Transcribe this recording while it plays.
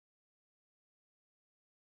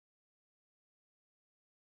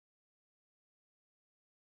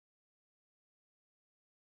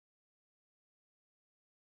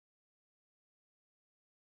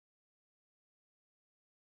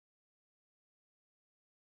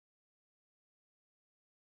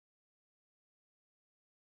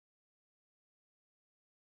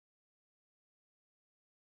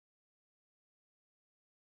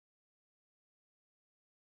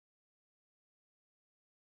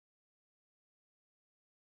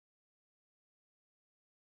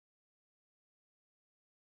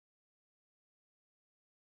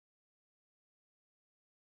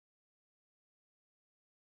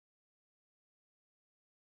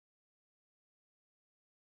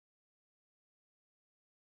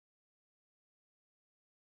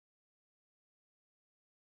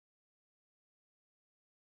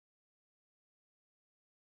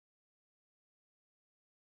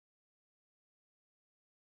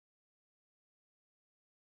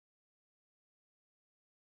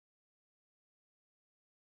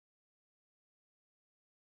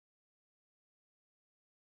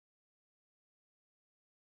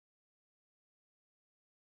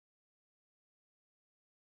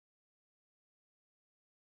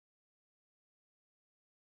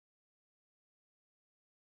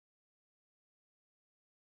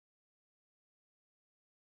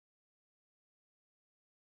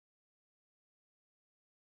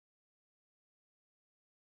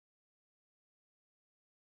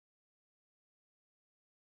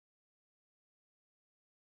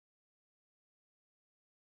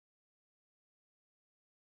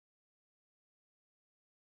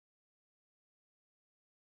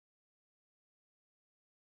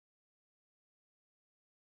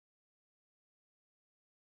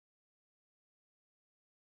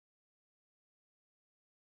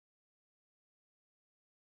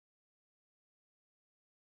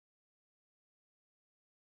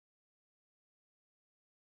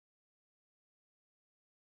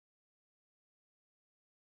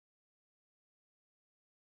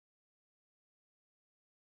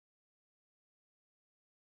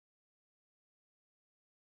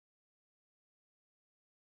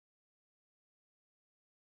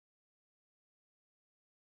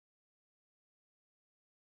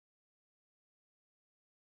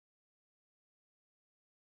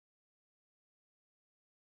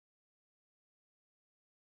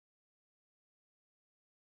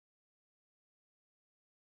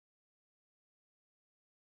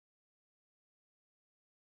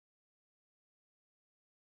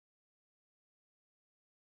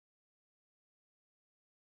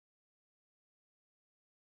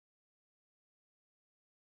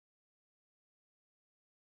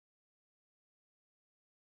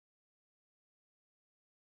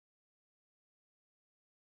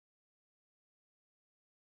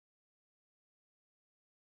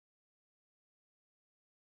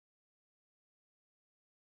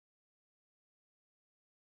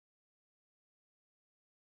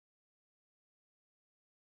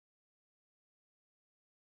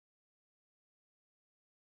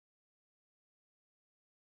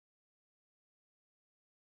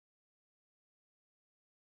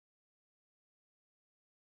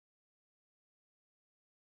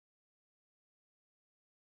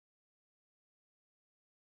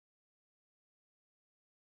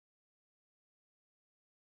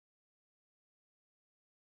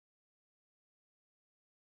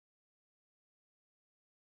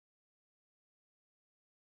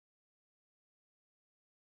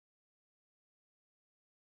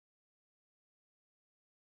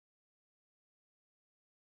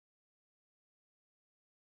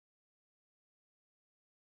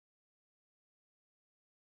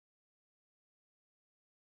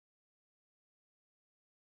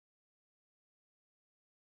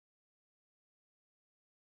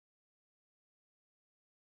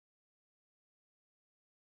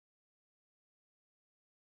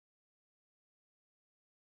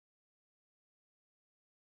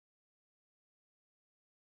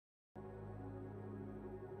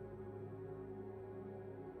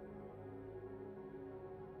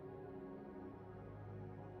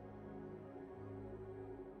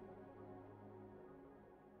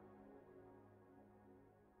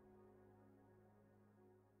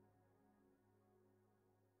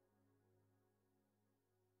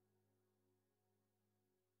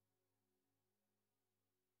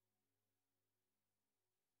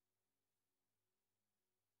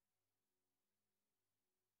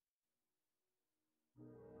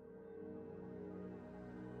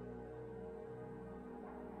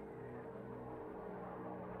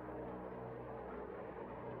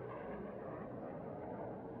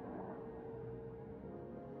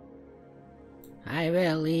I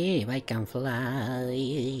believe I can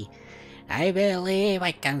fly. I believe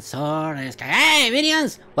I can soar in the sky. Hey,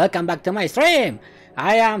 minions! Welcome back to my stream!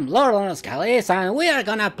 I am Lord of the Skies, and we are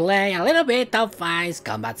gonna play a little bit of Ice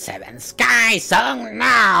Combat 7 Sky Song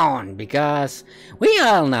now! Because we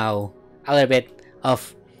all know a little bit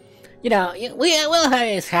of, you know, we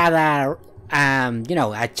always had a, you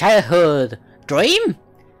know, a childhood dream.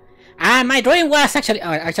 And my dream was actually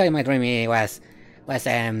my dream was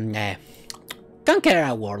conquer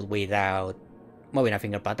a world without moving a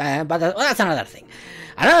finger, but that's another thing.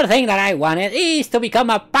 Another thing that I wanted is to become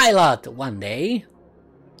a pilot one day,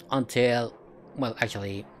 until, well,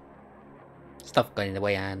 actually, stuff got in the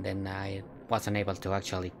way, and then I wasn't able to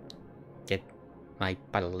actually get my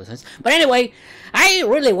pilot license. But anyway, I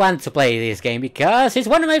really want to play this game because it's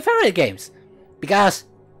one of my favorite games. Because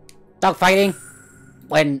dogfighting,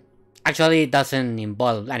 when actually it doesn't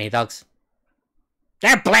involve any dogs.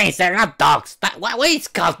 They're planes, they're not dogs. Why it's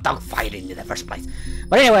called dogfighting in the first place?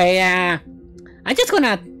 But anyway, I'm just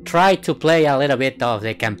gonna try to play a little bit of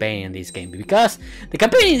the campaign in this game, because the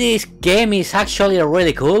campaign in this game is actually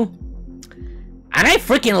really cool. And I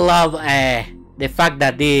freaking love the fact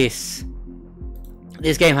that this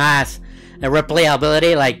game has a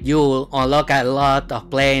replayability, like you unlock a lot of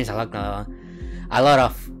planes, unlock a lot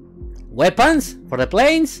of weapons for the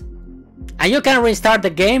planes. And you can restart the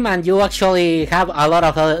game and you actually have a lot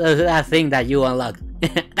of other things that you unlock.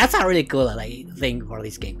 That's a really cool thing for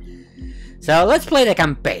this game. So let's play the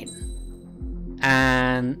campaign.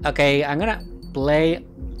 And okay, I'm gonna play...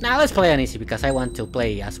 Now let's play on easy because I want to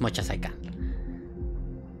play as much as I can.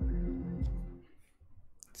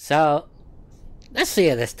 So let's see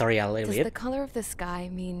the story a little bit. Does the color of the sky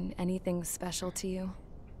mean anything special to you?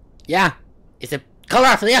 Yeah, it's the color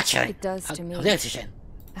of the ocean. It does to me. Of the ocean.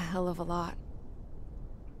 A hell of a lot.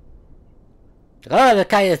 The color of the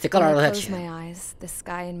sky is the color of the ocean. When I close ocean. my eyes, the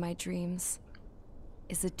sky in my dreams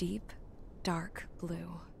is a deep, dark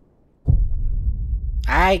blue.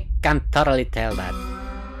 I can totally tell that.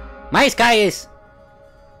 My sky is...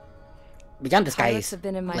 Beyond the sky Pilots is... have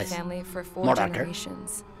been in my less. family for 4 More darker.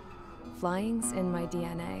 generations. Flying's in my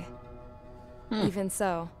DNA. Even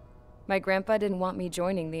so, my grandpa didn't want me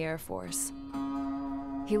joining the Air Force.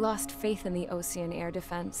 He lost faith in the Ocean Air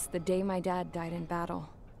Defense the day my dad died in battle.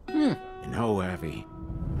 You know, Abby,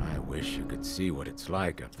 I wish you could see what it's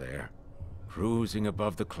like up there. Cruising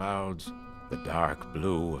above the clouds, the dark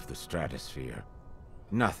blue of the stratosphere.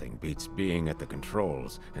 Nothing beats being at the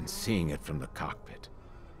controls and seeing it from the cockpit.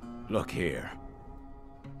 Look here.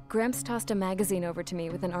 Gramps tossed a magazine over to me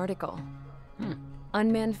with an article.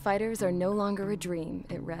 Unmanned fighters are no longer a dream,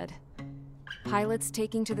 it read. Pilots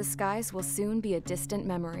taking to the skies will soon be a distant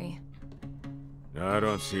memory. I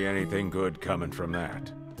don't see anything good coming from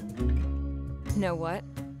that. Know what?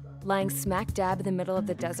 Lying smack dab in the middle of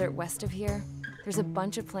the desert west of here, there's a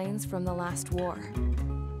bunch of planes from the last war.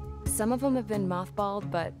 Some of them have been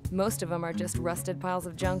mothballed, but most of them are just rusted piles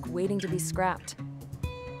of junk waiting to be scrapped.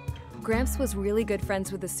 Gramps was really good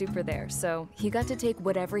friends with the super there, so he got to take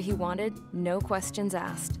whatever he wanted, no questions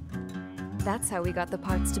asked. That's how we got the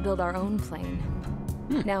parts to build our own plane.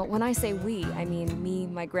 Now, when I say we, I mean me,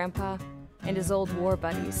 my grandpa, and his old war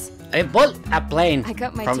buddies. I built a plane I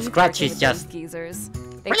cut my from teeth scratch. working Is with just those geezers.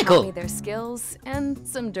 They really taught cool. me their skills and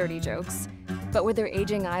some dirty jokes. But with their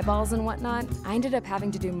aging eyeballs and whatnot, I ended up having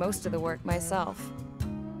to do most of the work myself.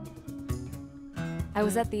 I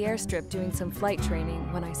was at the airstrip doing some flight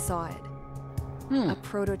training when I saw it. A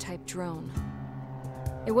prototype drone.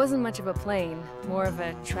 It wasn't much of a plane, more of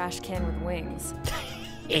a trash can with wings.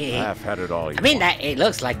 I've had it all. I mean, that it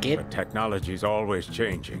looks like it. But technology's always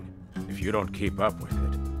changing. If you don't keep up with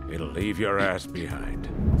it, it'll leave your ass behind.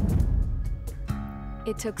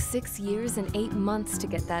 It took 6 years and 8 months to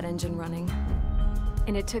get that engine running.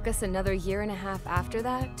 And it took us another 1.5 years after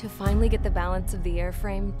that to finally get the balance of the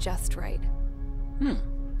airframe just right.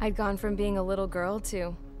 I'd gone from being a little girl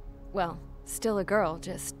to, well, still a girl,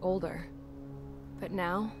 just older. But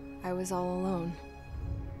now, I was all alone.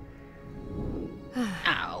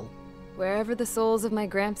 Ow. Wherever the souls of my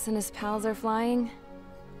Gramps and his pals are flying,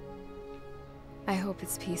 I hope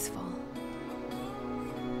it's peaceful.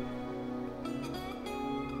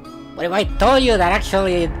 What if I told you that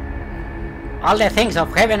actually all the things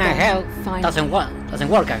of heaven and hell Finally. doesn't work?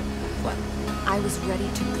 Well, I was ready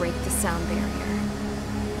to break the sound barrier.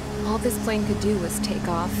 All this plane could do was take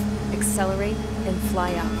off, accelerate, and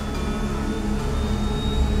fly up.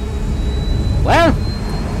 well,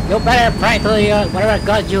 you better pray to your whatever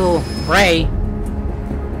God you pray.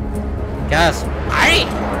 Because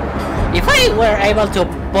if I were able to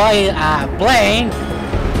buy a plane,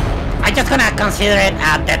 I'm just gonna consider it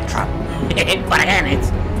a death trap. But again,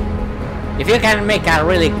 it's if you can make a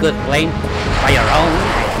really good plane by your own,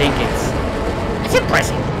 I think it's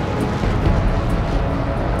impressive.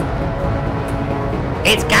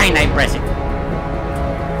 It's kinda impressive.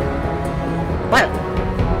 Well,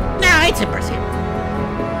 no, it's impressive.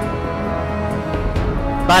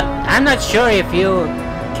 But I'm not sure if you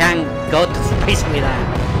can go to space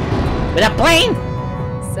with a plane.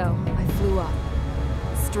 So I flew up,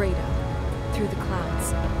 straight up, through the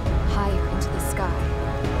clouds, higher into the sky.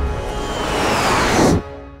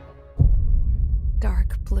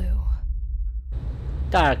 Dark blue.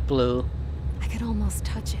 Dark blue. I could almost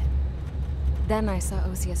touch it. Then I saw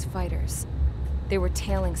OCS fighters. They were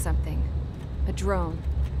tailing something. A drone.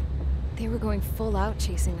 They were going full out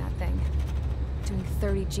chasing that thing. Doing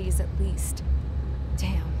 30 Gs at least.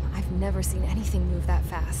 Damn, I've never seen anything move that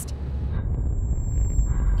fast.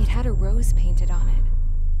 It had a rose painted on it.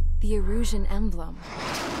 The Erusian emblem.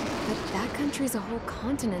 But that country's a whole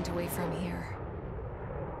continent away from here.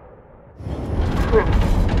 Crap.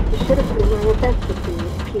 You should have been wearing a vest with me,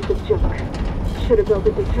 piece of junk. Should have built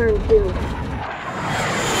a return too.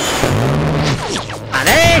 And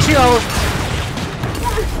there she goes!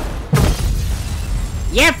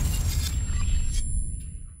 Yep!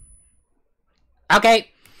 Okay,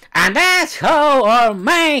 and that's how our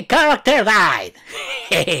main character died!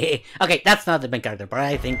 Okay, that's not the main character, but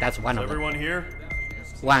I think that's one of them. Everyone here?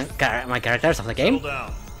 My characters of the game. Settle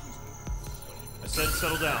down. I said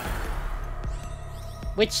settle down.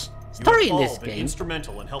 Which story in this Been game?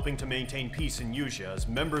 instrumental in helping to maintain peace in Usea as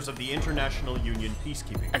members of the International Union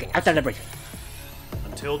Peacekeeping Okay, Force. after the briefing.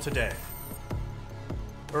 Until today.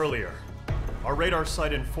 Earlier, our radar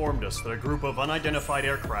site informed us that a group of unidentified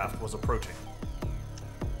aircraft was approaching.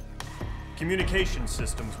 Communication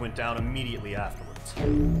systems went down immediately afterwards.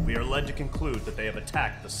 We are led to conclude that they have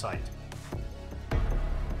attacked the site.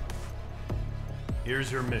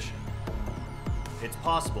 Here's your mission. It's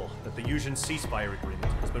possible that the Usian ceasefire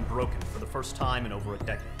agreement has been broken for the first time in over a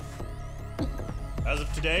decade. As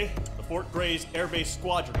of today, the Fort Gray's Air Base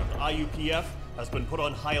Squadron of the IUPF has been put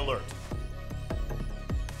on high alert.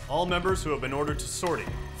 All members who have been ordered to sortie,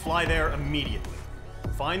 fly there immediately.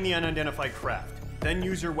 Find the unidentified craft, then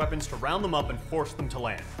use your weapons to round them up and force them to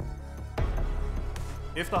land.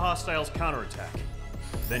 If the hostiles counterattack,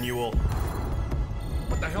 then you will...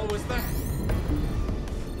 What the hell was that?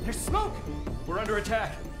 There's smoke! We're under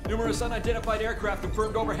attack. Numerous unidentified aircraft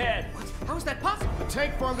confirmed overhead. What? How is that possible? The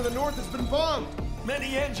tank farm to the north has been bombed!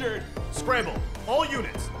 Many injured. Scramble! All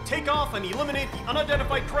units, take off and eliminate the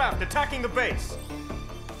unidentified craft attacking the base!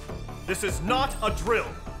 This is not a drill!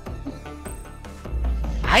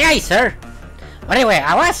 Aye, aye, sir. But anyway,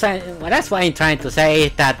 that's what I'm trying to say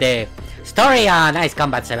is that the story on Ice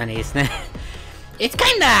Combat 7 is it's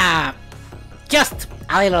kinda just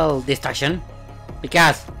a little distraction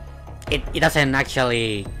because it doesn't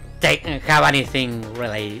actually have anything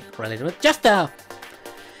really related. Just to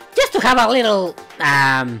have a little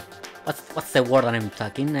what's the word that I'm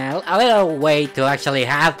talking? A little way to actually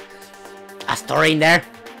have a story in there.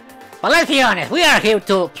 But let's be honest, we are here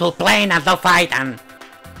to play and dogfight and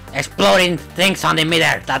exploding things on the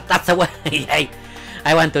meter. That's the way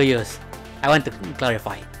I want to use. I want to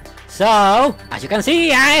clarify. So, as you can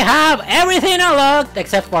see, I have everything unlocked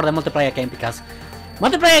except for the multiplayer game because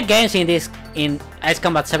multiplayer games in Ice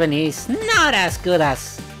Combat 7 is not as good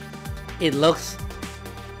as it looks.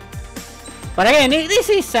 But again, this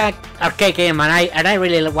is an arcade game, and I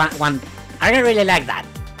really I really like that.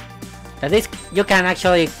 That this you can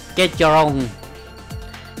actually get your own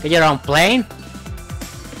plane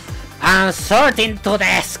and sort into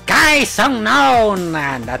the skies unknown,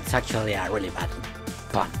 and that's actually a really bad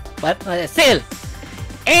fun. But still,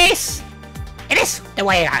 it is the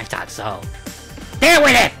way I talk, so deal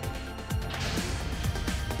with it.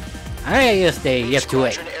 I use the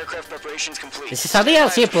F2A. This is a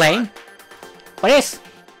DLC plane, but it's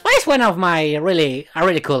one of my a really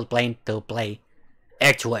cool plane to play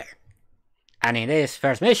air to air. And in this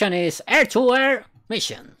first mission is air to air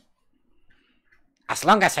mission. As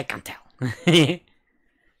long as I can tell. And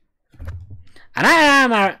I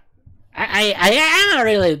am a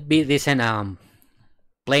really decent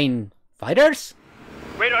plane fighters.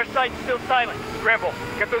 Radar site's still silent. Scramble.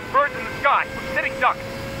 Get those birds in the sky. We're sitting ducks.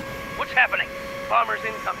 What's happening? Bombers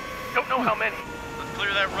incoming. Don't know how many. Let's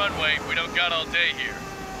clear that runway. We don't got all day here.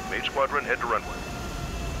 Mage Squadron, head to runway.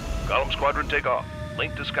 Column Squadron, take off.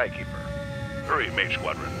 Link to Skykeeper. Hurry, Mage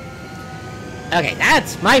Squadron. Okay,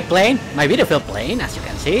 that's my plane, my beautiful plane, as you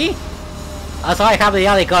can see. Also, I have the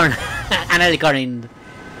alicorn, an alicorn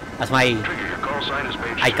as my Trigger, your call sign is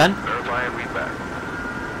Mage icon. Verify and read back.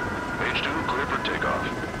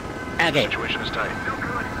 Okay. Situation is tight.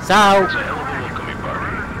 So, It's a hell of a welcoming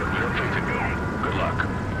party, but we have faith in you. Good luck.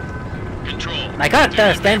 Control. my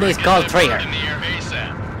character's name is called Trigger. In the air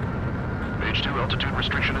ASAP. Mage 2 altitude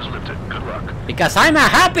restriction is lifted. Good luck. Because I'm a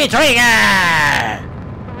happy trigger!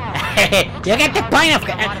 You get the point of...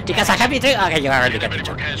 because a happy trigger... Okay, you already get the More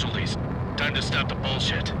joke. casualties. Time to stop the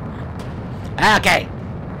bullshit. Okay,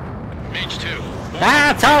 Mage 2.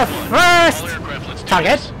 that's our All first aircraft, let's do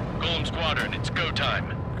target. this. Golem Squadron, it's go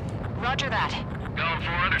time. Roger that. Golem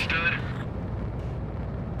 4 understood.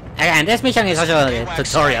 Again, this mission is also a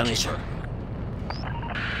tutorial mission.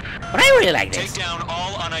 But I really like this. Take down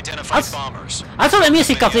all unidentified bombers. Also, the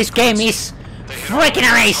music of this game is freaking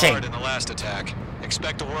amazing. Hard in the last attack.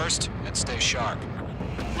 Expect the worst and stay sharp.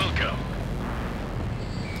 Wilco.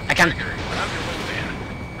 I can... I'm your wingman.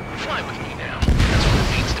 Fly with me now. That's what it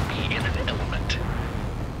means to be in an element.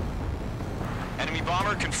 Enemy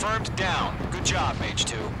bomber confirmed down. Good job, Mage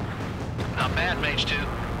 2. Not bad, Mage 2.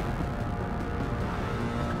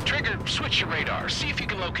 Trigger, switch your radar. See if you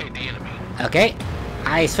can locate the enemy. Okay,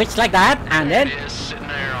 I switch like that, and There then... it is, sitting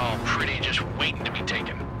there all pretty, just waiting to be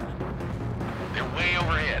taken. They're way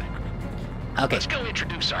overhead. Okay, Let's go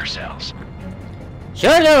introduce ourselves.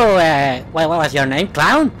 sure do, what was your name,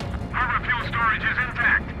 Clown? Harbor fuel storage is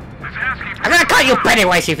intact. This asking I'm gonna call you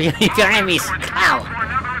Pennywise if your name is Clown. for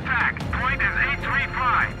another attack. Point is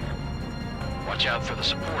 835. Watch out for the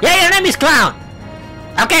support. Yeah, your name is Clown!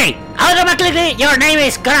 Okay, automatically your name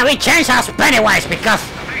is gonna be changed as Pennywise because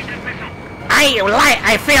Evasive missile.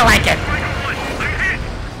 I feel like it. Michael 1, I'm hit.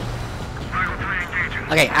 Michael 3 engaging.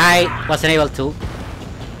 Okay, I wasn't able to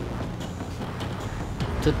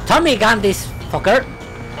Tommy gun this fucker,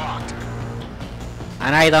 Locked.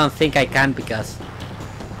 and I don't think I can because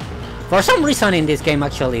for some reason in this game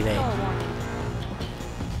actually the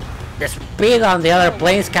speed on the other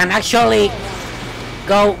planes can actually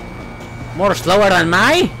go more slower than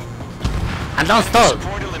mine and don't stall.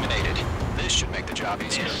 Support eliminated. This should make the job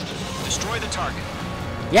easier. Destroy the target.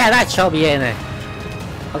 Yeah, that should be in it.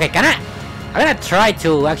 Okay, I'm gonna try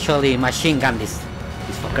to actually machine gun this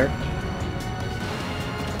fucker.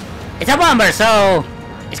 It's a bomber, so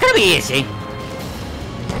it's gonna be easy.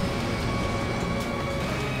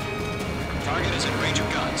 Target is in range of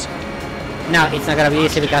guns. No, it's not gonna be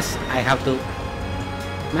easy because I have to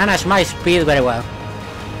manage my speed very well.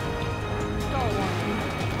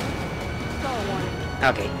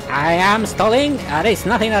 Okay, I am stalling. There is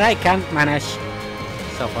nothing that I can manage.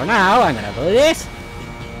 So for now, I'm gonna do this.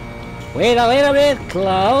 Wait a little bit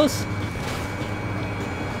close.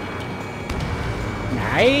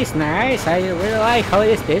 Nice, nice. I really like how it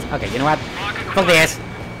is this. Okay, you know what? Fuck this.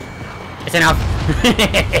 It's enough.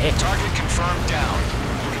 Target confirmed down.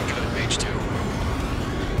 Looking good, Mage 2.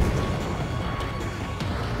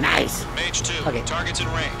 Nice. Mage 2. Okay. Target's in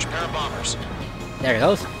range. Pair of bombers. There it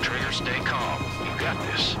goes. Trigger, stay calm. You got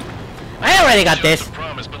this. I already got this. Just a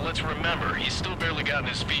promise, but let's remember, he's still barely gotten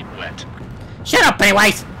his feet wet. Shut up,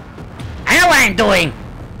 Pennywise. I know what I'm doing.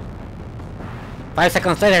 5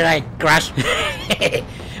 seconds later, I crash.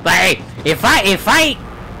 But hey, if I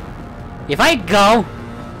go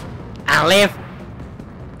and live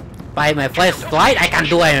by my first flight, I can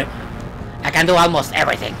do it. I can do almost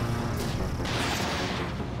everything.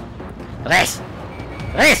 This.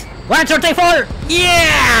 1, 2, 3, 4.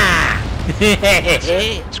 Yeah.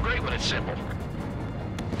 It's great when it's simple.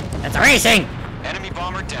 That's amazing. Enemy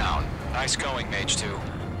bomber down. Nice going, Mage 2.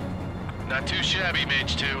 Not too shabby,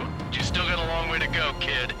 Mage 2. You still got a long way to go,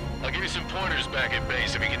 kid. I'll give you some pointers back at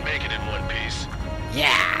base if you can make it in one piece.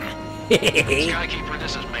 Yeah. Skykeeper,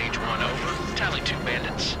 this is Mage 1, over. Tally 2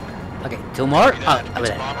 bandits. Okay, 2 more. Copy Oh, that. over It's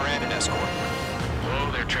there. bomber and an escort.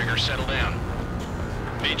 Whoa there, Trigger, settle down.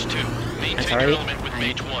 Mage 2, That's maintain your already- element with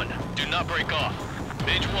Mage 1. Do not break off.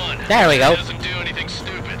 Mage 1. There we go. Doesn't do anything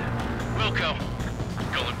stupid. Wilco.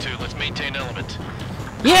 Golem 2, let's maintain element.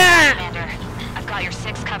 Yeah. Commander, I've got your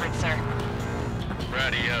 6 covered, sir.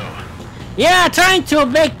 Radio. Yeah, trying to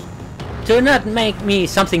not make me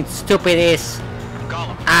something stupid is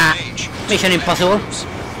Golem. Mage. Mission Impossible.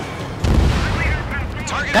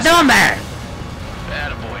 Target Got the bomber.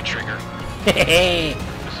 Attaboy, Trigger. Okay,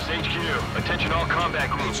 This is HQ. Attention all combat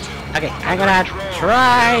groups. I'm gonna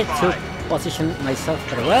try to position myself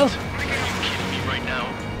very well. Are you kidding me right now?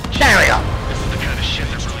 There we go. This is the kind of shit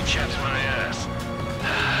that really chaps my ass.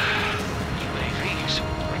 UAVs.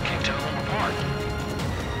 We can't tell them apart.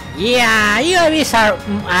 Yeah, UAVs are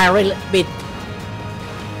a little bit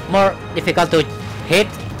more difficult to hit,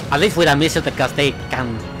 at least with a missile, because they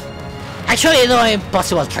can actually do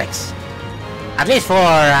impossible tricks. At least for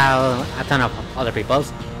a ton of other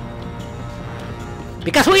people's.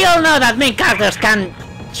 Because we all know that main characters can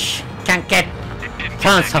can get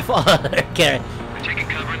tons of other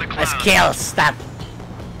skills that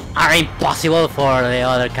are impossible for the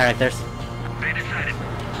other characters.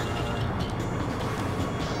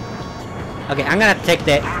 Okay, I'm gonna take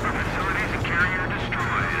the...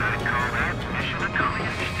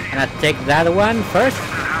 I'm gonna take that one first.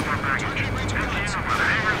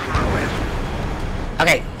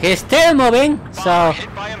 Okay, he's still moving, so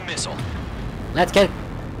let's get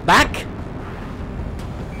back.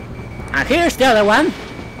 And here's the other one.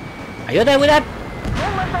 Are you there with that?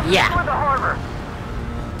 Yeah.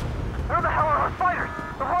 Where the hell are our fighters?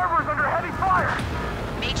 The harbor's under heavy fire.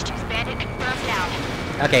 Mage 2's bandit confirmed down.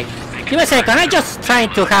 Okay, give me a second. I'm just trying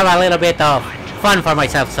to have a little bit of fun for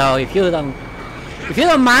myself. So if you don't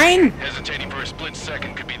mind. Hesitating for a split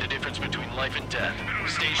second could be the difference between life and death.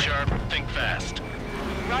 Stay sharp. Think fast.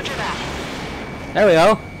 Roger that. There we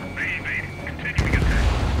go.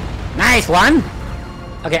 Nice one.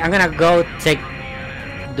 Okay, I'm gonna go take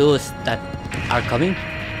those that are coming.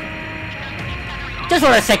 Just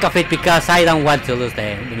for the sake of it, because I don't want to lose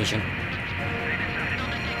the mission.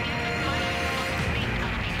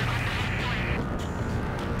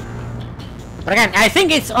 But again, I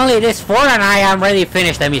think it's only this 4 and I am ready to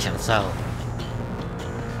finish the mission, so...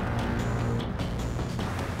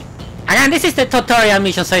 Again, this is the tutorial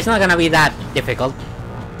mission, so it's not gonna be that difficult.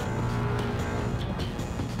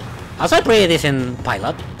 Also a pretty decent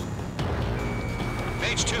pilot.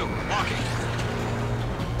 Mage 2, walking.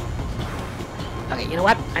 Okay, you know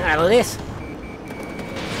what? I'm gonna do this.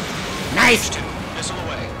 Nice! Missile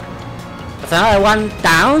away. That's another one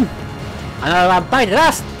down. Another one by the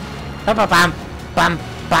dust. Pam pam pam pam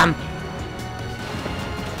pam.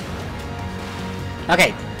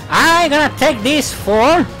 Okay, I'm gonna take this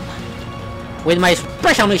 4 with my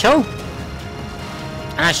special missile.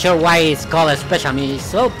 I'm not sure why it's called a special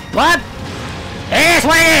missile, but it is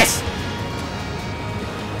what it is!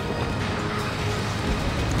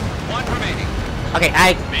 One remaining. Okay,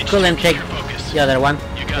 I couldn't take the other one,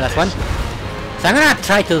 the last one. So I'm gonna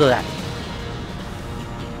try to do that.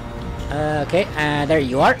 Okay, there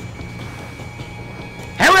you are.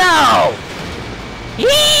 Hello!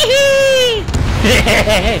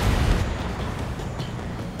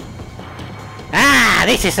 Ah,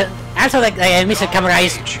 this is also the missile camera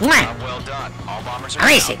is Well done. All bombers are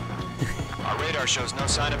amazing. down. Our radar shows no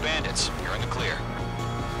sign of bandits. You're in the clear.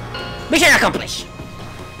 Mission accomplished.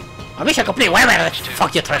 A mission complete. Whatever the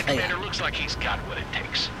fuck you trying to say. Commander looks like he's got what it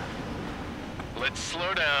takes. Let's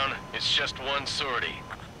slow down. It's just one sortie.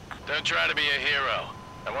 Don't try to be a hero.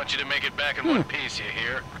 I want you to make it back in one piece, you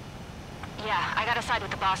hear? Yeah, I gotta side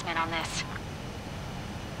with the boss man on this.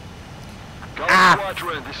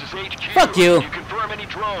 Squadron, this is HQ. Fuck you. You confirm any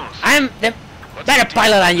drones? I'm the better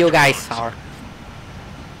pilot than you guys are.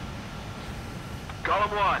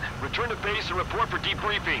 Column 1, return to base and report for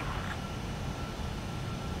debriefing.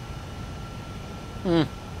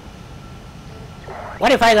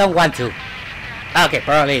 What if I don't want to? Okay,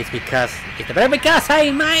 probably it's because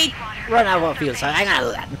I might run out of fuel, so I'm gonna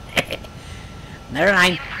do that. Never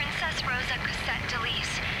mind. Princess Rosa Cassette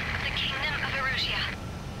Delise, the Kingdom of Erusia.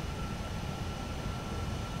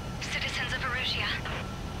 Citizens of Erusia.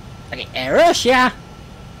 Okay, Erusia.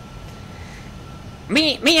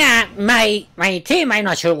 My team. I'm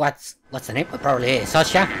not sure what's the name. Probably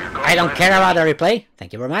Sosha. I don't care about the replay.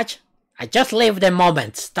 Thank you very much. I just live the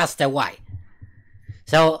moments. That's the why.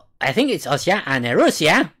 So I think it's Ossia and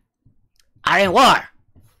Erusia are in war,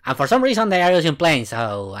 and for some reason they are using planes.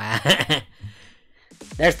 So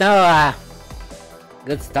there's no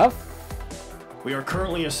good stuff. We are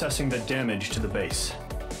currently assessing the damage to the base.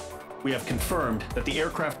 We have confirmed that the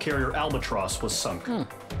aircraft carrier Albatross was sunk.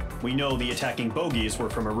 We know the attacking bogies were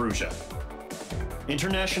from Erusia.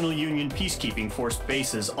 International Union peacekeeping force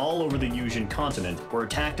bases all over the Yusian continent were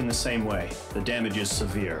attacked in the same way. The damage is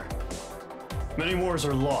severe. Many wars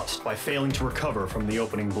are lost by failing to recover from the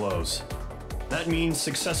opening blows. That means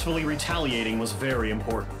successfully retaliating was very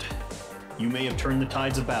important. You may have turned the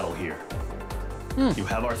tides of battle here. You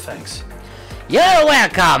have our thanks. You're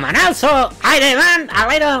welcome, and also I demand a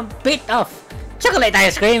little bit of chocolate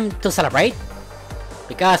ice cream to celebrate,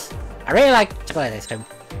 because I really like chocolate ice cream.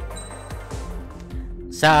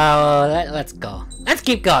 So let's go. Let's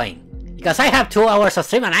keep going, because I have 2 hours of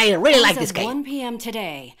stream and I really like this game. 1 p.m.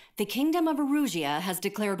 today, the Kingdom of Erusia has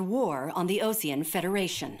declared war on the Osean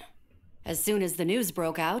Federation. As soon as the news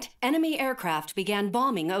broke out, enemy aircraft began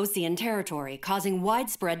bombing Osean territory, causing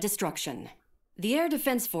widespread destruction. The Air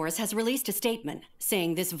Defense Force has released a statement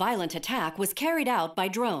saying this violent attack was carried out by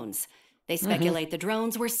drones. They speculate the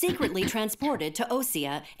drones were secretly transported to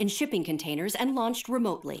Osea in shipping containers and launched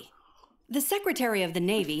remotely. The Secretary of the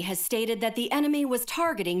Navy has stated that the enemy was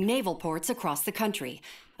targeting naval ports across the country.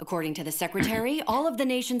 According to the Secretary, all of the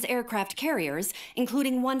nation's aircraft carriers,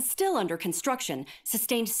 including one still under construction,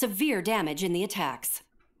 sustained severe damage in the attacks.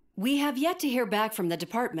 We have yet to hear back from the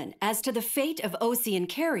department as to the fate of Osean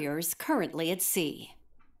carriers currently at sea.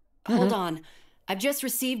 Hold on. I've just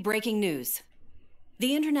received breaking news.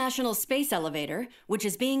 The International Space Elevator, which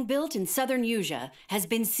is being built in southern Usea, has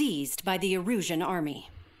been seized by the Erusian army.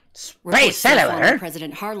 Space elevator?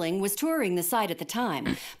 President Harling was touring the site at the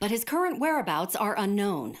time, but his current whereabouts are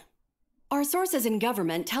unknown. Our sources in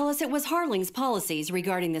government tell us it was Harling's policies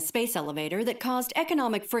regarding the space elevator that caused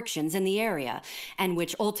economic frictions in the area, and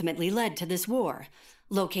which ultimately led to this war.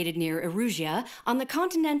 Located near Erusea, on the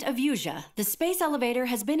continent of Usea, the space elevator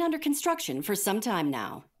has been under construction for some time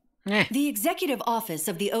now. The Executive Office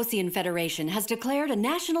of the Osean Federation has declared a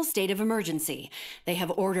national state of emergency. They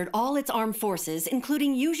have ordered all its armed forces,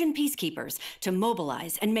 including Usian peacekeepers, to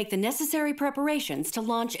mobilize and make the necessary preparations to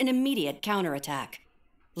launch an immediate counterattack.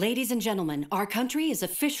 Ladies and gentlemen, our country is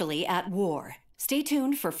officially at war. Stay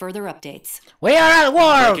tuned for further updates. We are at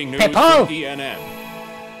war, Breaking news people! from ENN.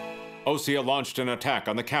 Osea launched an attack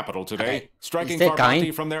on the capital today, striking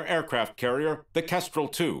Farbanti from their aircraft carrier, the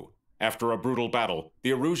Kestrel II. After a brutal battle, the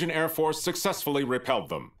Erusian Air Force successfully repelled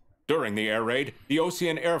them. During the air raid, the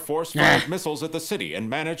Osean Air Force fired missiles at the city and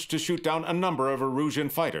managed to shoot down a number of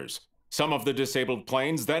Erusian fighters. Some of the disabled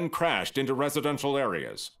planes then crashed into residential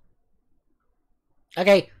areas.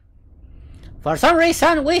 Okay. For some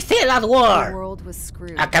reason, we still at war! The world was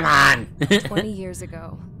screwed. Oh, come on! 20 years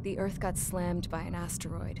ago, the Earth got slammed by an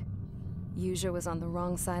asteroid. Usea was on the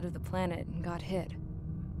wrong side of the planet and got hit.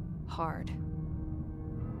 Hard.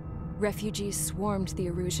 Refugees swarmed the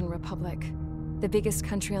Erusian Republic, the biggest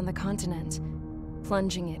country on the continent,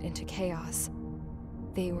 plunging it into chaos.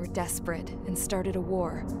 They were desperate and started a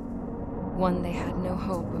war, one they had no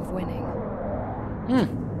hope of winning.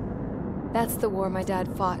 That's the war my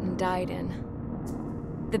dad fought and died in.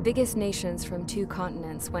 The biggest nations from 2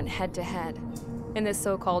 continents went head-to-head, and the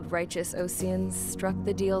so-called righteous Oseans struck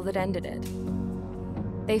the deal that ended it.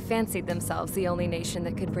 They fancied themselves the only nation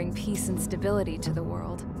that could bring peace and stability to the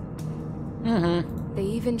world. They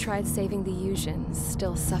even tried saving the Usians,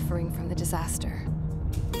 still suffering from the disaster.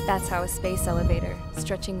 That's how a space elevator,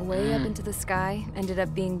 stretching way up into the sky, ended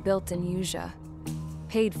up being built in Usea,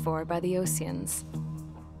 paid for by the Oseans.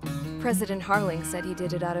 President Harling said he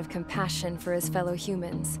did it out of compassion for his fellow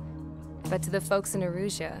humans. But to the folks in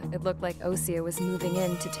Erusea, it looked like Osea was moving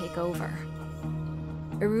in to take over.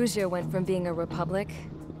 Erusea went from being a republic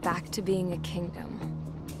back to being a kingdom.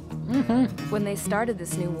 When they started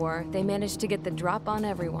this new war, they managed to get the drop on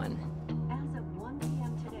everyone.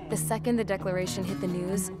 The second the declaration hit the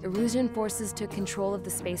news, Erusian forces took control of the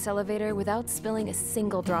space elevator without spilling a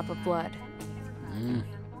single drop of blood.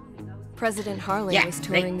 President Harling was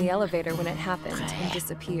touring the elevator when it happened and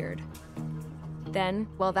disappeared. Then,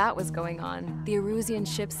 while that was going on, the Erusian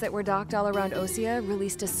ships that were docked all around Osea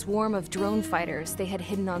released a swarm of drone fighters they had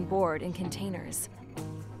hidden on board in containers.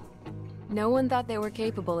 No one thought they were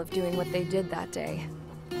capable of doing what they did that day.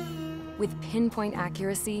 With pinpoint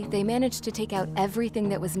accuracy, they managed to take out everything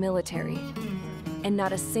that was military, and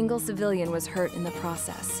not a single civilian was hurt in the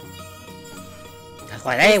process. That's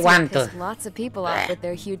what they want to. Pissed lots of people off with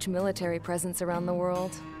their huge military presence around the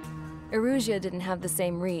world. Erusea didn't have the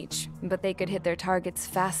same reach, but they could hit their targets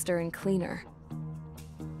faster and cleaner.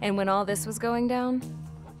 And when all this was going down,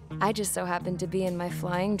 I just so happened to be in my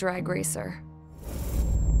flying drag racer.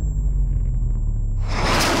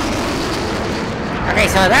 Okay,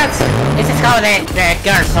 so this is how the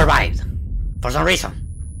girl survived. For some reason.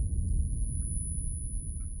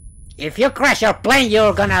 If you crash your plane,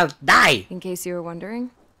 you're gonna die. In case you were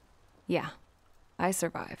wondering, yeah, I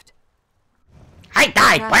survived. I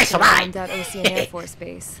died, but I survived! At Osean Air Force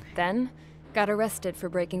Base, then got arrested for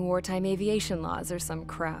breaking wartime aviation laws or some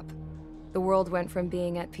crap. The world went from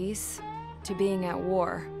being at peace to being at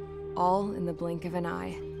war, all in the blink of an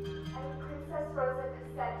eye.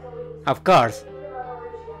 Of course.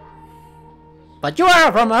 But you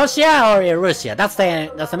are from Osea or Erusea, that's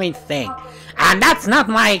the main thing. And that's not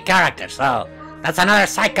my character, so that's another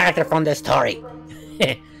side character from the story.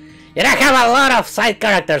 You don't have a lot of side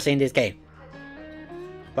characters in this game.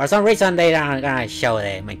 For some reason they aren't gonna show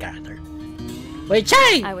the main character. Which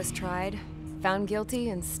I was tried, found guilty,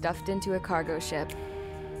 and stuffed into a cargo ship.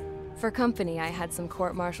 For company, I had some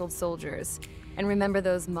court-martialed soldiers. And remember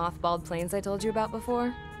those mothballed planes I told you about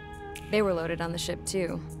before? They were loaded on the ship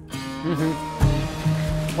too.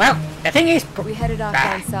 Well, the thing is... We headed off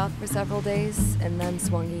down south for several days, and then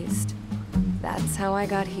swung east. That's how I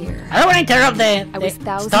got here. I don't want to interrupt I was the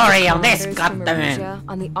thousands story of on this, kilometers from goddammit. Eurasia,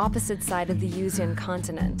 on the opposite side of the Yuzian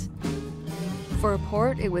continent. For a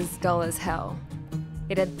port, it was dull as hell.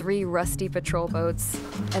 It had 3 rusty patrol boats,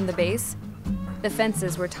 and the base? The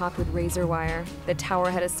fences were topped with razor wire, the tower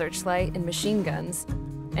had a searchlight and machine guns,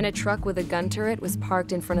 and a truck with a gun turret was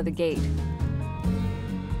parked in front of the gate.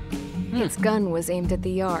 Its gun was aimed at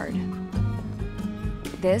the yard.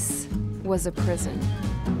 This was a prison.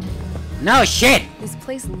 No shit! This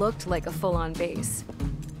place looked like a full-on base.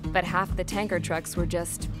 But half the tanker trucks were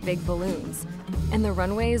just big balloons, and the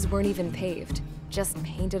runways weren't even paved, just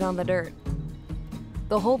painted on the dirt.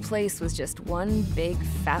 The whole place was just one big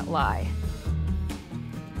fat lie.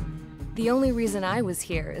 The only reason I was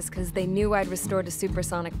here is because they knew I'd restored a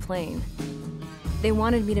supersonic plane. They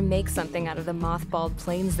wanted me to make something out of the mothballed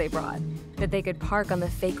planes they brought, that they could park on the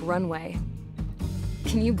fake runway.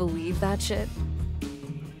 Can you believe that shit?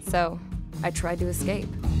 So, I tried to escape.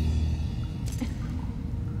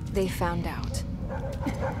 They found out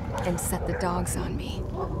and set the dogs on me.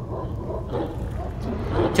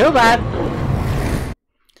 Too bad.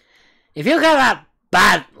 If you have a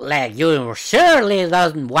bad leg, you surely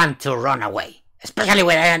don't want to run away. Especially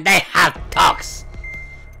when they have dogs.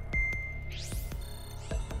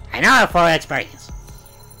 I know for experience.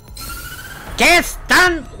 Kids,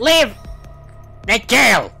 don't leave the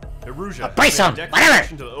jail. Erusia a prison, has made a whatever.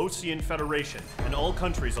 declaration to the Ocean Federation and all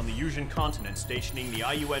countries on the Yuzian continent stationing the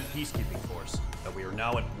IUN peacekeeping force that we are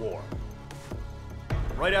now at war.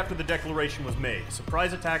 Right after the declaration was made,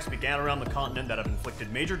 surprise attacks began around the continent that have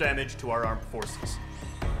inflicted major damage to our armed forces.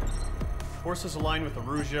 Forces aligned with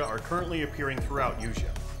Erusia are currently appearing throughout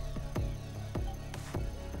Yusia.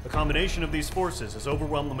 The combination of these forces has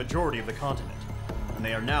overwhelmed the majority of the continent, and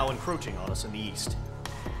they are now encroaching on us in the east.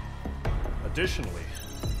 Additionally,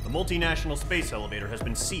 the multinational space elevator has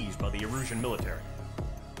been seized by the Erusian military.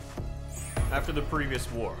 After the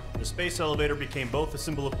previous war, the space elevator became both a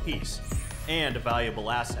symbol of peace and a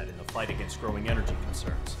valuable asset in the fight against growing energy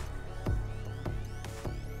concerns.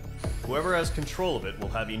 Whoever has control of it will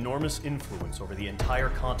have enormous influence over the entire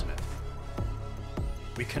continent.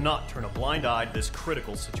 We cannot turn a blind eye to this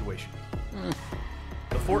critical situation.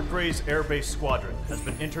 The Fort Gray's Air Base Squadron has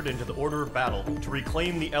been entered into the order of battle to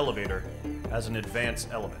reclaim the elevator as an advance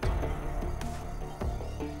element.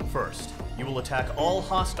 First, you will attack all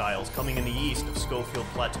hostiles coming in the east of Schofield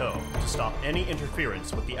Plateau to stop any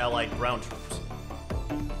interference with the Allied ground troops.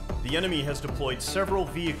 The enemy has deployed several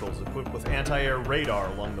vehicles equipped with anti-air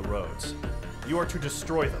radar along the roads. You are to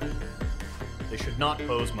destroy them. They should not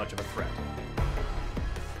pose much of a threat.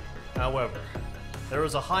 However, there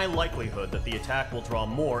is a high likelihood that the attack will draw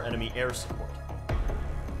more enemy air support.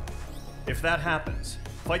 If that happens,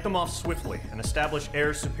 fight them off swiftly and establish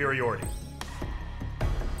air superiority.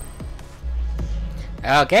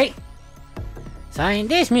 Okay. So in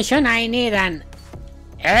this mission I need an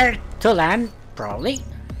air to land, probably.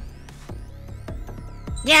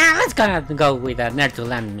 Yeah, let's gonna go with an air to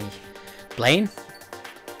land plane.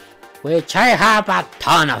 Which I have a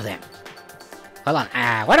ton of them. Hold on,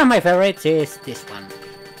 one of my favorites is this one.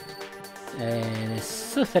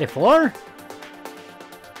 Su-34.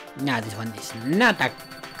 No, this one is not a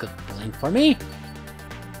good plane for me.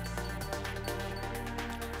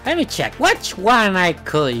 Let me check which one I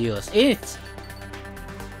could use.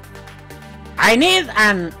 I need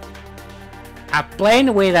a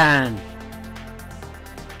plane with an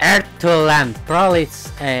air to land. Probably it's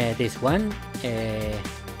this one.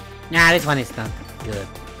 Nah, this one is not good.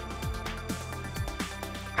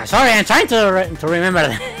 I'm sorry, I'm trying to remember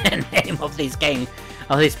the name of this game,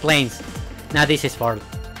 of these planes. Now this is for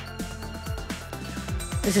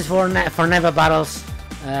naval battles.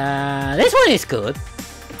 This one is good.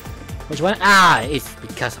 Which one? Ah, it's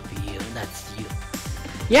because of you. That's you.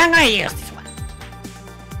 Yeah, I'm gonna use this one.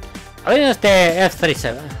 I'll use the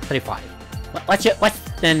F-35.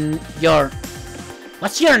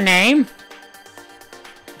 What's your name?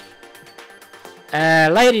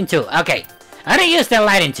 Lighting 2. Okay. I'm gonna use the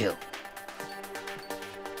Lighting 2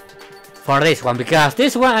 for this one because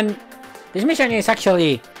this mission is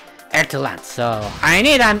actually air to land, so I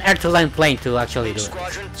need an air to land plane to actually do it.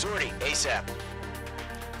 Squadron, sortie, ASAP.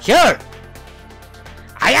 Sure.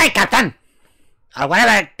 Aye, Captain. Or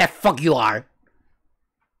whatever the fuck you are.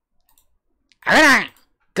 I'm gonna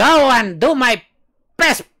go and do my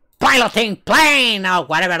best piloting plane or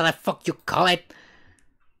whatever the fuck you call it.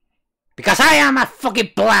 Because I am a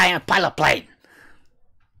fucking pilot plane.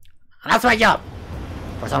 And that's my job.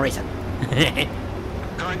 For some reason.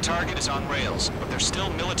 Current target is on rails, but there's still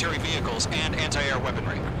military vehicles and anti-air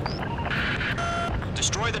weaponry.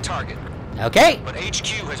 Destroy the target. Okay. But HQ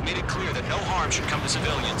has made it clear that no harm should come to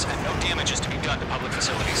civilians and no damage is to be done to public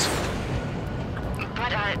facilities.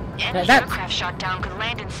 But, any aircraft shot down could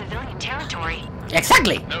land in civilian territory.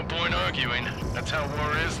 Exactly. No point arguing. That's how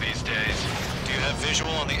war is these days. Do you have visual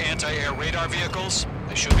on the anti-air radar vehicles?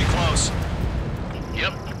 They should be close.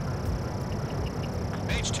 Yep.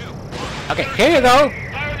 H2. Okay, here you go.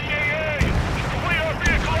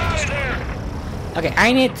 Okay,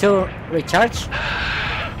 I need to recharge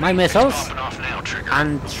my missiles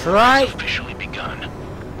and try. Officially begun.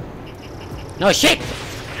 No shit.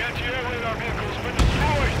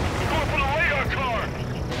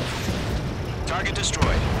 Target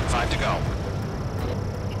destroyed. 5 to go.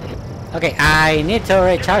 Okay, I need to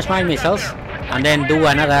recharge my missiles and then do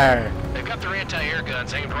another They've got their anti-air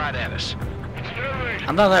guns aimed right at us.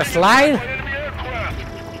 another slide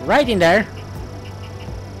right in there.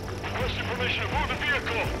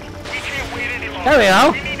 There we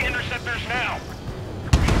go.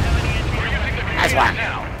 That's one.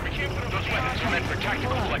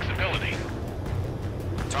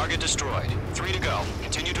 Target destroyed. 3 to go.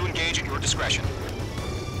 Continue to engage at your discretion.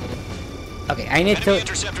 Okay, I need Enemy to.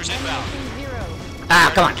 interceptors inbound.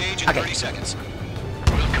 Ah, come on. Engage in Okay, 30 seconds.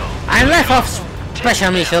 I'm left off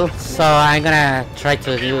special missile, so I'm gonna try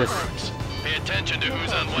to use Pay attention to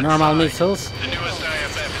who's on what normal side. missiles. The newest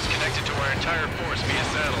IFF is connected to our entire force via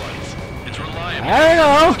satellites. It's reliable. There we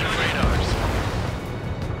go. to radars.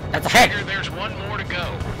 That's ahead. Figure there's one more to go.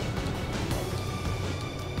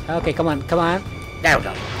 Okay, come on, come on. There we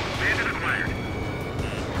go.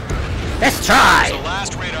 Let's try. The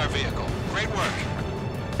last radar vehicle. Great work.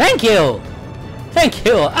 Thank you. Thank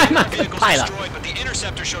you. I'm a good Vehicle's pilot. destroyed, but the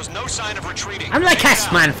interceptor shows no sign of retreating. I'm like Take it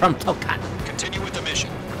Cashman out. from Top Gun. Continue with the mission.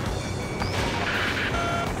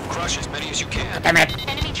 Crush as many as you can. Damn it.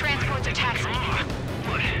 Enemy transports are taxiing.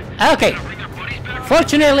 Okay.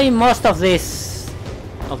 Fortunately, most of these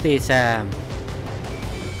targets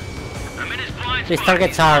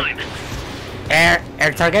are air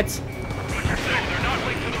targets.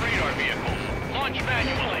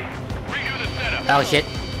 Oh shit.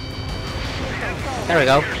 There we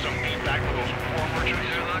go.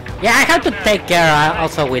 Yeah, I have to take care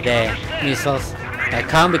also with the missiles that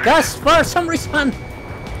come because for some reason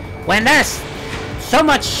when there's so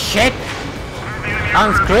much shit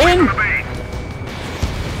on screen.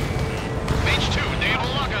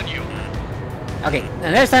 Okay,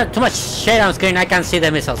 and there's too much shit on screen, I can't see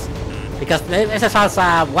the missiles because the missiles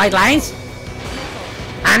has white lines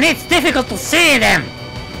and it's difficult to see them.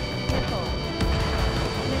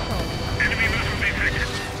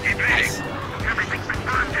 Nice.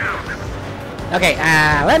 Okay,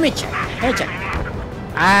 let me check.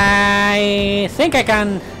 I think I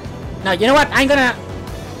can. No, you know what? I'm gonna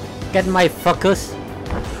get my focus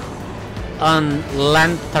on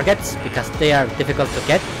land targets because they are difficult to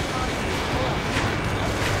get.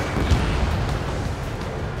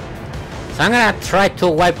 So I'm gonna try to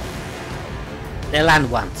wipe the land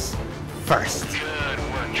ones first. Good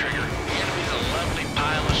work, Trigger. The enemy's a lovely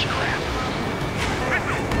pile of scrap.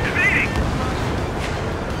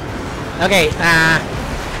 Okay,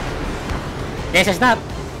 this is not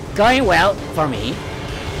going well for me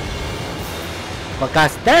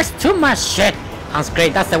because there's too much shit on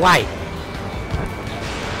screen. That's the why.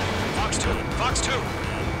 Fox 2. Fox 2.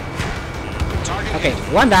 Target Okay,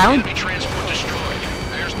 one down. Enemy transport destroyed.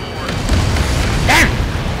 There's more. Damn!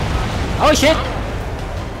 Oh shit!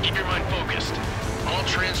 Keep your mind focused. All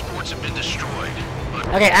transports have been destroyed. But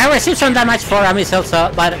Okay, I received some damage for a missile,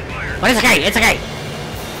 so but it's okay. It's okay.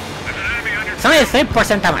 It's only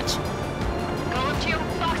 3% damage. Golem 2,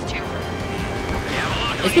 Fox 2.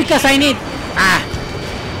 It's because I need.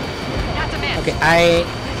 That's a miss. Okay,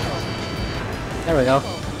 there we go.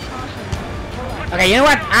 Okay, you know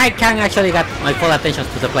what? I can actually get my full attention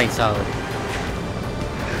to the plane, so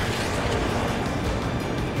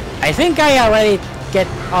I think I already get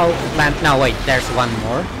all land. No, wait, there's one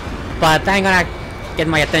more, but I'm gonna get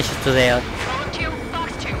my attention to the Golem 2,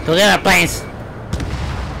 Fox 2. to the other planes.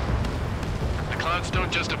 the clouds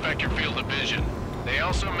don't just affect your field of vision. They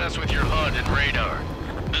also mess with your HUD and radar.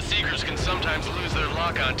 The Seekers can sometimes lose their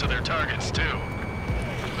lock-on to their targets, too.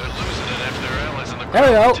 They're losing it after their allies in the There we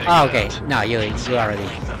go. ground take Oh, it okay. out. No, you already.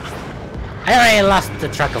 I already lost the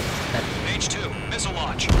track of that. H2. Missile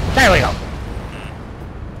launch. There we go.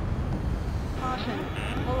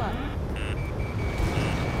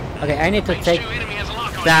 Okay, I need to take Enemy has a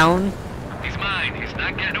lock on down. you. He's mine. He's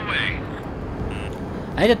not getting away.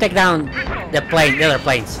 I need to take down the plane, the other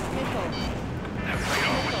planes. That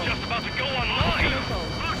radar was just about to go online.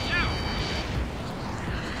 Fox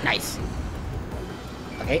 2. Nice.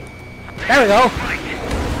 Okay. There we go.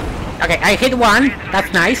 Okay, I hit one.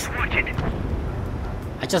 That's nice.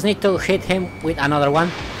 I just need to hit him with another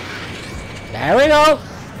one. There we go.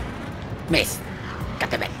 Miss. Got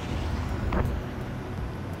the bit.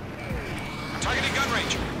 Targeting gun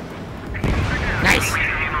range. Nice.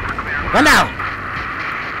 One down.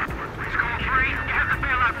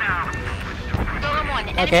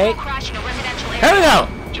 Okay. Here we go.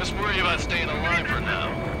 Just worry about staying alive for now.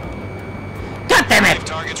 God damn it! 5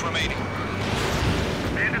 targets remaining.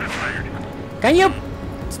 Can you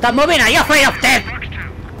stop moving? Are you afraid of death?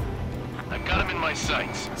 I've got him in my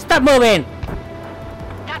sights. Stop moving.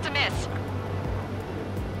 That's a miss.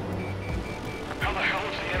 How the hell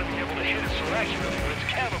is the enemy able to hit it so accurately when it's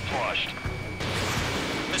camouflaged?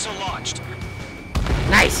 Missile launched.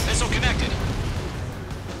 Nice. Missile connected.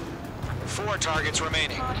 4 targets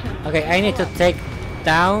remaining. Okay, I need to take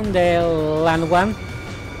down the land one.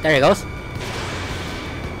 There he goes.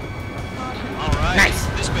 Alright. Nice.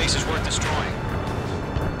 This base is worth destroying.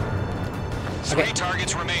 3 Okay.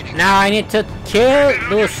 targets remaining. Now I need to kill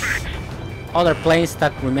those other planes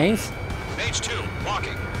that remains. Mage 2,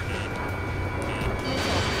 walking.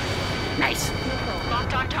 Nice.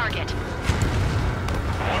 Locked on target.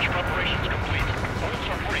 Launch preparations complete. Bolts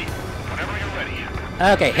are free. Whenever you're ready.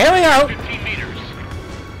 Okay, here we go. 15 meters.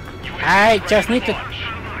 I just need to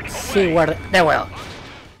see where they will.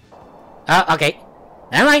 Okay.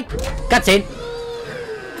 Never mind. Cutscene.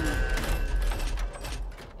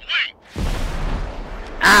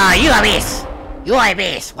 Ah, UAVs!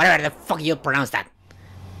 UAVs! Whatever the fuck you pronounce that.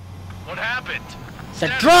 What happened? The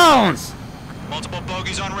drones! Multiple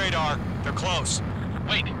bogeys on radar. They're close.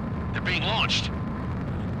 Wait, they're being launched.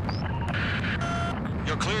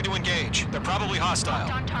 You're clear to engage. They're probably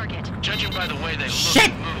hostile. On target. Judging by the way they Shit!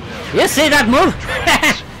 look and move. You see that move?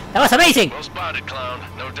 That was amazing! Well spotted, clown.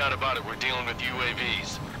 No doubt about it, we're dealing with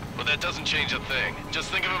UAVs. But that doesn't change a thing.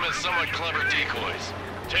 Just think of them as somewhat clever decoys.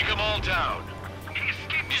 Take them all down.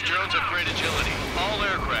 These drones have great agility. All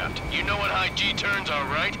aircraft. You know what high G turns are,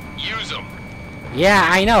 right? Use them. Yeah,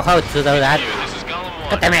 I know how to do that. This is Golem 1.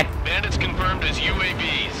 God damn it. Bandits confirmed as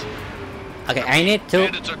UAVs. Okay, I need to...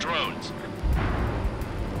 Bandits are drones.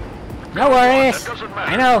 No worries. That doesn't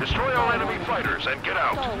matter. I know. Destroy all enemy fighters and get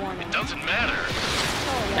out. It doesn't matter.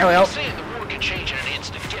 There we go. Saying the war can change in an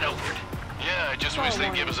instant. Get over it. Yeah, I just wish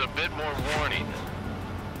they'd give us a bit more warning.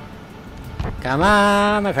 Come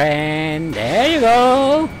on, my friend. There you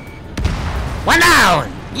go. One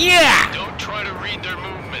down. Yeah. Don't try to read their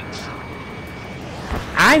movements.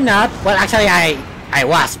 I'm not. Well, actually, I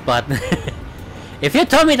was, but if you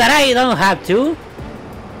told me that I don't have to,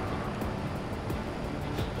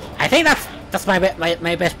 I think that's my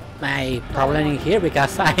problem in here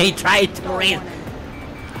because I tried to read.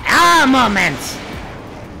 Moments.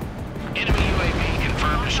 Enemy UAV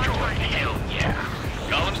confirmed destroyed. Hell yeah.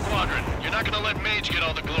 Golem Squadron, you're not gonna let Mage get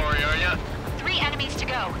all the glory, are ya? 3 enemies to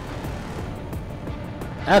go.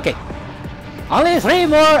 Okay. Only 3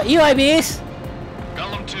 more UAVs.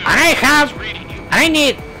 Golem 2. And I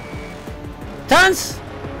need tons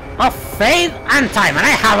of faith and time, and I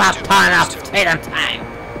have a ton of faith and time.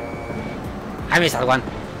 I missed that one.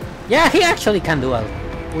 Yeah, he actually can do a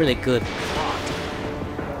really good.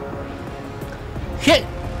 Shit.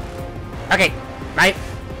 Okay, my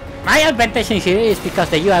advantage in here is because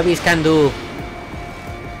the UAVs can do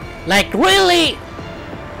like really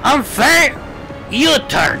unfair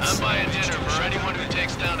U-turns. I'm buying dinner for anyone who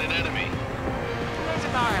takes down an enemy. There's a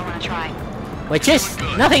bar I want to try. Which is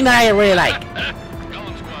nothing that I really like.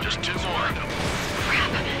 Golem Squad, just 2 more.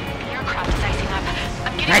 Crap. The aircraft is icing up.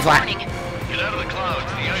 I'm getting Nice a one. warning. Get out of the clouds,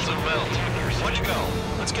 the ice will melt. Let's go.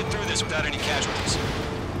 Let's get through this without any casualties.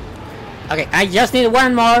 Okay, I just need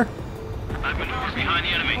one more. I've maneuvered behind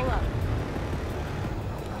the enemy.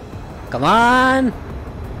 Come on.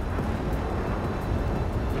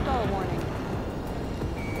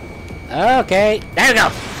 Okay, there we go.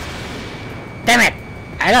 Damn it!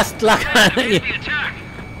 I lost luck. Okay,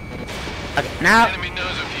 now Enemy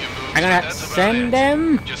knows a few moves, I'm gonna but that's about send it.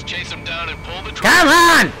 them. Just chase them down and pull the trigger. Come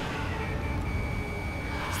on!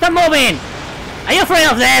 Stop moving! Are you afraid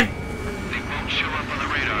of them? They won't show up on the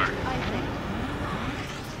radar.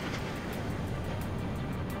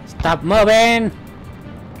 Stop moving!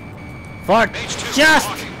 For just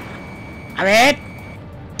a bit.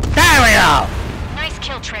 There we go! Nice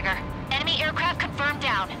kill, Trigger. Enemy aircraft confirmed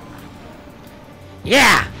down.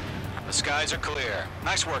 Yeah! The skies are clear.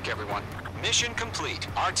 Nice work, everyone. Mission complete.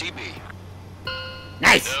 RTB.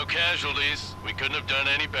 Nice! No casualties. We couldn't have done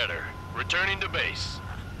any better. Returning to base.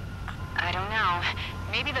 I don't know.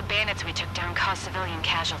 Maybe the bandits we took down caused civilian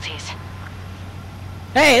casualties.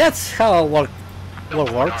 Hey, that's how war No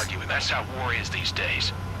point works. arguing. That's how war is these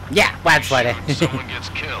days. Yeah, that's what someone gets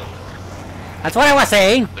killed. That's what I was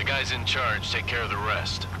saying. The guys in charge take care of the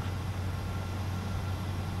rest.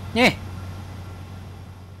 Yeah.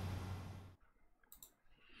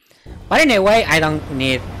 But anyway, I don't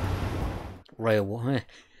need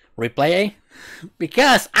replay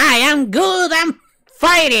because I am good at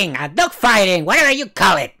fighting, at dog fighting, whatever you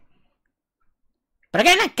call it. But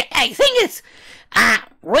again, I think it's a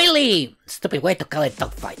really stupid way to call it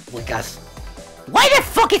dogfight, because why the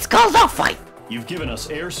fuck it's called dogfight? You've given us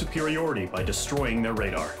air superiority by destroying their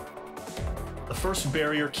radar. The first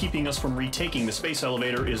barrier keeping us from retaking the space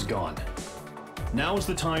elevator is gone. Now is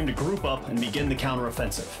the time to group up and begin the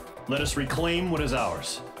counteroffensive. Let us reclaim what is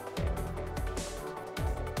ours.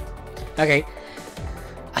 Okay.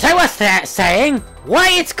 As I was saying,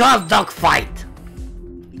 why it's called dogfight?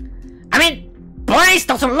 I mean, planes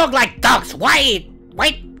doesn't look like dogs. Why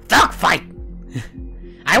dogfight?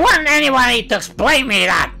 I want anybody to explain me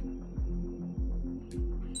that.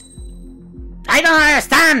 I don't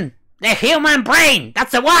understand the human brain.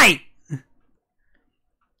 That's the why.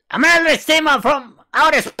 I'm an steamer from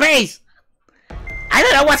outer space. I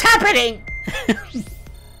don't know what's happening.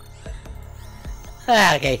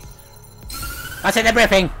 Okay. What's in the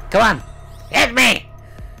briefing? Come on. Hit me.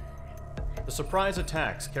 The surprise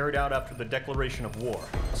attacks carried out after the declaration of war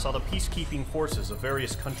saw the peacekeeping forces of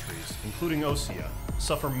various countries, including Osea,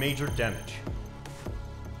 suffer major damage.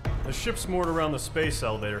 The ships moored around the space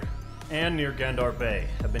elevator and near Gandar Bay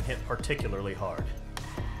have been hit particularly hard.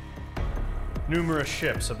 Numerous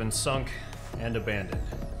ships have been sunk and abandoned.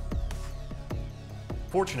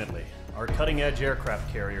 Fortunately, our cutting-edge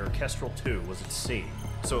aircraft carrier Kestrel II was at sea,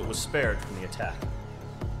 so it was spared from the attack.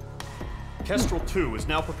 Kestrel II is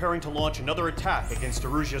now preparing to launch another attack against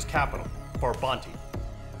Erusia's capital, Farbanti.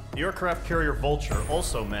 The aircraft carrier Vulture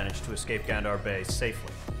also managed to escape Gandar Bay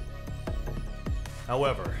safely.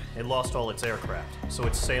 However, it lost all its aircraft, so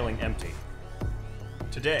it's sailing empty.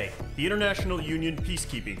 Today, the International Union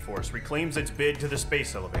Peacekeeping Force reclaims its bid to the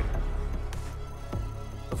space elevator.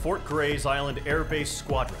 The Fort Grays Island Air Base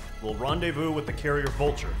Squadron will rendezvous with the carrier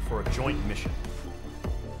Vulture for a joint mission.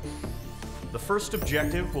 The first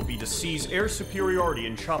objective will be to seize air superiority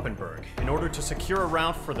in Schoppenberg in order to secure a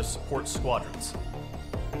route for the support squadrons.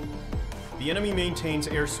 The enemy maintains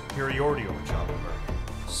air superiority over Schoppenberg,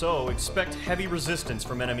 so expect heavy resistance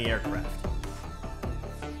from enemy aircraft.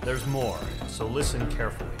 There's more, so listen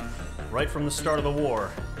carefully. Right from the start of the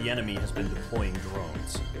war, the enemy has been deploying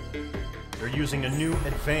drones. They're using a new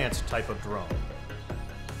advanced type of drone.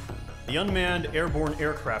 The unmanned airborne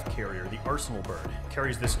aircraft carrier, the Arsenal Bird,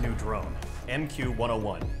 carries this new drone,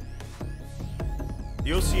 MQ-101. The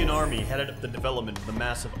Osean Army headed up the development of the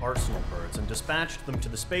massive Arsenal Birds and dispatched them to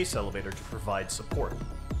the space elevator to provide support.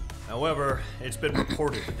 However, it's been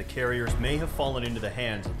reported that the carriers may have fallen into the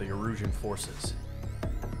hands of the Erusian forces.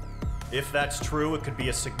 If that's true, it could be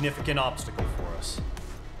a significant obstacle for us.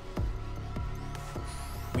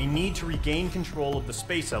 We need to regain control of the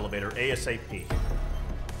space elevator ASAP.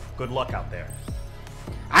 Good luck out there.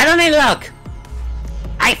 I don't need luck.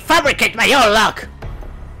 I fabricate my own luck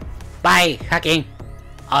by hacking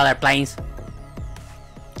other planes.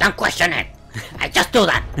 Don't question it. I just do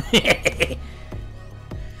that.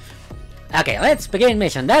 Okay, let's begin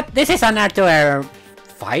mission. This is an air-to-air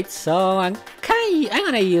fight, so I'm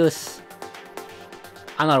gonna use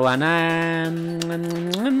another one.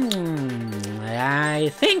 I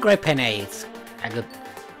think Repenate's a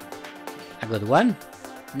good one.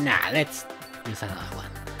 Nah, let's use another one.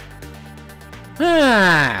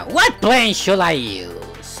 What plane should I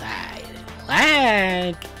use?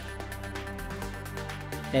 I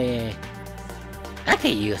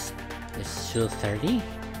can use the Su-30.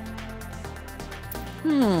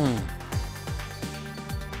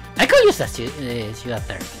 I could use the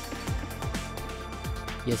Su-30.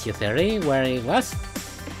 Use Su-30 where it was.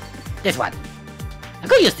 This one. I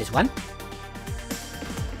could use this one.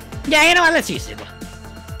 Yeah, you know what? Let's use this one.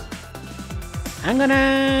 I'm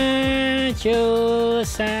gonna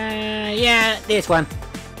choose, yeah, this one.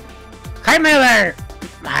 Heimenberg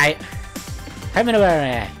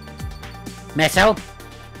Meso.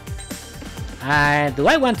 Do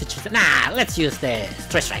I want to choose? Nah, let's use the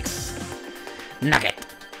Stress Strikes Nugget.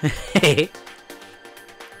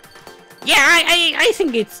 Yeah, I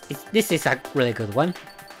think this is a really good one.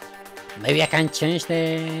 Maybe I can change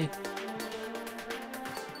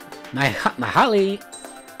my Holly.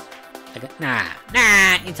 Nah,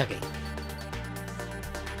 it's okay.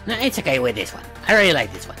 Nah, it's okay with this one. I really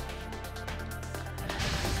like this one.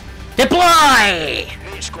 Deploy!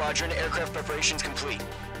 Mage Squadron, aircraft preparations complete.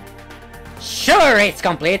 Sure, it's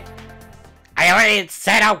complete. I already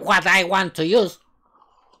set out what I want to use.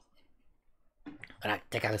 gonna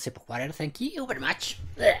take a sip of water. Thank you very much.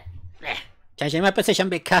 Changing my position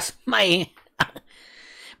because my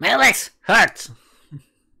legs hurt.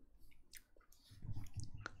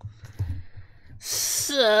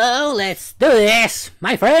 So let's do this,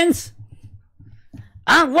 my friends.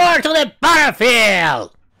 Onward to the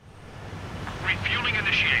battlefield. Refueling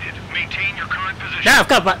initiated. Maintain your current position. No, of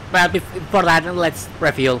course, but before that, let's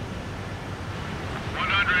refuel.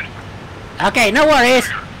 100. Okay, no worries.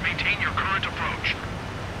 Maintain your current approach.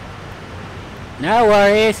 No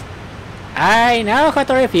worries. I know how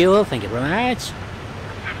to refuel. Thank you very much.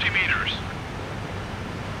 50 meters.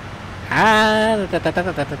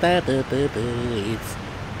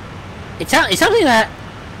 It's something that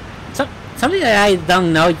something that I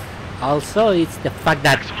don't know. Also, it's the fact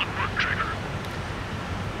that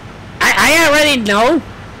I already know,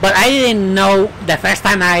 but I didn't know the first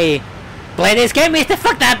time I played this game. Is the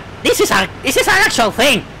fact that this is an actual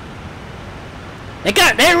thing.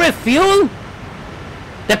 They refuel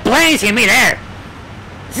the planes in midair.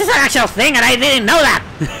 This is an actual thing, and I didn't know that.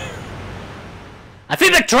 I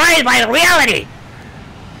feel betrayed by reality.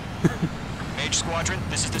 Mage Squadron,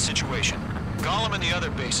 this is the situation. Gollum and the other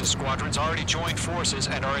bases squadrons already joined forces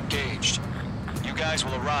and are engaged. You guys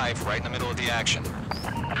will arrive right in the middle of the action.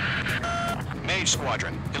 Mage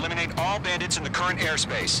Squadron, eliminate all bandits in the current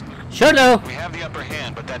airspace. Sure do. We have the upper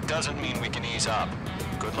hand, but that doesn't mean we can ease up.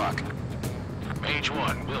 Good luck. Mage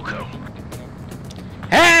 1, Wilco.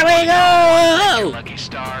 Here we go! Lucky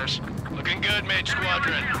stars. Looking good, Mage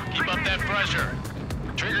Squadron. Keep up that pressure.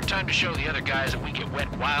 Trigger time to show the other guys that we get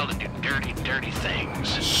wet wild and do dirty, dirty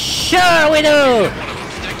things. Sure we do!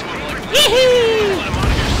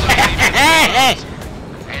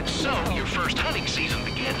 And so, your first hunting season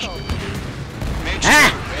begins. Mage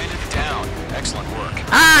bandit down. Excellent work.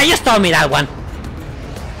 Ah, you stole me that one.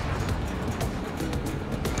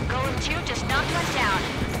 Golem 2 just knocked one down.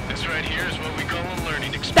 This right here is what we call a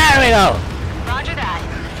learning experience. There we go. Roger that.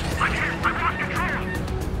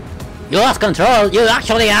 You lost control. You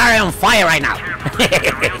actually are on fire right now.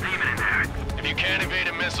 If you can't evade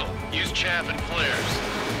a missile, use chaff and flares.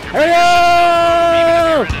 Here we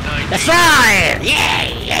go! Destroy!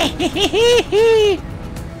 Yay!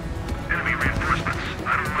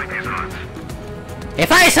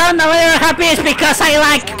 If I sound a little happy, it's because I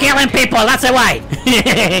like killing people. That's why.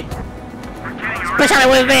 Especially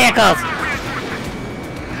with vehicles.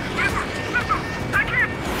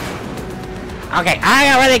 Okay,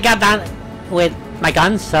 I already got done with my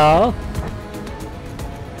gun, so...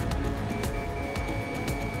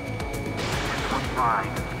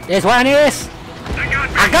 This one is...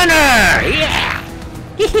 a gunner! Yeah!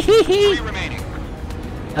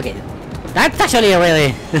 Okay, that's actually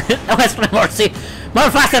really... that was more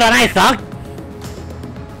faster than I thought.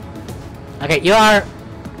 Okay, you are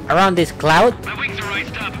around this cloud. My wings are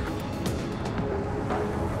iced up.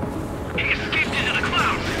 He escaped into the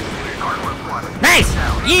clouds. Nice!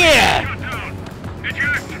 Yeah!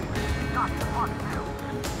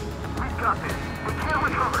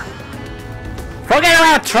 Forget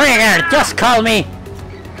about Trigger, just call me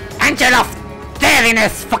Angel of Death in the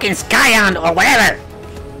fucking Skyland or whatever.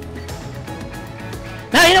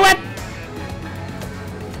 No, you know what?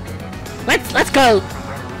 Let's go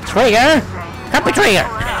Trigger. Happy Trigger.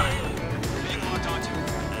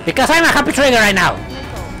 Because I'm a happy Trigger right now.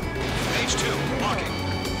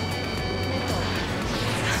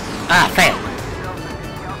 Ah, fail.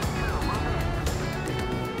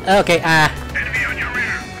 Okay,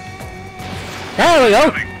 there we go.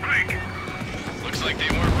 Looks like they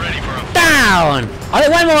weren't ready for a Down! Only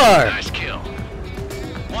one more! nice kill.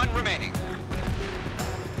 One remaining.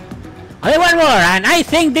 Only one more, and I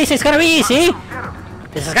think this is gonna be easy.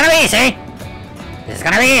 This is gonna be easy. This is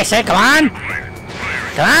gonna be easy, come on!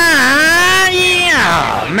 Come on!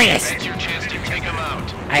 Yeah! Miss! That's your chance to take them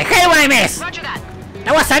out. I hate when I miss! Roger that.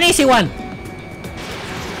 That was an easy one!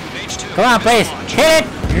 Come on, please! Hit it!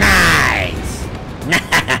 Nice!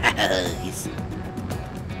 Nice!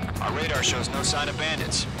 Our radar shows no sign of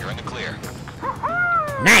bandits. You're in the clear.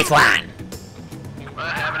 Nice one! I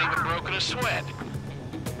haven't even broken a sweat.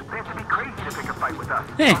 Seems to be crazy to pick a fight with us.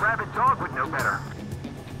 Hey. A rabid dog would know better.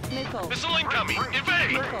 Missile incoming!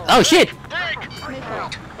 Evade! Oh shit!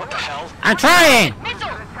 What the hell? I'm trying!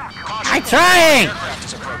 I'm trying! Aircraft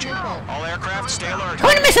is approaching. All aircraft, stay alert. How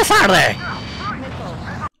many missiles are there?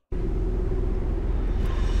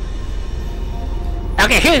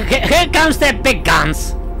 Okay, here comes the big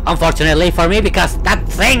guns. Unfortunately for me, because that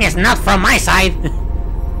thing is not from my side.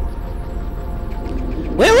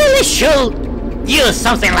 We really should use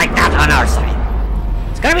something like that on our side.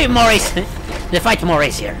 It's gonna be more easy. The fight more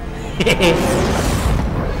easier.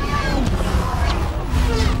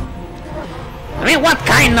 I mean, what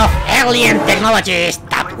kind of alien technology is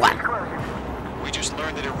that one? We just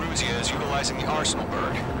learned that Eruzia is utilizing the Arsenal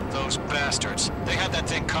bird. Those bastards. They had that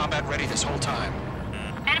thing combat ready this whole time.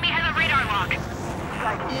 Enemy has a radar lock.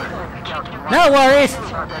 No worries.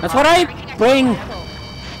 That's what I bring.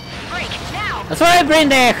 That's why I bring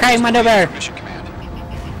the high maneuver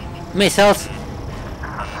missiles,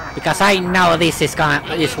 because I know this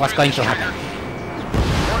was going to happen.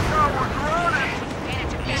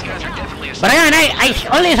 But again, I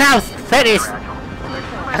only have 30.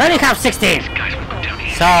 I only have 16,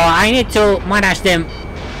 so I need to manage them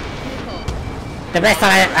the best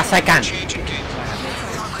as I can.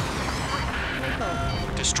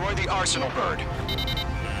 Destroy the Arsenal bird.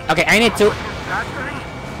 Okay, I need to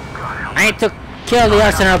kill the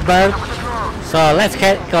Arsenal bird. So let's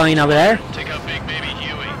get going over there. Take out Big Baby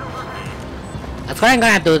Huey. That's what I'm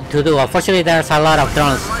gonna do. Unfortunately, there's a lot of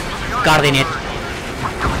drones guarding it.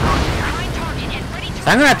 So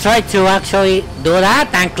I'm gonna try to actually do that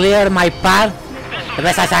and clear my path the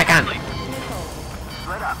best as I can.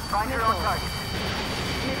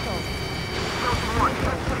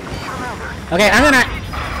 Okay, I'm gonna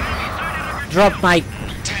drop my...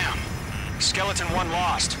 Skeleton 1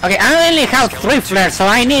 lost. Okay, I only have 3 flares, so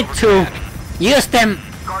I need to use them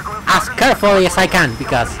as carefully as I can,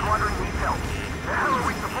 because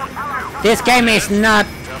this game is not...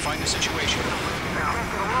 Find the situation.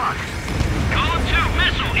 Column 2,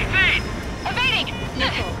 missile, evade! Evading!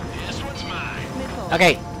 This one's mine.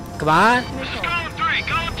 Okay, come on. This is column 3,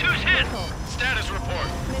 column 2's hit! Status report.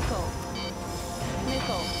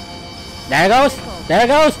 There it goes. There it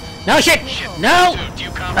goes. No shit. No. Do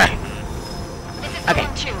you copy? Okay.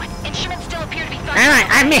 Instruments still appear to be functional. Alright,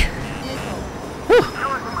 I'm me. Whew.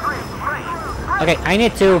 Okay, I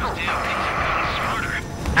need to...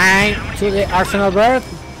 to the Arsenal bird.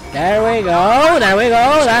 There we go. There we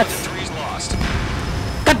go. That's...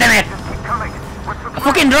 God damn it. A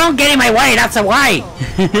fucking drone getting in my way. That's a why.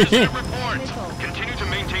 Continue to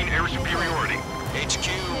maintain air superiority. HQ,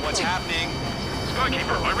 what's happening?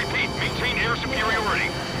 Skykeeper, I repeat, maintain air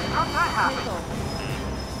superiority. How'd that happen?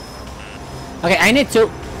 Okay, I need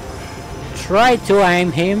to try to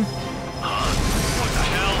aim him. What the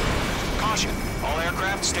hell? Caution. All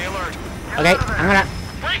aircraft, stay alert. Okay, I'm gonna...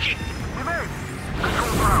 Breaking!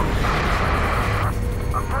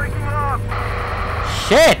 I'm breaking up.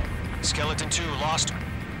 Shit! Skeleton 2 lost.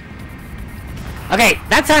 Okay,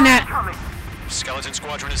 that's on a... Skeleton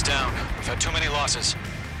Squadron is down. We've had too many losses.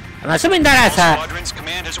 I'm assuming that All as a... squadrons,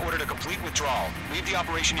 command has ordered a complete withdrawal. Leave the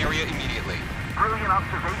operation area immediately. Brilliant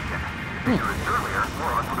observation. Earlier,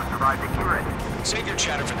 more of us would have survived to hear it. Save your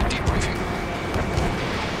chatter for the debriefing.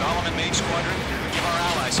 Golem and Mage Squadron, give our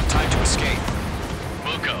allies some time to escape.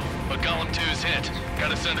 Muko, but Golem 2's hit.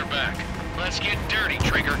 Gotta send her back. Let's get dirty,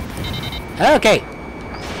 Trigger. Okay.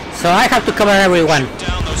 So I have to cover everyone. Shoot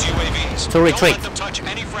down those UAVs. To retreat. Don't let them touch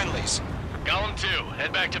any friendlies. Golem 2,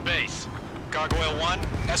 head back to base. Gargoyle 1,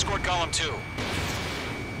 escort Golem 2.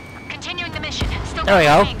 Continuing the mission. Still There we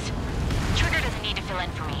got go. things. Trigger doesn't need to fill in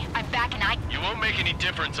for me. I'm back and You won't make any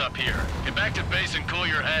difference up here. Get back to base and cool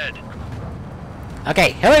your head.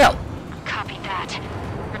 Okay, here we go. Copy that.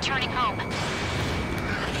 Returning home.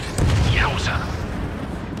 Yowza.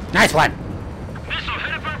 Nice one. Missile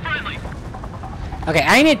headed for friendly! Okay,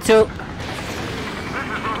 I need to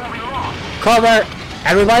cover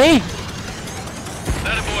everybody.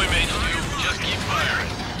 That a boy, Mage 2. Just keep firing.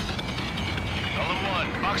 Golem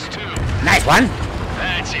 1, box 2. Nice one.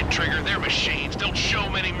 That's it, Trigger. They're machines. Don't show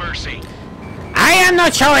them any mercy. I am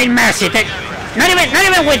not showing mercy. Not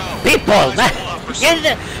even with people.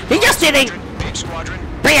 He just didn't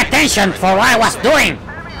pay attention for what I was doing.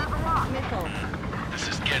 This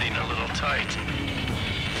is getting a little tight.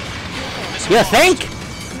 You think?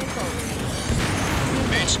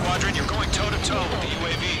 Mage Squadron, you're going toe-to-toe with the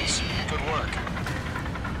UAVs. Good work.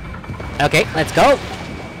 Okay, let's go.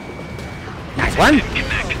 Nice one.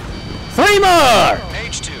 3 more.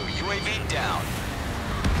 Mage 2, UAV down.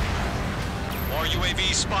 More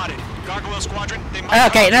UAVs spotted. Gargoyle Squadron, they might...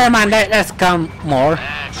 Okay, never mind. Let's come more.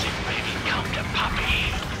 That's it, baby. Come to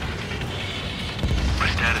Poppy. My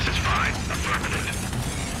status is fine. Affirmative.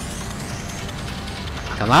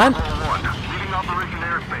 Come on. Leaving Operation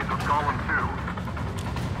Airspace with Golem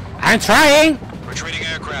 2. I'm trying. Retreating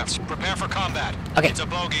aircrafts. Prepare for combat. Okay, It's a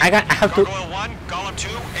bogey. I have to... Gargoyle 1, Golem 2,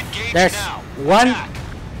 engage There's now. one Attack.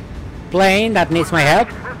 plane that needs my help.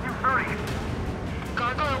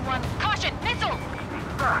 Gargoyle 1. Caution! Missile!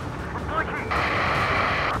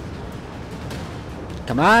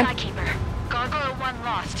 Come on. Skykeeper. Gargoyle 1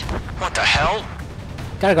 lost. What the hell?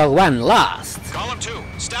 Cargo 1 lost. Golem 2,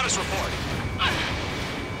 status report.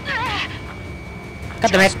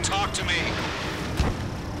 Cut the mess. Talk to me.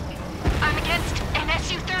 I'm against an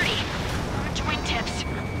SU-30. Joint tips.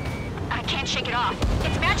 I can't shake it off.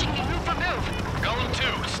 It's matching me move for move. Golem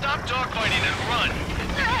 2, stop dogfighting and run.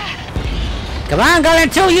 Come on, Golem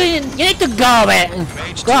 2, you need to go away.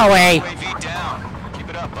 Go away. UAV down. Keep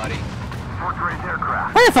it up, buddy.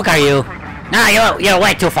 Where the fuck are you? Nah, you're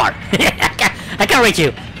way too far. I can't reach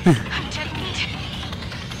you.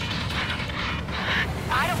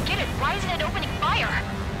 I don't get it. Why isn't it opening fire?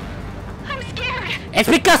 I'm scared. It's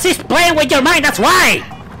because he's playing with your mind, that's why!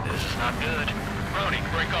 This is not good. Brody,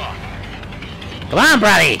 break off. Come on,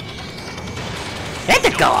 Brody. Let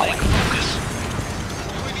it go away.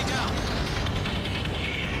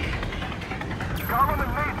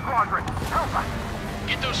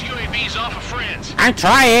 Get those UAVs off of friends. I'm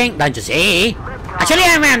trying, don't you see? Actually,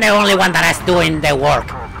 I'm the only one that is doing the work.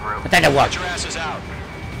 But the work. Your ass is out.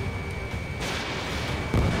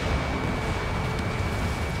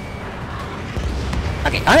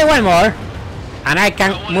 Okay, only one more. And I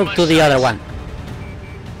can move to the other one.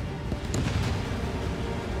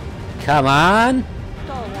 Come on.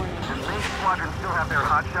 Squadron still have their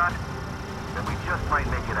hot shot? Then we just might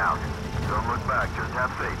make it out. Don't look back, just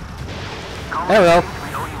have faith. There we go.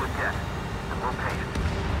 We owe you a debt, and we'll pay it.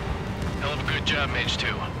 Hell of a good job, Mage 2.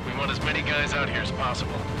 We want as many guys out here as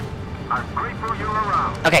possible. I'm grateful you're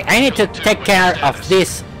around. Okay, I need to take care of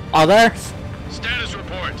these others. Status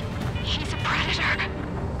report. He's a predator.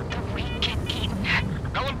 The weak get eaten.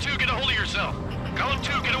 Golem 2, get a hold of yourself. Golem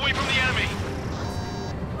 2, get away from the enemy.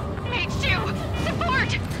 Mage 2,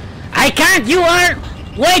 support! I can't, you are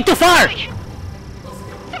way too far.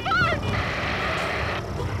 Support!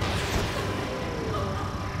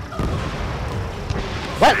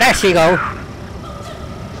 Well, there she go.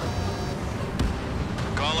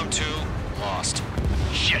 Golem 2, lost.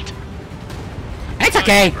 Shit. It's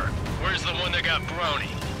okay. Where's the one that got Brony?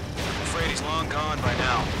 I'm afraid he's long gone by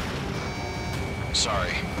now.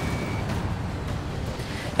 Sorry.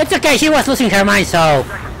 It's okay, she was losing her mind, so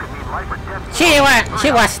she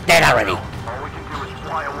was dead already. All we can do is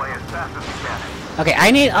fly away as fast as we can. Okay,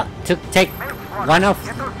 I need to take one of...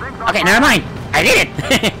 Okay, never mind. I did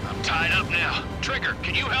it. I'm tied up now. Trigger,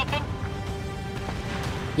 can you help him?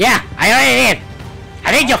 Yeah, I already did.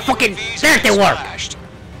 I did your fucking dirty work.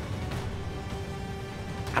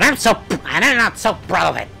 And I'm not so proud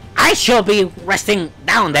of it. I should be resting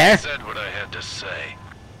down there. I said what I had to say.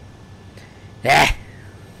 Yeah.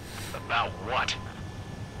 About what?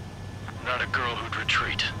 Not a girl who'd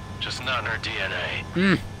retreat. Just not in her DNA.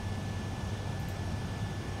 Hmm.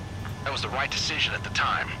 That was the right decision at the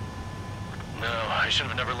time. No, I should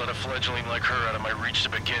have never let a fledgling like her out of my reach to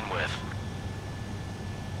begin with.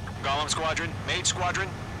 Golem Squadron, Mage Squadron,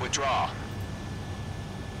 withdraw.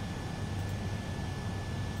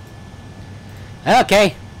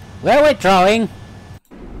 Okay, we're withdrawing.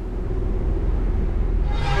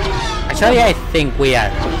 Actually, I think we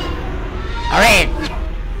are. Alright.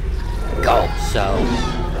 Go, so.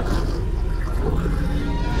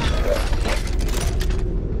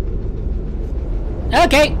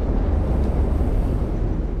 Okay.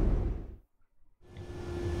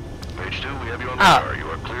 Page 2, we have you on the radar. You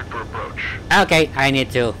are cleared for approach. Okay, I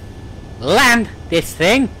need to land this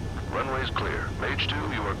thing. Runway is clear. Mage 2,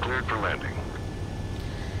 you are cleared for landing.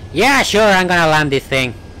 Yeah, sure, I'm gonna land this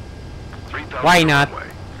thing. Why not? Runway.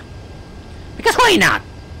 Because why not?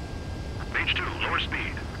 Mage 2, lower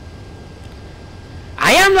speed.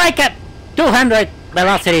 I am like at 200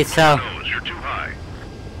 velocity, so... Nose, you're too high.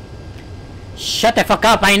 Shut the fuck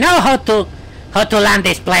up, I know how to land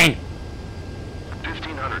this plane.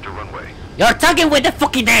 1500 to runway. You're talking with the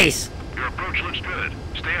fucking days. Your approach looks good.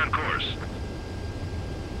 Stay on course.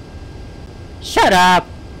 Shut up.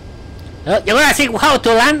 You wanna see how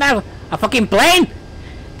to land a fucking plane?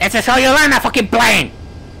 This is how you land a fucking plane.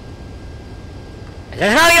 This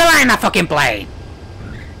is how you land a fucking plane.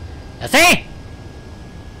 You see?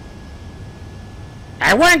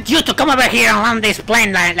 I want you to come over here and land this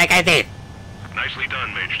plane like I did. Nicely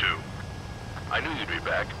done, Mage 2. I knew you'd be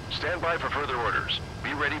back. Stand by for further orders.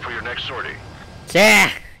 Be ready for your next sortie.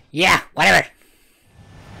 Yeah, whatever.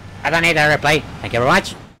 I don't need a replay. Thank you very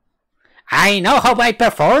much. I know how I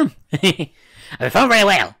perform. I perform very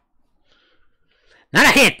well. Not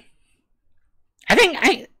a hit. I think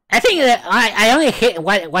that I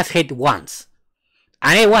only was hit once.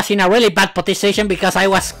 And it was in a really bad position because I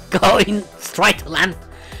was going straight to land.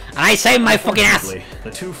 And I saved my fucking ass. The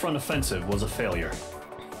two-front offensive was a failure.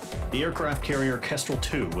 The aircraft carrier Kestrel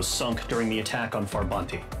II was sunk during the attack on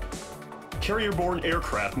Farbanti. Carrier-borne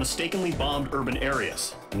aircraft mistakenly bombed urban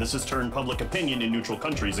areas, and this has turned public opinion in neutral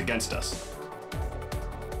countries against us.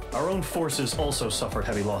 Our own forces also suffered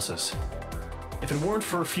heavy losses. If it weren't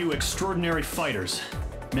for a few extraordinary fighters,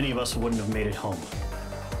 many of us wouldn't have made it home.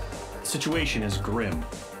 The situation is grim.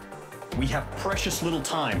 We have precious little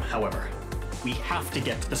time, however. We have to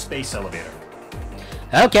get to the space elevator.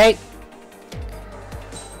 Okay.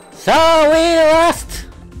 So we lost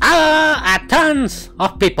tons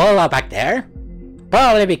of people back there.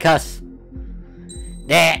 Probably because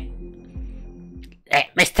the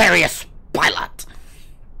mysterious pilot.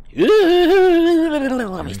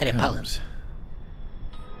 Mysterious pilot.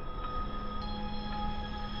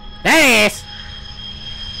 There he is!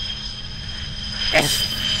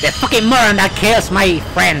 It's the fucking moron that kills my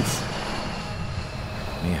friends.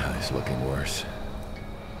 Mihai's looking worse.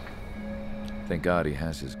 Thank God he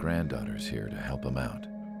has his granddaughters here to help him out.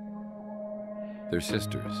 They're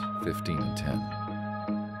sisters, 15 and 10.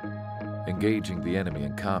 Engaging the enemy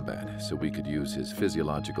in combat so we could use his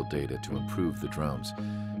physiological data to improve the drones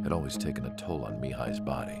had always taken a toll on Mihai's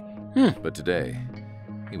body. But today,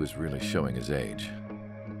 he was really showing his age.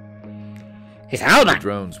 He's an old man. The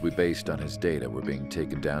drones we based on his data were being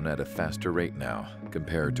taken down at a faster rate now,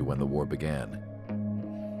 compared to when the war began.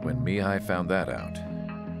 When Mihai found that out,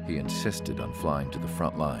 he insisted on flying to the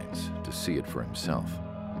front lines to see it for himself.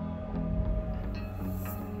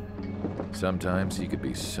 Sometimes he could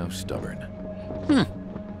be so stubborn.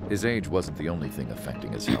 His age wasn't the only thing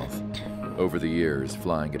affecting his health. Over the years,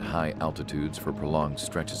 flying at high altitudes for prolonged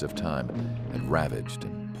stretches of time had ravaged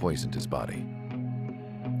and poisoned his body.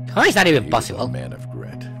 How is that even possible? He was a man of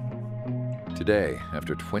grit. Today,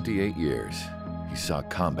 after 28 years, he saw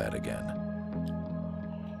combat again.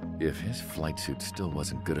 If his flight suit still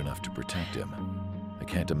wasn't good enough to protect him, I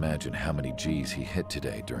can't imagine how many G's he hit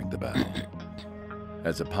today during the battle.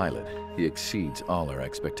 As a pilot, he exceeds all our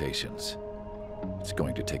expectations. It's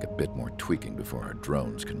going to take a bit more tweaking before our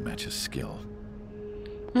drones can match his skill.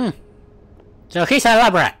 So he's a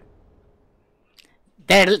lab rat.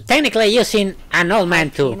 They're technically using an old man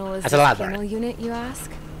too as a lab rat. Penal unit, you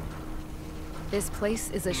ask? This place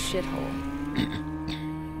is a shithole.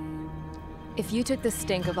 If you took the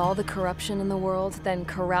stink of all the corruption in the world, then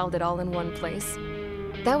corralled it all in one place,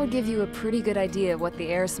 that would give you a pretty good idea of what the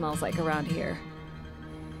air smells like around here.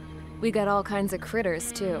 We got all kinds of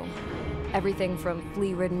critters, too. Everything from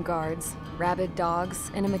flea-ridden guards, rabid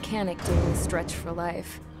dogs, and a mechanic doing the stretch for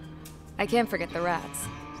life. I can't forget the rats.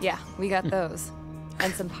 Yeah, we got those.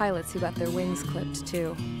 And some pilots who got their wings clipped,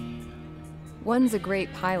 too. One's a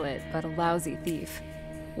great pilot, but a lousy thief.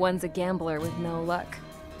 One's a gambler with no luck.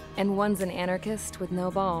 And one's an anarchist with no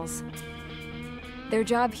balls. Their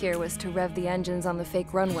job here was to rev the engines on the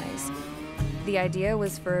fake runways. The idea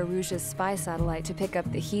was for Aruja's spy satellite to pick up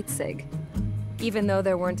the heat sig. Even though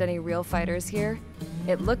there weren't any real fighters here,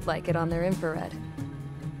 it looked like it on their infrared.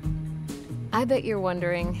 I bet you're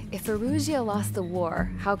wondering, if Aruja lost the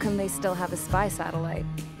war, how come they still have a spy satellite?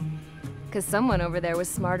 Because someone over there was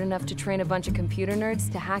smart enough to train a bunch of computer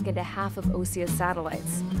nerds to hack into half of Osia's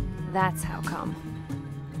satellites. That's how come.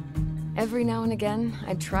 Every now and again,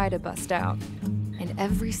 I'd try to bust out. And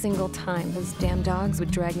every single time, those damn dogs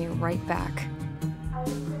would drag me right back.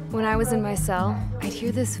 When I was in my cell, I'd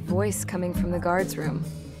hear this voice coming from the guards room.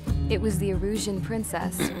 It was the Arusian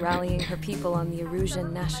princess rallying her people on the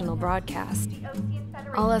Arusian national broadcast.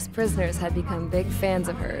 All us prisoners had become big fans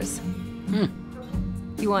of hers.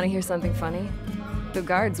 You want to hear something funny? The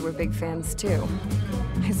guards were big fans too.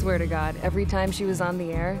 I swear to God, every time she was on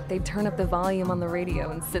the air, they'd turn up the volume on the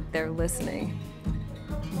radio and sit there listening.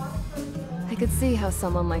 I could see how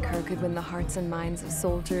someone like her could win the hearts and minds of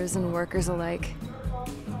soldiers and workers alike.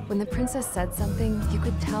 When the princess said something, you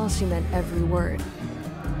could tell she meant every word.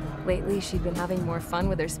 Lately, she'd been having more fun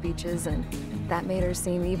with her speeches, and that made her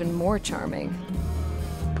seem even more charming.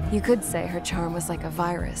 You could say her charm was like a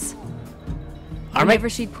virus. Whenever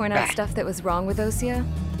she'd point out stuff that was wrong with Osia,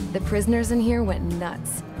 the prisoners in here went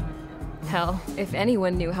nuts. Hell, if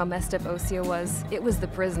anyone knew how messed up Osia was, it was the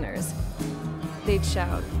prisoners. They'd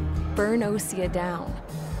shout, "Burn Osia down."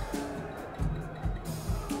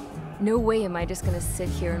 No way am I just gonna sit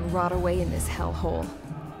here and rot away in this hellhole.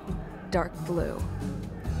 Dark blue.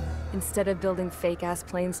 Instead of building fake-ass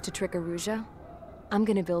planes to trick Aruja, I'm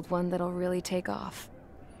gonna build one that'll really take off.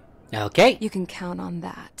 Okay. You can count on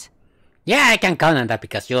that. Yeah, I can count on that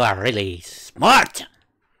because you are really smart.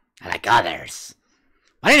 Like others.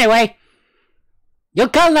 But anyway, you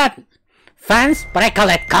call that fans, but I call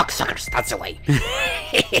it cocksuckers. That's the way.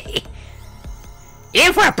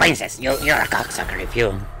 Even for a princess, you're a cocksucker if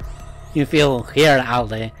you hear all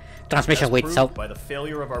the transmission As with proved so. by the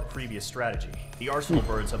failure of our previous strategy, the Arsenal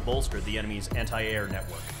birds have bolstered the enemy's anti-air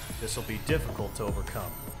network. This will be difficult to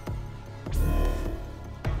overcome.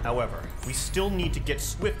 However, we still need to get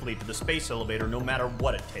swiftly to the space elevator no matter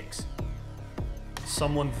what it takes.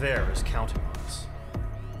 Someone there is counting on us.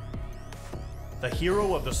 The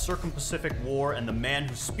hero of the Circum-Pacific War and the man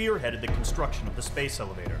who spearheaded the construction of the space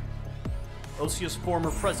elevator. Osia's former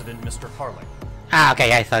president, Mr. Harling. Ah,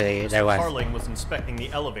 okay, I thought there was. Harling was inspecting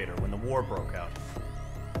the elevator when the war broke out.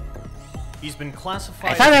 He's been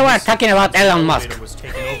classified. I thought they were talking about Elon Musk. The elevator was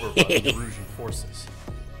taken over by the Erusian forces.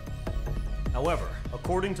 However,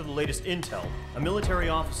 according to the latest intel, a military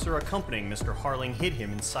officer accompanying Mr. Harling hid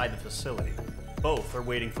him inside the facility. Both are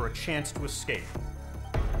waiting for a chance to escape.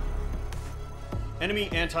 Enemy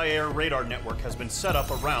anti-air radar network has been set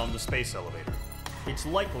up around the space elevator. It's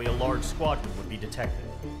likely a large squadron would be detected.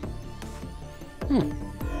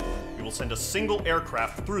 We will send a single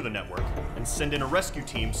aircraft through the network and send in a rescue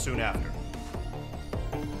team soon after.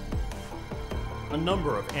 A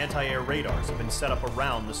number of anti-air radars have been set up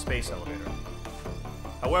around the space elevator.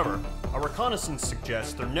 However, our reconnaissance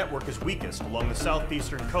suggests their network is weakest along the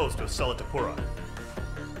southeastern coast of Selatapura,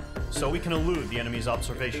 so we can elude the enemy's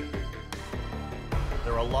observation.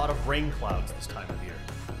 There are a lot of rain clouds this time of year.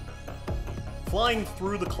 Flying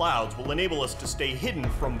through the clouds will enable us to stay hidden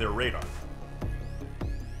from their radar.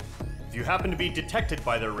 If you happen to be detected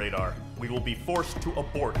by their radar, we will be forced to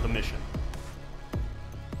abort the mission.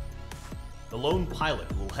 The lone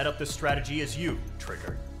pilot will head up this strategy as you,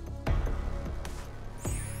 Trigger.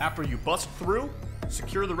 After you bust through,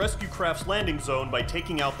 secure the rescue craft's landing zone by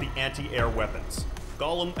taking out the anti-air weapons.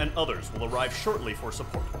 Gollum and others will arrive shortly for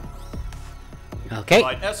support. Okay.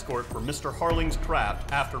 Provide escort for Mr. Harling's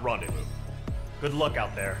craft after rendezvous. Good luck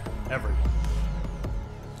out there, everyone.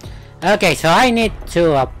 Okay, so I need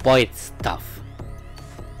to avoid stuff.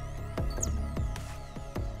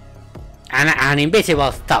 And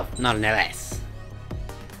invisible stuff, nonetheless.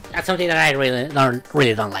 That's something that I really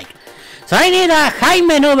don't like. So I need a high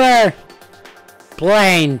maneuver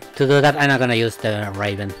plane to do that. I'm not gonna use the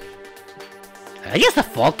Raven. I use the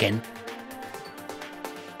Falcon.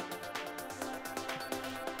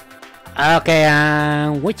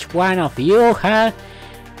 Okay, which one of you have?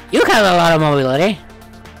 You have a lot of mobility.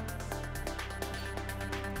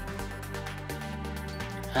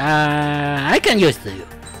 I can use you.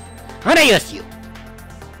 I'm gonna use you.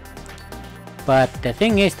 But the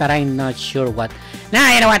thing is that I'm not sure what.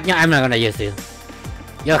 Nah, you know what? No, I'm not gonna use you.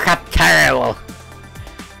 You have terrible.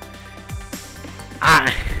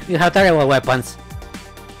 You have terrible weapons.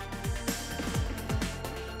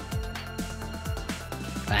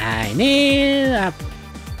 I need a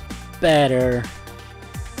better.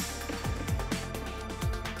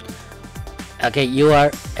 Okay, you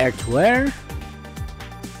are air to air.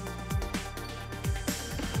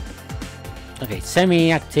 Okay,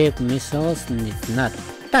 semi-active missiles, it's not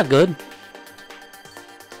that good.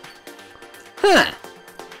 Huh.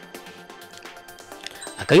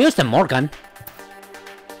 I could use the Morgan.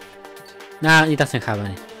 No, it doesn't have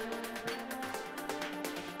any.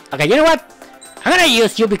 Okay, you know what? I'm gonna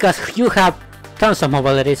use you because you have tons of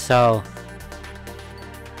mobility, so...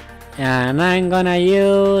 And I'm gonna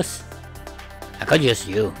use... I could use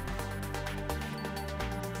you.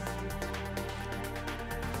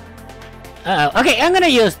 Okay, I'm gonna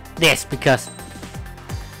use this because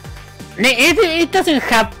it doesn't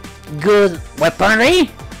have good weaponry.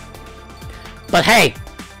 But hey,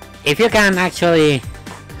 if you can actually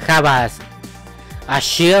have a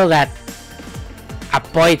shield that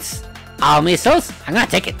avoids all missiles, I'm gonna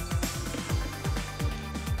take it.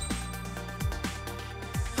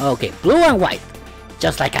 Okay, blue and white,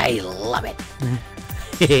 just like I love it.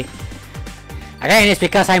 Again, it's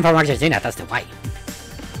because I'm from Argentina, that's the why.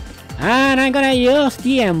 And I'm gonna use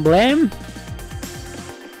the emblem.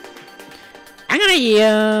 I'm gonna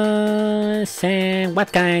use...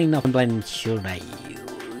 what kind of emblem should I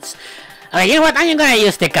use? Okay, you know what? I'm gonna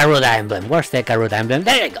use the Garuda emblem. Where's the Garuda emblem?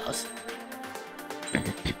 There it goes.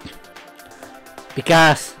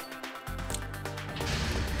 because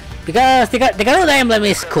the Garuda emblem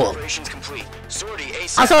is cool.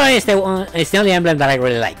 Also, it's the only emblem that I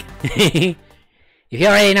really like. If you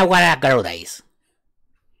already know what a Garuda is.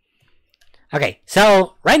 Okay,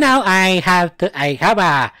 so right now I have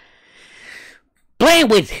a plane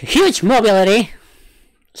with huge mobility,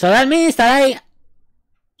 so that means that I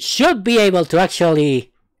should be able to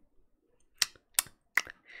actually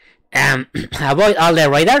avoid all the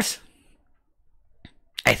radars.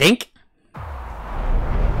 I think.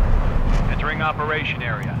 Entering operation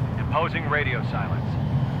area. Imposing radio silence.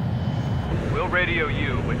 We'll radio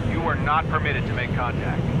you, but you are not permitted to make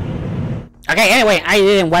contact. Okay, anyway, I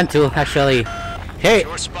didn't want to actually hear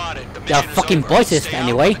the fucking voices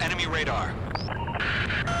anyway. Enemy radar.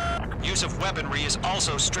 use of weaponry is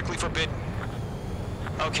also strictly forbidden.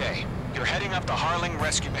 Okay, you're heading up the Harling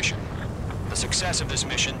rescue mission. The success of this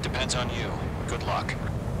mission depends on you. Good luck.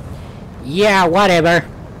 Yeah, whatever.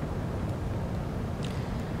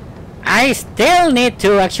 I still need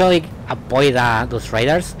to actually avoid those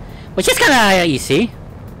raiders, which is kinda easy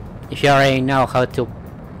if you already know how to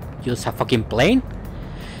use a fucking plane.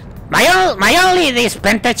 My only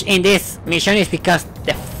disadvantage in this mission is because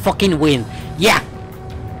the fucking wind. Yeah,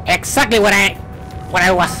 exactly what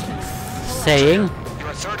I was saying. You're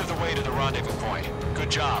a third of the way to the rendezvous point. Good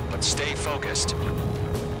job, but stay focused.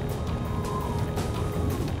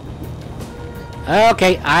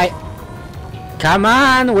 Okay, come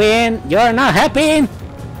on, wind. You're not happy.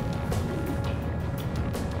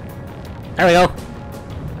 There we go.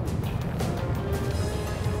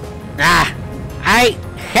 I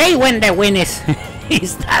hate when the wind is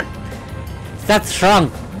is that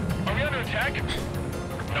strong. Are we under attack?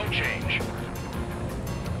 No change.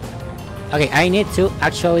 Okay, I need to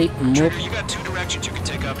actually move. Trigger, you got two directions you can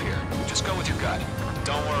take up here. Just go with your gut.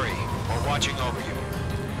 Don't worry, we're watching over you.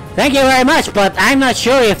 Thank you very much, but I'm not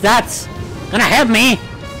sure if that's gonna help me.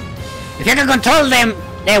 If you can control the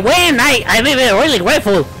wind, I'll be really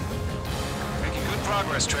grateful. Making good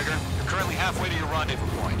progress, Trigger. You're currently halfway to your rendezvous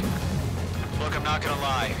point. Look, I'm not gonna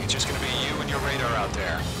lie. It's just gonna be you and your radar out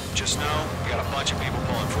there. Just know, we got a bunch of people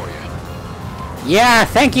pulling for you. Yeah,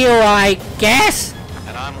 thank you, I guess.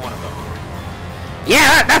 And I'm one of them.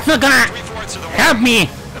 Yeah, that's not gonna help me.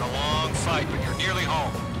 Been a long fight, but you're nearly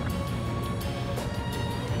home.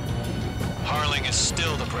 Harling is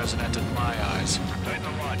still the president in my eyes.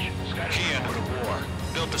 He ended a war,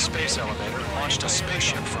 built the space elevator, and launched a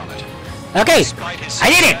spaceship from it. Okay, Despite his I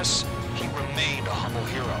did success, he remained a humble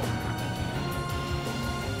hero.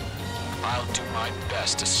 I'll do my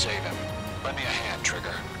best to save him. Lend me a hand,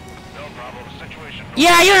 Trigger. No problem. Situation.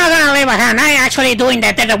 Yeah, you're not gonna leave a hand. I'm actually doing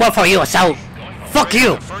the work for you, so fuck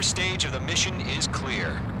you. The first stage of the mission is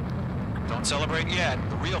clear. Don't celebrate yet.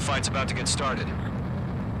 The real fight's about to get started.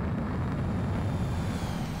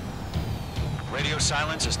 Radio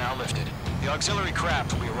silence is now lifted. The auxiliary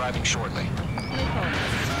craft will be arriving shortly.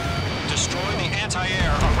 Destroy the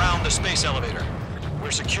anti-air around the space elevator. We're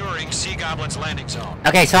securing Sea Goblin's landing zone.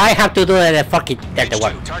 Okay, so I have to do the fucking the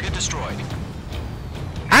work. Target destroyed.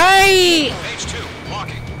 I Page 2,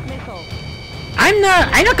 walking. I'm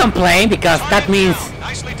not complaining because that means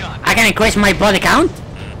I can increase my body count.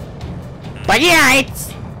 But yeah,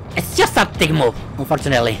 it's just a big move,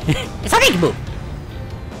 unfortunately. It's a big move.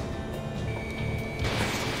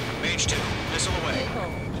 Page 2, missile away.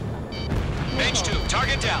 Page 2,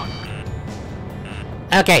 target down.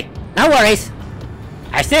 Okay, no worries.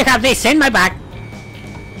 I still have this in my bag.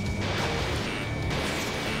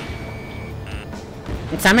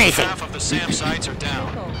 It's amazing. Half of the SAM sites are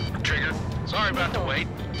down. Trigger, sorry about the wait.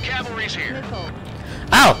 Cavalry's here.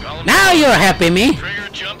 Oh, now you're helping me. Trigger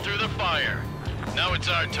jumped through the fire. Now it's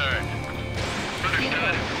our turn.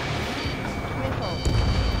 Understood.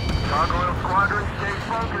 Gargoyle Squadron, stay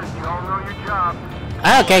focused. You all know your job.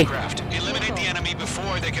 Okay. Eliminate the enemy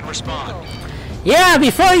before they can respond. Yeah,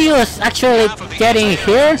 before you actually get in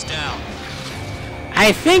here,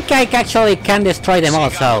 I think I actually can destroy them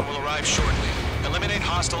also. Will arrive shortly. Eliminate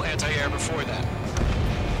hostile anti-air before then.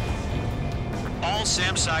 All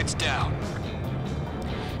SAM sites down.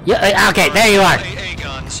 Yeah, okay, there you are.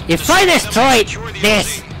 If I destroy this, This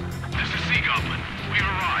is Sea Goblin. We've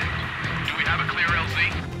arrived. Do we have a clear LZ?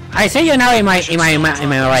 I see you now in my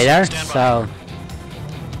radar. So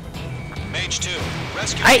Mage 2.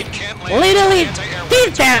 I literally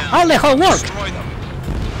did all the hard work.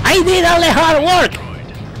 I did all the hard work,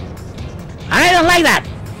 and I don't like that.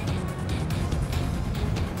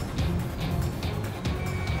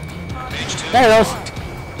 There it goes.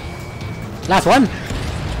 Last one.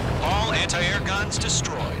 All anti-air guns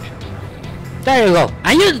destroyed. There you go.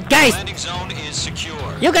 And you guys, Landing zone is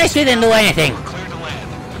secure. you guys didn't do anything. Clear to land.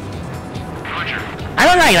 I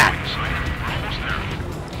don't like that.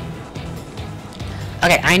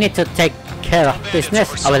 Okay, I need to take care of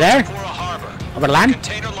business over there. Over land.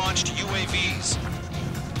 Container launched UAVs.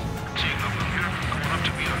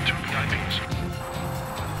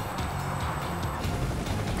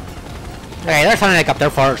 Okay, there's an helicopter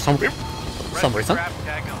for some reason.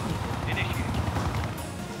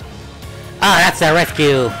 Ah, that's a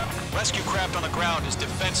rescue. Rescue craft on the ground is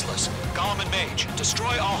defenseless. Golem and Mage,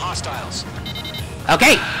 destroy all hostiles.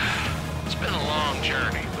 Okay. It's been a long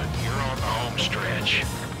journey, but you're on the home stretch.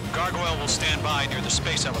 Gargoyle will stand by near the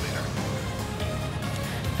space elevator.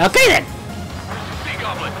 Okay then. Sea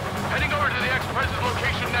Goblin, heading over to the ex-president's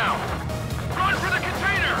location now. Run for the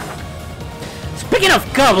container! Speaking of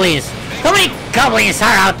goblins, How many goblins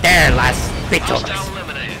are out there, last BitTubers?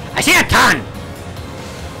 I see a ton!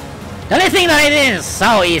 The only thing that I didn't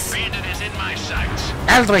saw is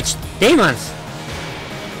Eldritch Demons.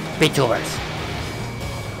 BitTubers.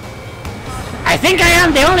 I think I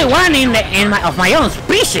am the only one of my own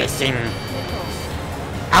species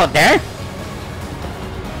out there.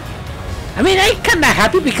 I mean, I'm kinda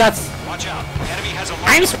happy because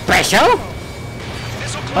I'm special,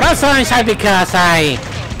 but also I'm sad because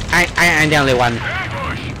I'm the only one.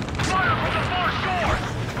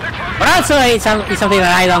 But also it's something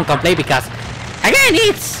that I don't complain because, again,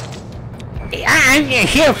 I'm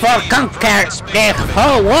here for conquer the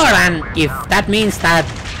whole world, and if that means that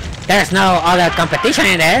there's no other competition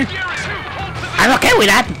in there, I'm okay with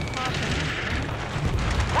that.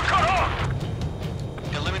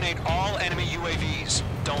 Eliminate all enemy UAVs.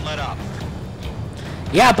 Don't let up.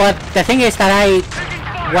 Yeah, but the thing is that I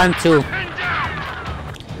want to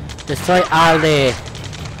destroy all the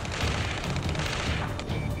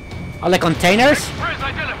containers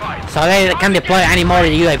so they can deploy any more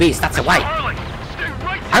UAVs. That's why.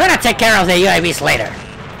 I'm gonna take care of the UAVs later.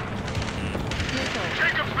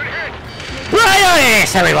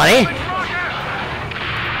 Priorities, everybody!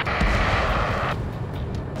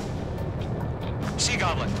 Sea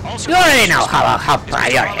Goblin, also you already know how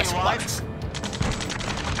priorities works.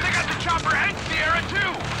 They got the chopper and Sierra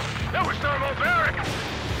too! That was thermobaric!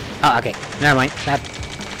 Oh, okay. Never mind. That...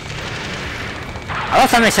 I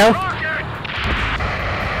lost a missile.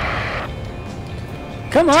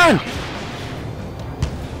 Come on!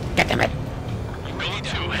 Get them in.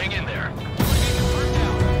 Hang in there.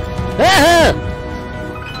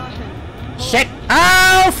 Shit!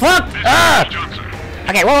 Oh fuck!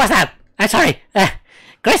 Okay, what was that? I'm sorry.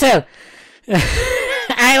 Crystal!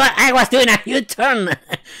 I was doing a U-turn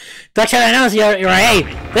to actually announce your A.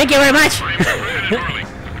 Thank you very much!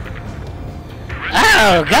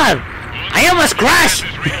 Oh god! I almost crashed!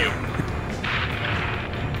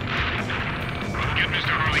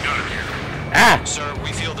 Sir,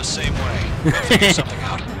 we feel the same way. We'll figure something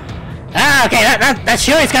out. Ah, okay, that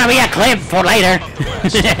sure is gonna be a clip for later.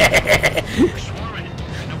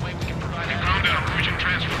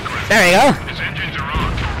 There we go.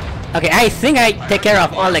 Okay, I think I take care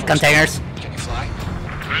of all the containers. Can you fly?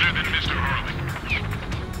 Better than Mr. Hurley.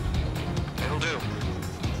 It'll do.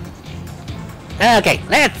 Okay,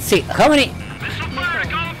 let's see. How many?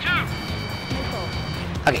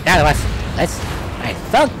 Okay, that was. I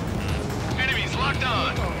thought.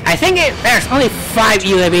 I think there's only 5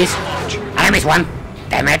 UAVs. And I missed one.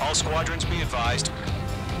 Damn it. All squadrons be advised.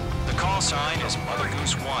 The call sign is Mother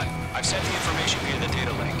Goose 1. I've sent the information via the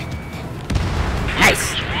data link.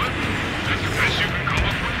 Nice.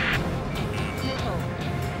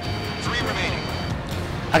 3 remaining.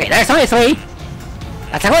 Okay, there's only 3.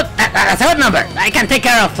 That's a good number. I can take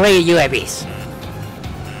care of 3 UAVs.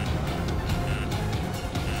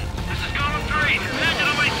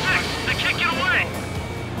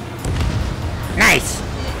 Nice.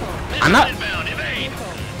 I'm up.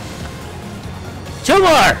 2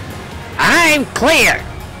 more. I'm clear.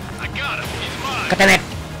 I got him. He's mine. Got it.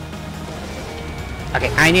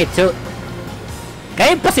 Okay, I need to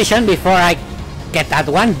get in position before I get that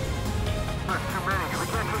one.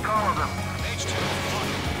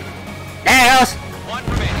 There it goes. 1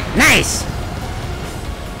 remaining. Nice.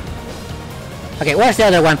 Okay, where's the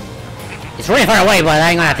other one? It's really far away, but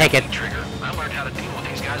I'm gonna take it. Trigger. I learned how to deal with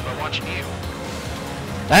these guys by watching you.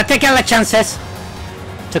 Gonna take all the chances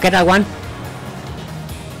to get that one.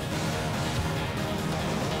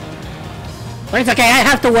 But it's okay, I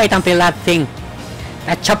have to wait until that thing,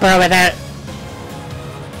 that chopper over there,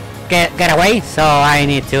 get away. So I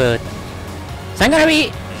need to. So I'm gonna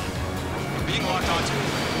be. Being locked onto.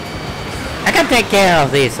 I can take care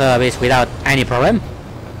of this without any problem.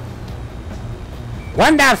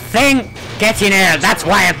 When that thing gets in air, that's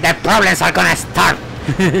why the problems are gonna start.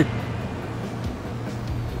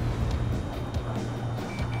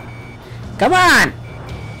 Come on!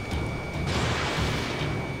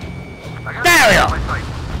 There we go!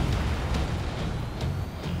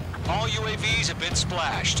 All UAVs have been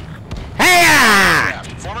splashed. Hey-ya!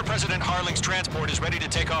 Former President Harling's transport is ready to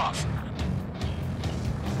take off.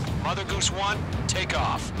 Mother Goose 1, take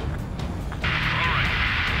off.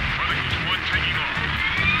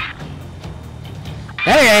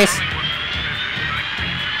 There it is!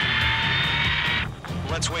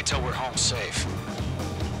 Let's wait till we're home safe.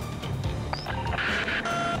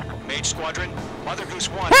 Mage Squadron, Mother Goose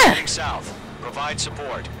 1 heading south. Provide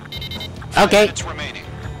support. 5 Okay. minutes remaining.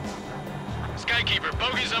 Skykeeper,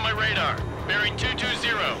 bogey's on my radar. Bearing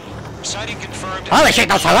 220. Sighting confirmed. Holy shit,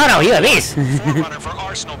 that's a lot of UAVs! Forerunner for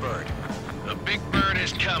Arsenal Bird. big bird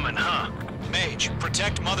is coming, huh? Mage,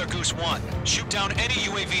 protect Mother Goose 1. Shoot down any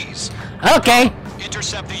UAVs. Okay.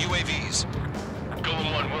 Intercept the UAVs.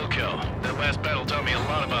 Golem 1 will kill. That last battle taught me a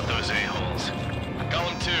lot about those a-holes.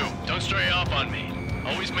 Golem 2, don't stray off on me.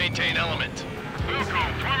 Always maintain element. Wilco,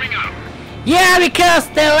 forming up. Yeah, because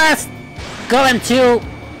the last Golem 2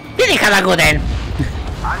 didn't have a good end.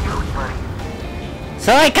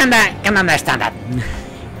 So I can understand that.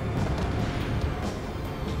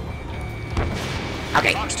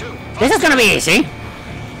 Okay, this is gonna be easy.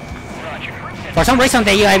 For some reason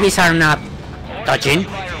the UAVs are not touching.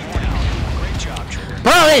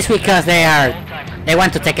 Probably it's because they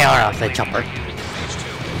want to take care of the chopper.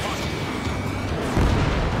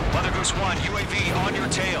 Mother Goose 1, UAV on your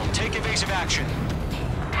tail. Take evasive action.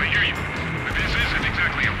 I hear you, but this isn't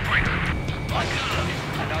exactly a fighter.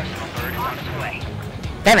 An arsenal bird is on its way.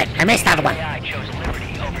 Damn it, I missed that one. AI chose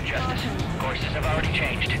liberty over justice. Courses have already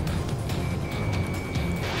changed.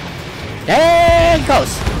 There it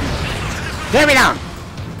goes. Get me down.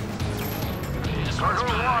 Cargo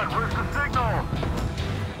 1, where's the signal?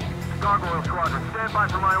 Gargoyle Squadron, stand by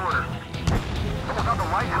for my orders. What about the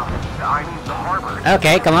lighthouse? I need the harbor.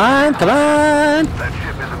 Okay, come on, come on. That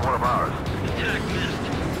ship isn't one of ours.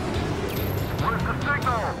 Where's the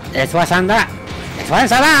signal? This was under. This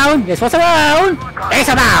was around. This was around. It's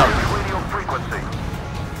around. Radio frequency.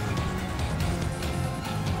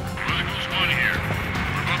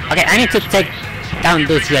 Okay, I need to take down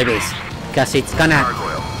those UAVs because it's gonna.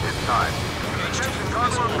 Gargoyle, it's time.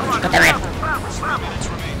 God damn it.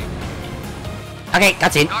 Okay,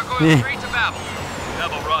 that's it. Gargoyle 3 to Babel.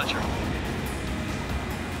 Babel, roger.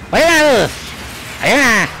 What are you gonna do? Are you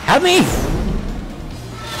gonna help me?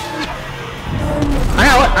 Oh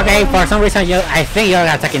no, okay, for some reason I think you're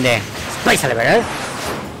attacking the space elevator.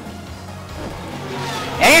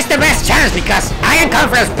 It is the best chance because I am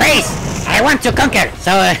coming from space. I want to conquer,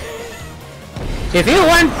 so if you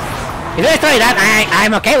destroy that,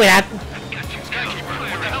 I'm okay with that.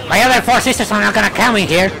 My other 4 sisters are not gonna come in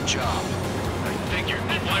here.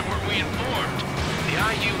 Why weren't we informed? The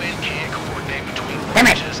IUN can't coordinate between Damn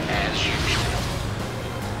it. forces as usual.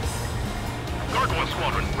 Gargoyle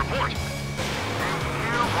Squadron, report.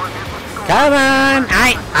 Come on,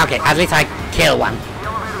 okay, at least I kill one.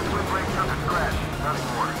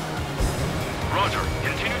 Roger,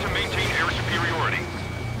 continue to maintain air superiority.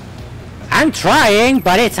 I'm trying,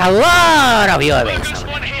 but it's a lot of UAVs.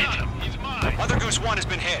 Mother Goose 1 has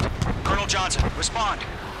been hit. Colonel Johnson, respond.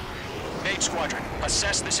 Mage Squadron,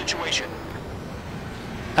 assess the situation.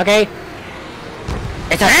 Okay.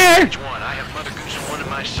 It's an air! Mage 1, I have Mother Goose 1 in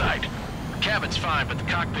my sight. The cabin's fine, but the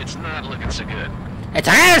cockpit's not looking so good. It's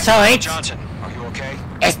an air, so it's Johnson, are you okay?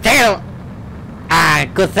 still a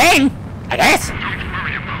good thing, I guess. Don't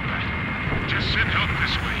worry about that. Just send help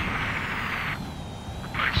this way.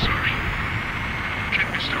 I'm sorry. Get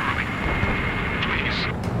Mr. Hurley. Please.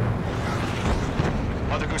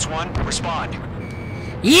 Mother Goose 1, respond.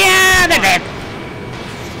 Yeah, they're dead.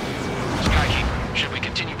 Skykeeper, should we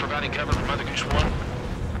continue providing cover for Mother Goose 1?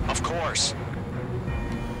 Of course.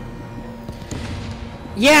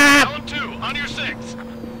 Yeah, Column 2, on your 6.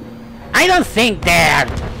 I don't think they're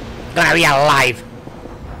gonna be alive.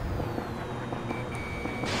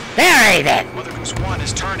 They're already dead. Mother Goose 1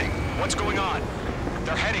 is turning. What's going on?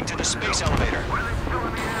 They're heading to the space elevator.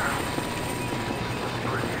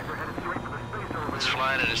 It's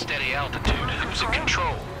flying at a steady altitude. Who's in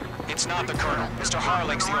control? It's not the Colonel. Mr.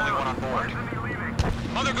 Harling's the only one on board.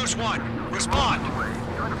 Mother Goose 1, respond.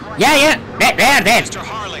 Yeah, they're dead. Mr.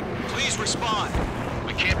 Harling, please respond.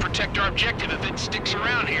 We can't protect our objective if it sticks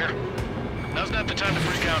around here. Now's not the time to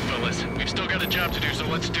freak out, fellas. We've still got a job to do, so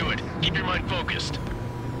let's do it. Keep your mind focused.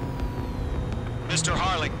 Mr.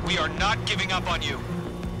 Harling, we are not giving up on you.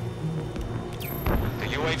 The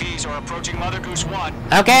UAVs are approaching Mother Goose 1.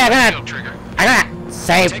 Okay, I'm Go, Trigger. gonna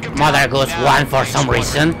save Mother Goose 1 for some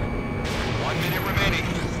reason. 1 minute remaining.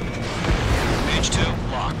 Mage 2,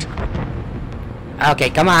 locked. Okay,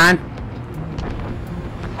 come on.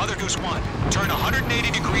 Mother Goose 1, turn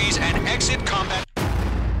 180 degrees and exit combat.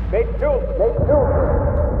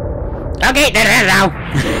 Okay, they're dead now.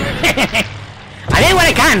 I did what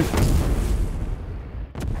I can.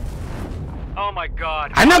 Oh my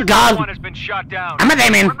god. I'm not God. One has been shot down. I'm a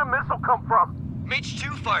demon. Where'd the missile come from? Mage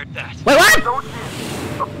 2 fired that. Wait, what? Don't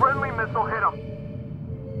shoot. A friendly missile hit him.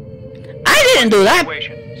 I didn't do that.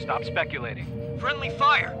 Situation. Stop speculating. Friendly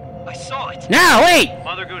fire. I saw it. No, wait.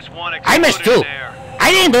 Mother Goose 1 I missed exploded too. in air.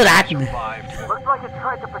 I didn't do that. Survived. Looks like it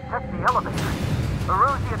tried to protect the elevator. The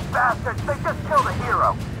Rusian bastards, they just killed a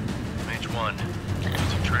hero. Mage 1.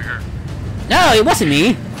 Was it Trigger? No, it wasn't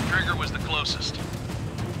me. Trigger was the closest.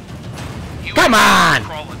 Come on!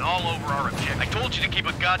 Crawling all over our objective. I told you to keep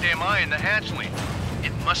a goddamn eye on the hatchling.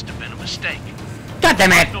 It must have been a mistake. God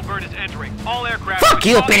damn it! Signal bird is entering. All aircraft. Fuck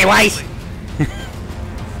you, Pennywise!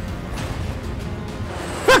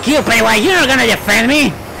 Fuck you, Pennywise! You're not gonna defend me!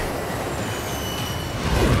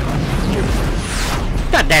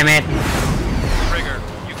 God damn it! Trigger,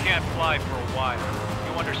 you can't fly for a while.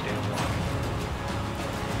 You understand?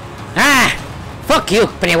 Ah! Fuck you,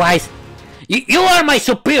 Pennywise! You are my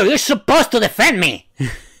superior! You're supposed to defend me!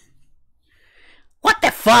 What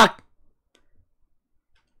the fuck?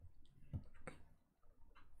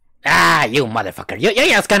 Ah, you motherfucker! You're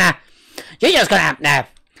just gonna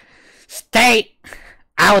stay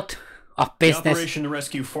out of business. The operation to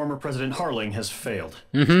rescue former President Harling has failed.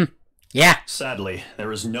 Mm-hmm. Yeah. Sadly,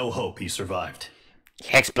 there is no hope he survived.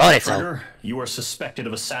 He exploded, Trigger, you are suspected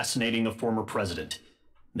of assassinating the former president.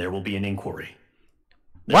 There will be an inquiry.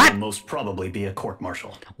 There will most probably be a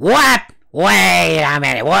court-martial. What? Wait a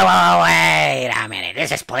minute. Wait a minute.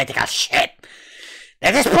 This is political shit.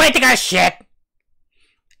 This is political shit.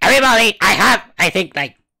 Everybody, I think,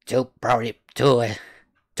 like, two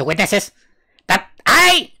witnesses that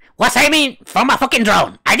I was aiming from a fucking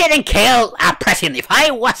drone. I didn't kill a president. If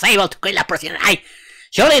I was able to kill a president, I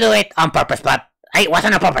surely do it on purpose, but it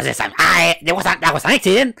wasn't on purpose this time. That was an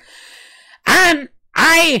accident. And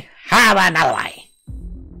I have an alibi.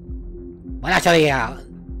 Well, actually,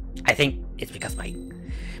 I think it's because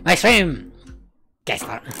my stream guests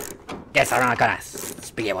are not gonna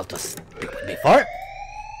be able to speak with me before.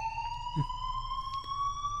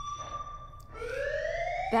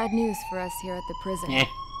 Bad news for us here at the prison. Yeah.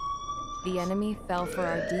 The enemy fell for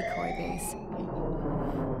our decoy base.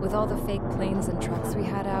 With all the fake planes and trucks we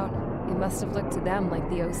had out, it must have looked to them like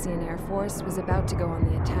the Ocean Air Force was about to go on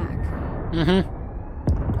the attack.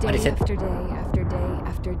 Mm-hmm. Day after day after day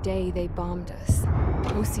after day, they bombed us.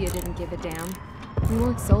 Osea didn't give a damn. We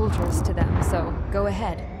weren't soldiers to them, so go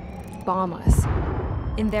ahead. Bomb us.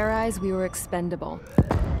 In their eyes, we were expendable.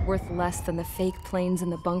 Worth less than the fake planes in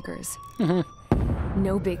the bunkers. Mm-hmm.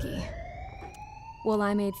 No biggie. While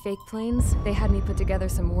I made fake planes, they had me put together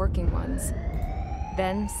some working ones.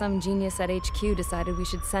 Then, some genius at HQ decided we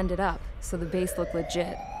should send it up, so the base looked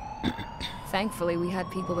legit. Thankfully, we had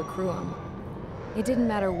people to crew them. It didn't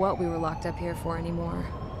matter what we were locked up here for anymore.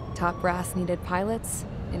 Top brass needed pilots,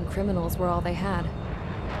 and criminals were all they had.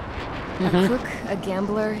 A crook, a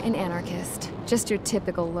gambler, an anarchist. Just your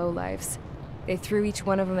typical lowlifes. They threw each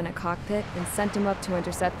one of them in a cockpit and sent them up to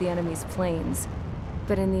intercept the enemy's planes.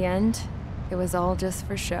 But in the end, it was all just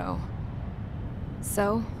for show.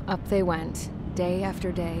 So, up they went, day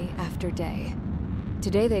after day after day.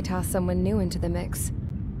 Today they tossed someone new into the mix.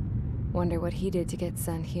 Wonder what he did to get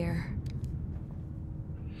sent here.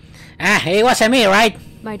 It wasn't me, right?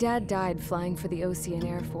 My dad died flying for the Ocean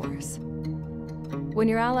Air Force. When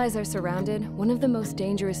your allies are surrounded, one of the most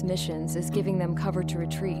dangerous missions is giving them cover to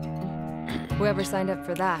retreat. Whoever signed up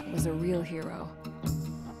for that was a real hero.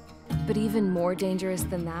 But even more dangerous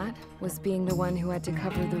than that was being the one who had to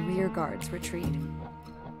cover the rear guard's retreat.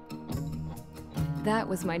 That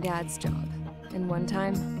was my dad's job, and one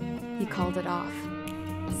time, he called it off.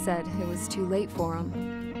 Said it was too late for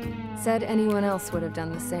him. Said anyone else would have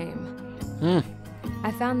done the same.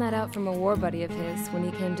 I found that out from a war buddy of his when he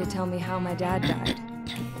came to tell me how my dad died.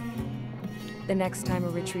 The next time a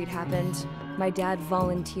retreat happened, my dad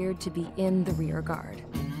volunteered to be in the rear guard.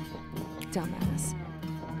 Dumbass.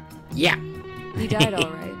 Yeah. He died all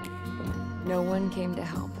right. No one came to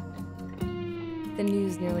help. The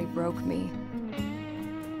news nearly broke me.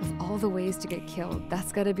 Of all the ways to get killed,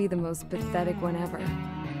 that's gotta be the most pathetic one ever.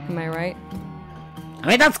 Am I right? I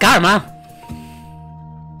mean, that's karma.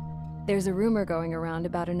 There's a rumor going around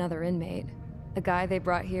about another inmate. A guy they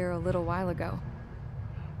brought here a little while ago.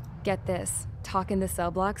 Get this. Talk in the cell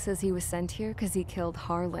block says he was sent here because he killed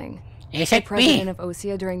Harling. Is the it president me? of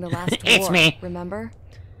Osea during the last It's war. me. Remember?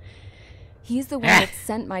 He's the one that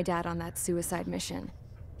sent my dad on that suicide mission.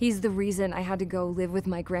 He's the reason I had to go live with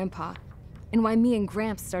my grandpa, and why me and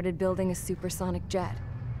Gramps started building a supersonic jet.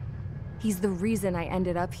 He's the reason I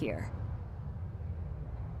ended up here.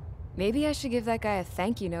 Maybe I should give that guy a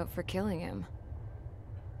thank you note for killing him.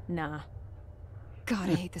 Nah. God,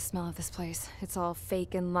 I hate the smell of this place. It's all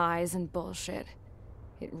fake and lies and bullshit.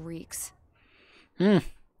 It reeks.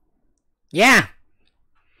 Yeah.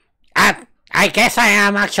 I guess I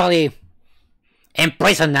am actually in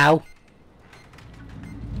prison now.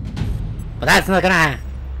 But that's not gonna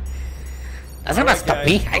stop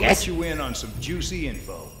me, I guess. I'll let you in on some juicy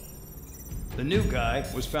info. The new guy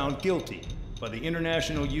was found guilty by the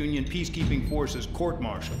International Union Peacekeeping Forces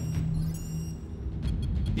court-martial.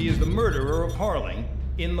 He is the murderer of Harling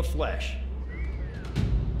in the flesh.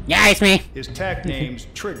 Yeah, it's me. His TAC name's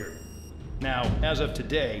Trigger. Now, as of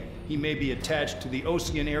today, he may be attached to the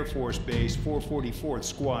Ocean Air Force Base 444th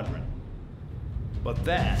Squadron. But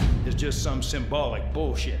that is just some symbolic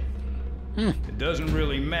bullshit. It doesn't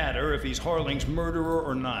really matter if he's Harling's murderer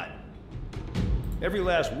or not. Every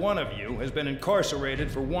last one of you has been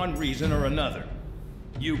incarcerated for one reason or another.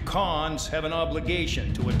 You cons have an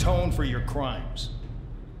obligation to atone for your crimes.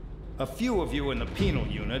 A few of you in the penal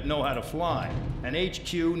unit know how to fly, and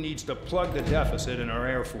HQ needs to plug the deficit in our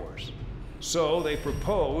Air Force. So they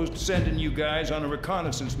proposed sending you guys on a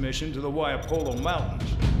reconnaissance mission to the Waiapolo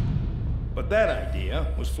Mountains. But that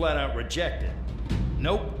idea was flat out rejected.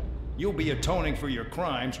 Nope, you'll be atoning for your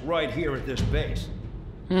crimes right here at this base.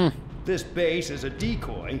 This base is a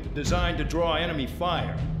decoy designed to draw enemy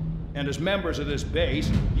fire. And as members of this base,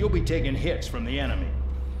 you'll be taking hits from the enemy.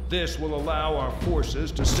 This will allow our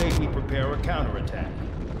forces to safely prepare a counterattack.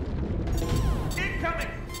 Incoming!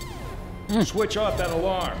 Switch off that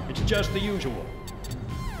alarm. It's just the usual.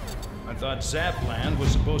 I thought Zapland was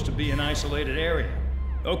supposed to be an isolated area.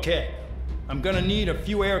 Okay, I'm gonna need a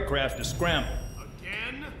few aircraft to scramble.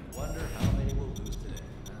 Again? Wonder how many will lose today.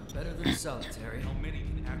 Better than solitary. How many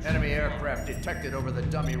can actually... Enemy aircraft detected over the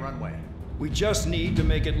dummy runway. We just need to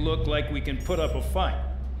make it look like we can put up a fight.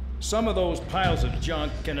 Some of those piles of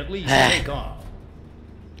junk can at least take off.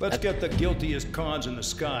 Let's get the guiltiest cons in the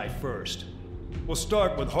sky first. We'll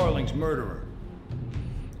start with Harling's murderer.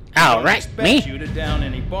 All right, me? Expect you to down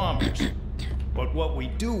any bombers. But what we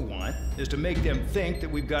do want is to make them think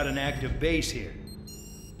that we've got an active base here.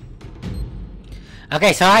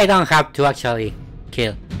 Okay, so I don't have to actually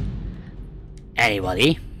kill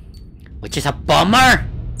anybody, which is a bummer.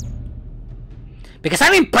 Because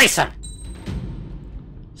I'm in prison.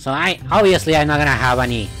 So I'm not gonna have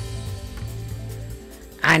any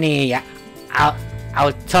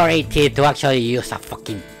authority to actually use my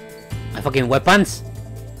fucking weapons.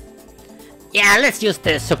 Yeah, let's use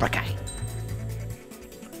the super guy.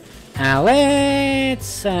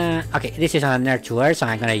 Let's okay, this is an air to air, so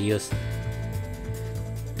I'm gonna use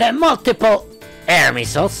the multiple air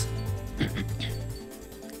missiles.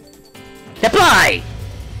 Deploy!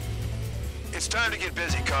 It's time to get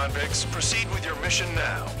busy, convicts. Proceed with your mission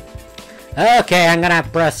now. Okay, I'm gonna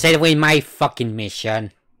proceed with my fucking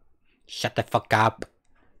mission. Shut the fuck up.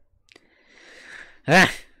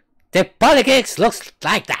 The politics looks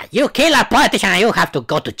like that. You kill a politician and you have to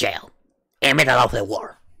go to jail. In the middle of the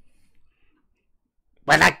war.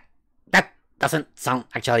 Well, that doesn't sound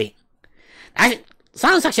actually... That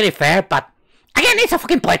sounds actually fair, but... Again, it's a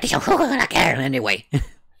fucking politician. Who's gonna care anyway? You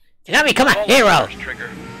gotta become a hero.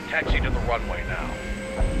 Trigger. Taxi to the runway now.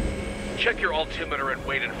 Check your altimeter and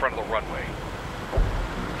wait in front of the runway.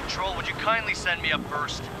 Control, would you kindly send me up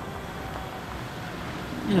first?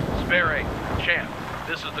 Spare 8, Champ,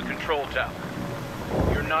 this is the control tower.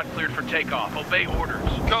 You're not cleared for takeoff. Obey orders.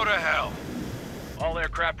 Go to hell. All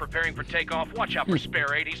aircraft preparing for takeoff. Watch out for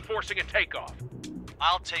Spare 8. He's forcing a takeoff.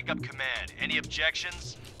 I'll take up command. Any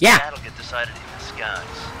objections? Yeah. That'll get decided in the skies.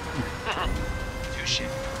 Touche.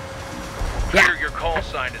 Trigger, your call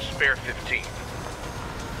sign is Spare 15.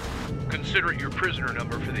 Consider it your prisoner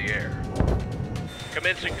number for the air.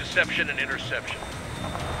 Commencing deception and interception.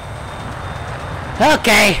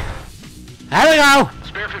 Okay. There we go.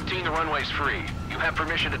 Spare 15, the runway's free. You have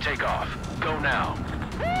permission to take off. Go now.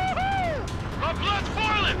 My blood's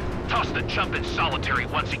boiling! Toss the chump in solitary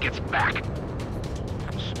once he gets back.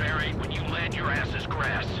 Spare 8, when you land, your ass is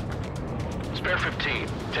grass. Spare 15,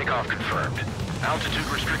 takeoff confirmed. Altitude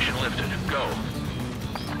restriction lifted. Go.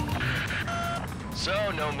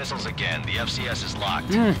 So, no missiles again. The FCS is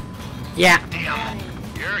locked. Yeah. Damn,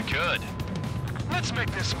 you're good. Let's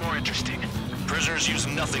make this more interesting. Prisoners use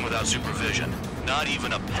nothing without supervision. Not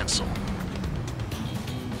even a pencil.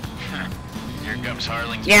 Here comes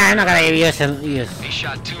Harling's... Yeah, I'm not gonna use He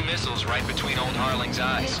shot 2 missiles right between old Harling's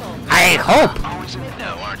eyes. I hope. Always in the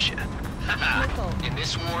know, aren't you? In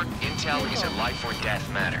this war, intel is a life or death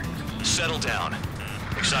matter. Settle down.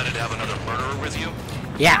 Excited to have another murderer with you?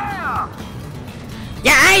 Yeah.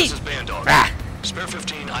 Yeah, This is Bandog. Spare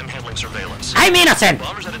 15, I'm handling surveillance. I'm innocent.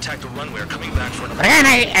 Bombers that attacked the runway are coming back for another... But again,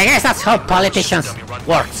 I guess that's how politicians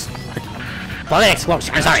works. Politics works,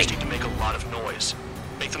 I'm sorry. Need to make a lot of noise.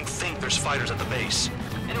 Make them think there's fighters at the base.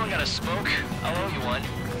 Anyone got a smoke? I'll owe you one.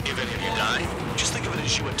 If any of you die, just think of it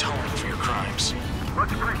as you atoning for your crimes.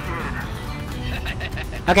 Much appreciated.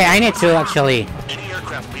 Okay, I need to actually... Any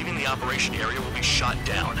aircraft leaving the operation area will be shot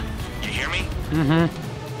down. You hear me?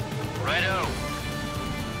 Righto.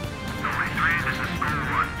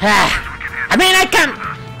 I mean, I can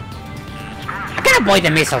avoid the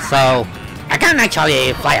missile, so I can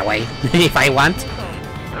actually fly away if I want.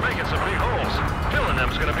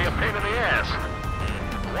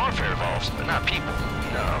 not people.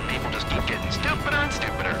 No, people just keep getting stupider and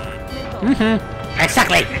stupider.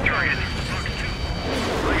 Exactly.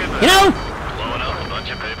 You know, Blowing up a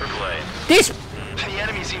bunch of paper planes. this The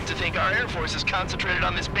enemy seems to think our air force is concentrated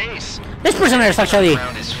on this base. prisoner is actually.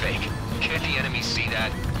 Ground is fake. Can't the enemy see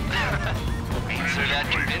that? Means they're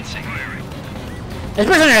that convincing. This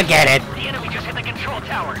prisoner get it. The enemy just hit the control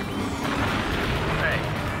tower. Hey,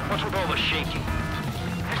 what's with all the shaking?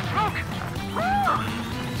 There's smoke!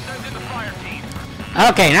 Send in the fire team.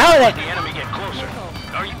 Okay, now that. The enemy get closer.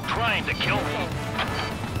 Are you trying to kill me?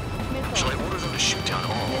 Shall I order them to shoot down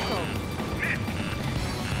all?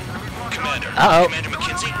 Commander. Uh-oh. Commander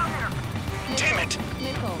McKenzie? Damn it!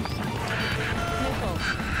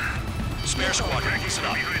 Spare squadron, listen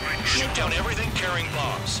up. Shoot down everything carrying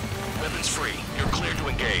bombs. Weapons free. You're cleared to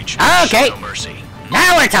engage. Okay. Show no mercy.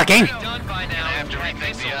 Now we're talking. Done by now. After we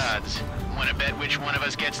think the odds. Wanna bet which one of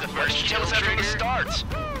us gets the first kill Kills after trigger? the starts.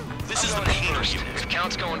 This is the painter unit.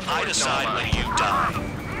 Count's going I forward. decide when you die.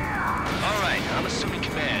 Alright, I'm assuming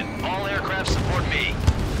command. All aircraft support me.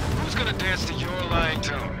 Who's gonna dance to your line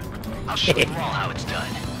tune? I'll show you all how it's done.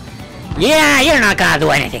 Yeah, you're not gonna do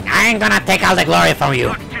anything. I ain't gonna take all the glory from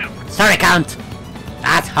you. Sorry, Count.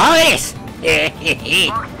 That's how it is.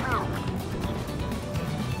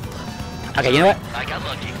 Okay, you know what? I got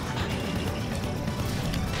lucky.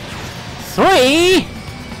 3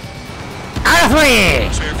 out of 3.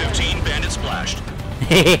 Spare 15, bandit splashed.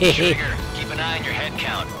 Trigger, keep an eye on your head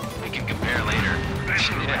count. We can compare later.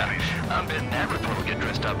 Yeah, I'm betting that report will get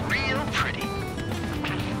dressed up real pretty.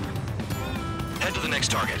 Head to the next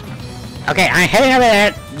target. Okay, I'm heading over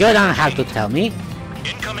there. You don't have to tell me.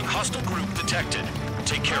 Incoming hostile group detected.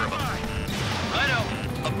 Take care of them. Righto.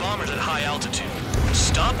 A bomber's at high altitude.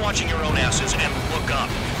 Stop watching your own asses and look up.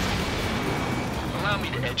 Allow me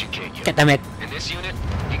to educate you. God damn it. In this unit,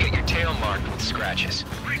 you get your tail marked with scratches.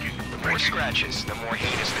 The more scratches, the more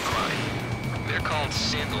heinous the crime. They're called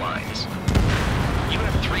sin lines. You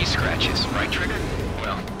have 3 scratches, right, Trigger?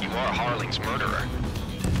 Well, you are Harling's murderer.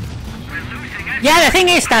 Yeah, the thing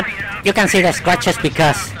is that you can see the scratches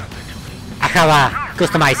because I have a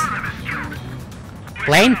customized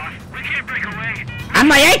plane. And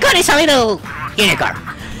my icon is a little unicorn.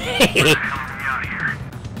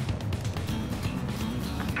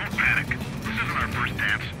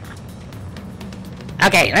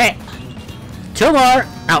 Okay, right. 2 more.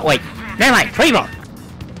 Oh, wait. Never mind. 3 more.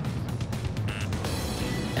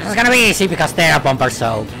 This is gonna be easy because they're a bumper,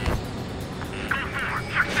 so.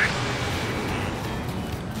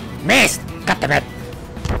 Missed! God damn it.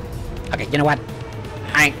 Okay, you know what?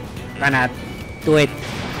 I'm gonna do it.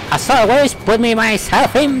 As always, put me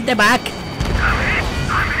myself in the back.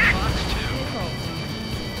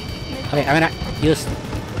 Okay, I'm gonna use.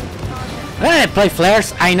 I'm gonna play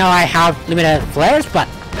flares. I know I have limited flares, but.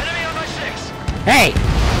 Hey!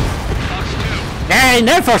 They're in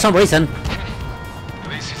there for some reason. At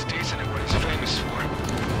least he's decent at what he's famous for.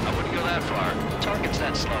 I wouldn't go that far. Target's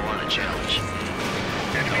that slow on a challenge.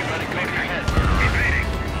 Don't let it go to your head.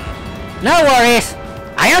 No worries.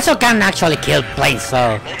 I also can actually kill planes,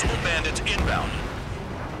 so. Multiple bandits inbound.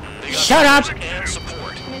 Shut up! And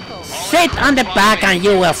support. Sit on the back and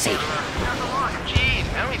you will see. Gee,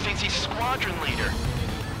 now he thinks he's squadron leader.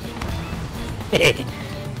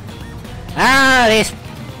 Ah, these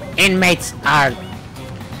inmates are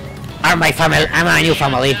my family. I'm my new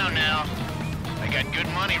family. Now. I got good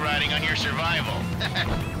money riding on your survival.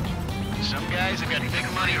 Some guys have got big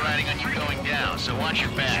money riding on you going down, so watch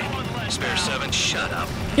your back. Spare 7, shut up.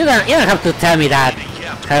 You don't have to tell me that,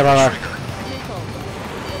 Trevor.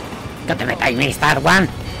 God damn it, I missed that one.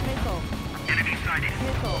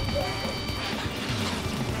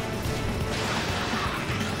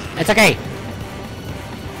 It's okay.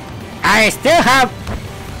 I still have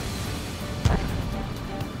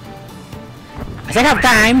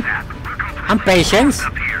time and patience.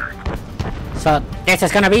 So this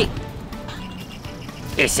is gonna be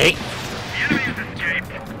easy.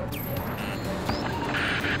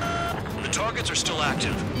 The targets are still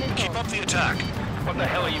active. Keep up the attack. What the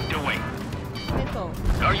hell are you doing?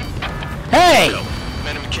 Are you? Hey!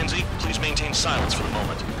 Commander McKenzie, please maintain silence for the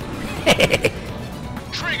moment.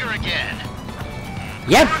 Trigger again.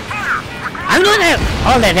 Yep. I'm doing it.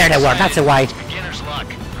 Oh, there they were. That's why. Beginner's luck.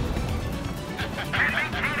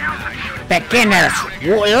 Beginner's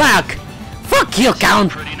luck. Fuck you,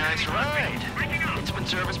 Count. Pretty nice ride. It's been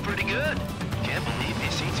service pretty good. Can't believe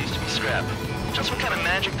these seats used to be scrapped. Just what kind of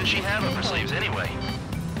magic does she have up her sleeves anyway?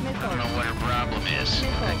 I don't know what her problem is.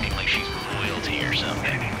 Acting like she's royalty or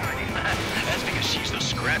something. That's because she's the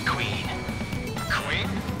scrap queen. Queen?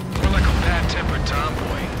 More like a bad-tempered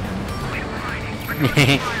tomboy.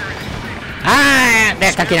 Ah,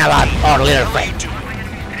 they're talking about our little friend.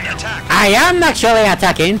 I am actually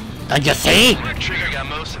attacking. Don't you see? Trigger got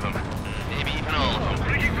most of them. Maybe even all of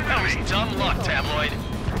them. That was dumb luck, Tabloid.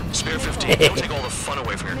 Spare 15. Don't take all the fun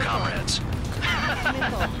away from your comrades.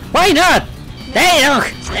 Why not? They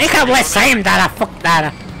don't. They have less aim than a fuck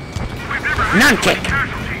that. Non-kick.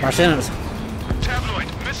 Tabloid,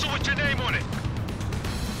 missile with your name on it.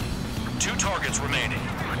 2 targets remaining.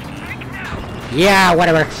 Yeah,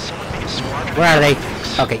 whatever. Where are they?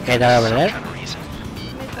 Okay, they're over there.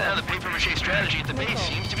 The paper-mache strategy at the base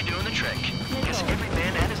seems to be doing the trick. Guess every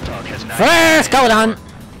man and his dog has an First, go down.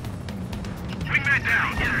 Bring that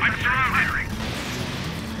down. I'm surrounded.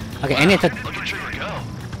 Okay, I need to. Look at Trigger go.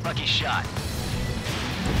 Lucky shot.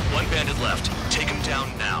 1 bandit left. Take him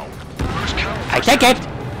down now. First kill. I take it.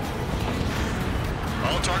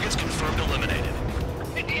 All targets confirmed eliminated.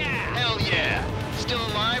 Hell yeah! Still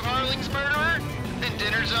alive, Harling's murderer? Then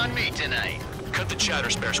dinner's on me tonight. Cut the chatter,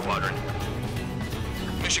 Spare Squadron.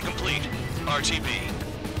 Mission complete. RTB.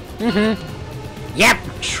 Yep.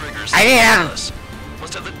 Trigger's I am.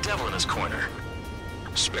 Must have the devil in his corner.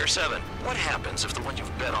 Spare 7. What happens if the one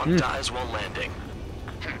you've bet on dies while landing?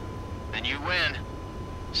 Then you win.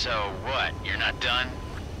 So what? You're not done?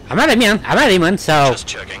 I'm not a demon. I'm not a demon, so Just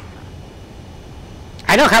checking.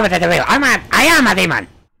 I don't have it at the wheel. I am a demon.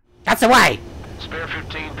 That's why. Spare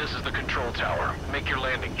 15, this is the control tower. Make your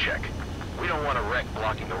landing check. We don't want a wreck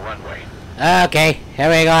blocking the runway. Okay, here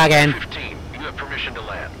we go again. 15, you have permission to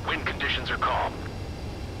land. Wind conditions are calm.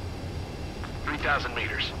 3,000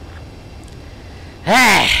 meters.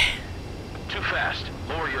 Hey, Too fast.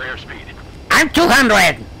 Lower your airspeed. I'm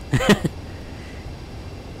 200.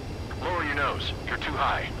 Lower your nose. You're too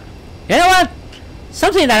high. You know what?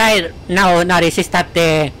 Something that I now notice is that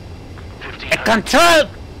the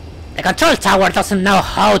control tower doesn't know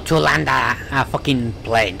how to land a fucking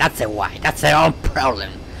plane. That's the why. That's their own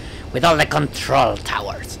problem with all the control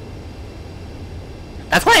towers.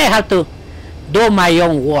 That's why I have to do my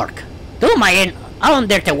own work. Do my own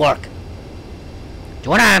dirty work. You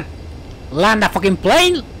wanna land a fucking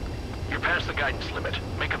plane? You're past the guidance limit.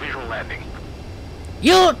 Make a visual landing.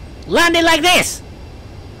 You land it like this.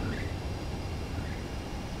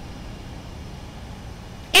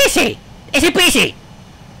 Easy! Easy peasy!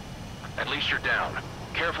 At least you're down.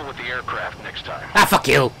 Careful with the aircraft next time. Ah, fuck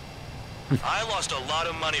you. I lost a lot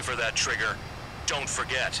of money for that Trigger. Don't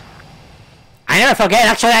forget. I never forget.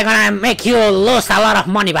 Actually, I'm gonna make you lose a lot of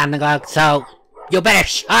money, Vanguard, so you better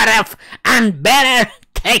shut up and better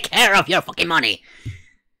take care of your fucking money.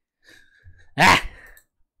 Ah.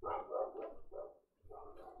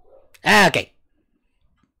 Okay.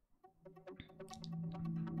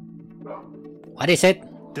 What is it?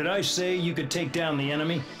 Did I say you could take down the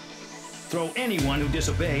enemy? Throw anyone who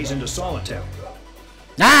disobeys into solitary.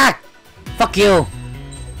 Ah! Fuck you!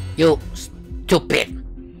 You stupid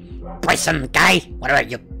poison guy! Whatever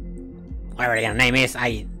your name is,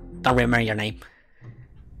 I don't remember your name.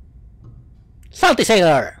 Salty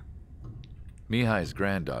Sailor! Mihai's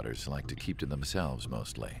granddaughters liked to keep to themselves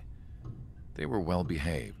mostly. They were well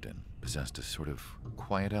behaved and possessed a sort of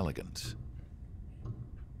quiet elegance.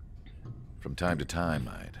 From time to time,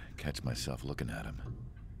 I'd catch myself looking at them,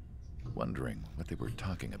 wondering what they were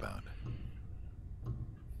talking about.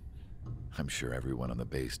 I'm sure everyone on the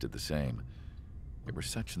base did the same. They were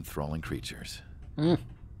such enthralling creatures. If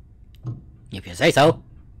you say so.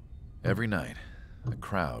 Every night, a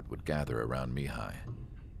crowd would gather around Mihai.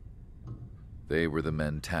 They were the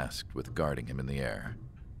men tasked with guarding him in the air.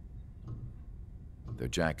 Their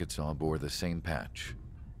jackets all bore the same patch,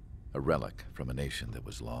 a relic from a nation that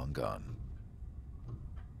was long gone.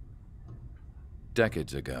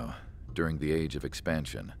 Decades ago, during the Age of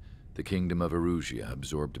Expansion, the Kingdom of Erusia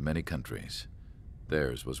absorbed many countries.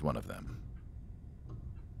 Theirs was one of them.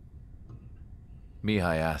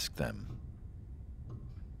 Mihai asked them,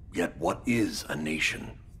 "Yet what is a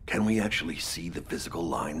nation? Can we actually see the physical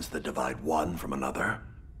lines that divide one from another?"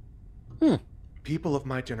 People of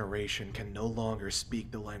my generation can no longer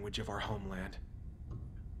speak the language of our homeland.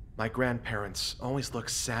 My grandparents always look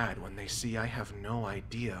sad when they see I have no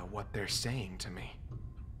idea what they're saying to me.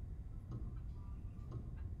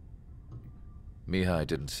 Mihai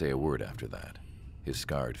didn't say a word after that. His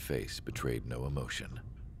scarred face betrayed no emotion.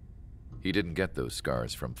 He didn't get those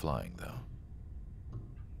scars from flying, though.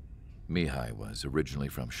 Mihai was originally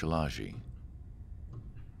from Shalaji.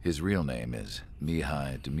 His real name is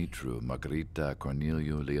Mihai Dumitru Margarita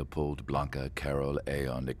Corneliu Leopold Blanca Carol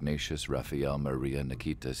Aeon Ignatius Raphael Maria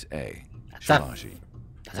Nikitas A. Shalaji.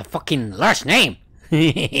 That's a fucking large name.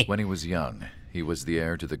 When he was young, he was the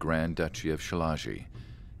heir to the Grand Duchy of Shalaji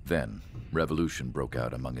Then, revolution broke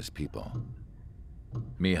out among his people.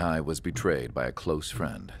 Mihai was betrayed by a close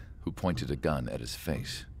friend who pointed a gun at his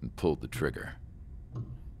face and pulled the trigger.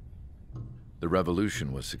 The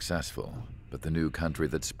revolution was successful, but the new country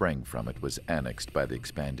that sprang from it was annexed by the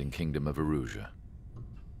expanding kingdom of Erusia.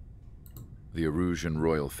 The Erusian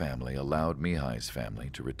royal family allowed Mihai's family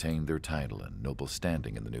to retain their title and noble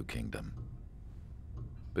standing in the new kingdom.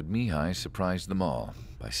 But Mihai surprised them all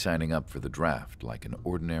by signing up for the draft like an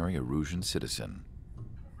ordinary Erusian citizen.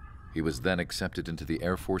 He was then accepted into the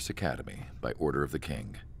Air Force Academy by order of the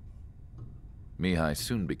king. Mihai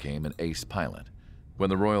soon became an ace pilot. When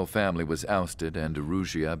the royal family was ousted and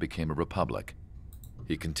Erusia became a republic,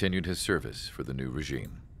 he continued his service for the new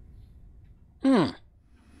regime.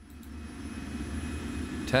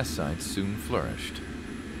 Test sites soon flourished.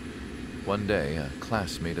 One day, a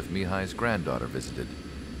classmate of Mihai's granddaughter visited.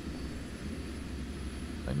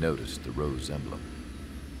 I noticed the rose emblem.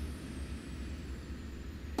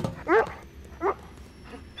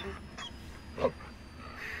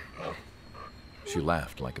 She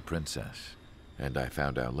laughed like a princess, and I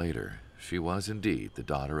found out later she was indeed the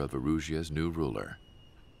daughter of Erusia's new ruler.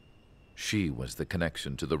 She was the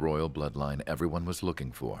connection to the royal bloodline everyone was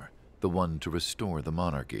looking for, the one to restore the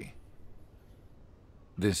monarchy.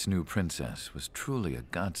 This new princess was truly a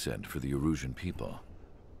godsend for the Erusian people.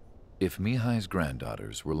 If Mihai's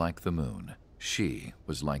granddaughters were like the moon, she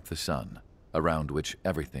was like the sun, around which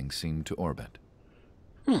everything seemed to orbit.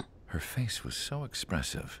 Her face was so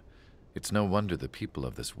expressive. It's no wonder the people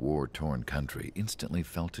of this war-torn country instantly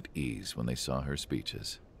felt at ease when they saw her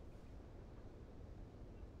speeches.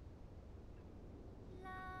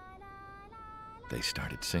 They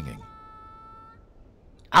started singing.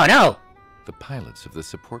 Oh no! The pilots of the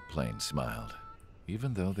support plane smiled,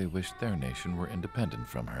 even though they wished their nation were independent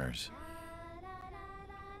from hers.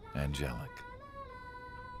 Angelic.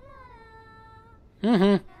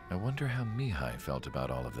 I wonder how Mihai felt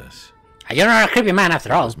about all of this. You're not a creepy man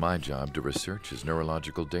after all. It was my job to research his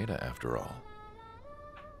neurological data after all.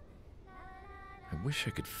 I wish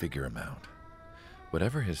I could figure him out.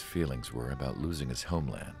 Whatever his feelings were about losing his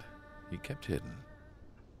homeland, he kept hidden.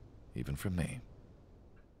 Even from me.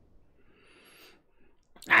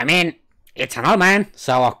 I mean, it's an old man,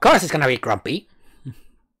 so of course it's gonna be grumpy.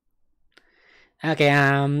 Okay,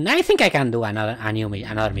 I think I can do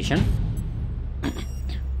another mission.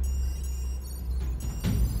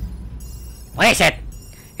 What is it?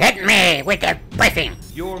 Hit me with the briefing.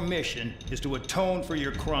 Your mission is to atone for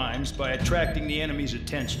your crimes by attracting the enemy's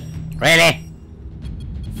attention. Really?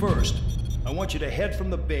 First, I want you to head from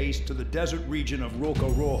the base to the desert region of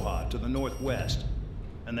Roca-Roja to the northwest.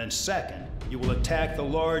 And then second, you will attack the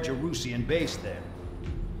large Erusian base there.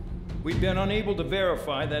 We've been unable to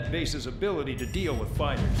verify that base's ability to deal with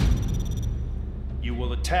fighters. You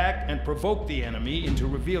will attack and provoke the enemy into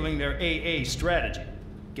revealing their AA strategy.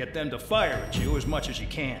 Get them to fire at you as much as you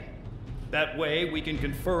can. That way, we can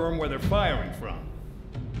confirm where they're firing from.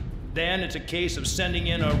 Then it's a case of sending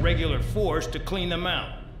in a regular force to clean them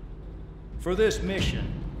out. For this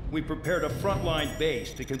mission, we prepared a frontline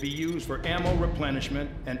base that can be used for ammo replenishment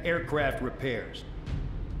and aircraft repairs.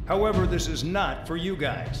 However, this is not for you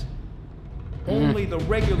guys. Only the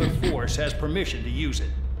regular force has permission to use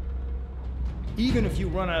it. Even if you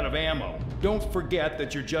run out of ammo, don't forget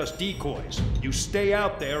that you're just decoys. You stay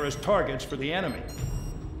out there as targets for the enemy.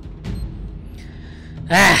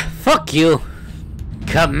 Fuck you,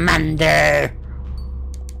 Commander.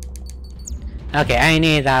 Okay, I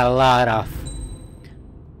need a lot of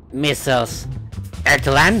missiles air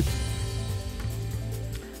to land.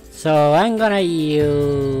 So I'm gonna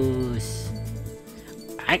use...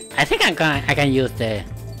 I think I can use the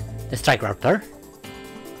strike raptor.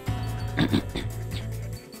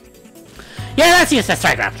 Yeah, let's use the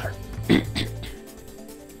strike raptor.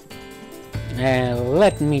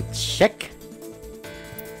 Let me check.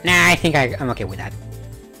 Nah, I think I'm okay with that.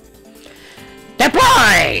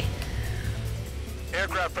 Deploy!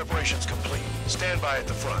 Aircraft preparations complete. Stand by at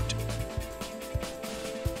the front.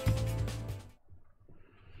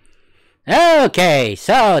 Okay,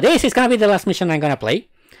 so this is gonna be the last mission I'm gonna play,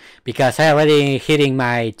 because I already hitting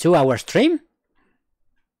my 2-hour stream.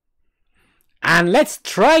 And let's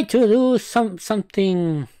try to do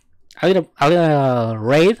something a little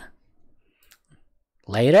raid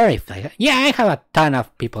later if I have a ton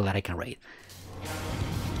of people that I can raid.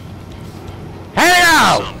 Here we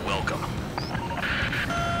go! Welcome.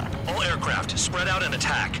 All aircraft spread out and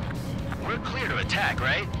attack. We're clear to attack,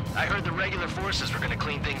 right? I heard the regular forces were gonna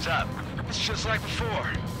clean things up. It's just like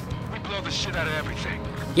before. We blow the shit out of everything.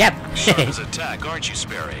 Yep. Sharp as attack, aren't you,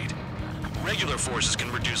 Spare Aid? Regular forces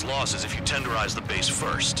can reduce losses if you tenderize the base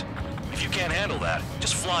first. If you can't handle that,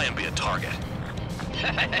 just fly and be a target. We're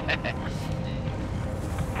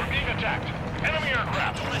being attacked. Enemy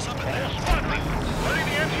aircraft. Whole squadron. Ready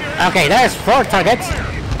the anti-air. Okay, there's 4 targets.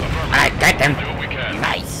 I get them.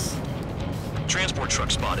 Nice. Transport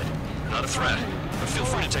truck spotted. Not a threat, but feel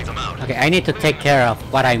free to take them out. Okay, I need to take care of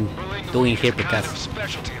what I'm doing here because...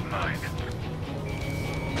 Specialty of mine.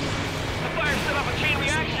 The fire set off a chain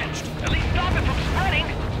reaction. At least stop it from spreading.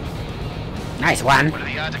 Nice one. What are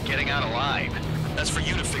the odds of getting out alive? That's for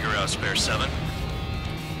you to figure out, Spare 7.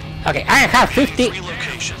 Okay, I have 50. 3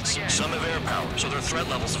 locations. Some have air power, so their threat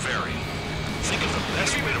levels vary. Think of the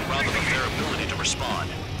best way to rob them of their ability to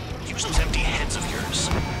respond. Use those empty heads of yours.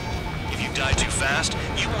 If you die too fast,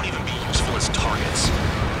 you won't even be useful as targets.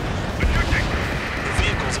 The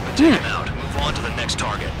vehicles have been taken out. Move on to the next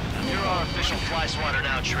target. You're our official fly swatter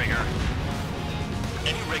now, Trigger.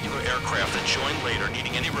 Any regular aircraft that join later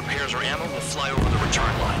needing any repairs or ammo will fly over the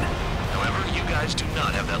return line. However, you guys do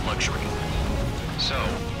not have that luxury. So,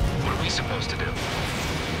 what are we supposed to do?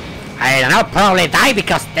 I don't know, probably die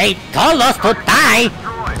because they told us to die.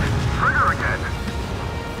 Trigger again.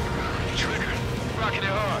 Trigger, rocking it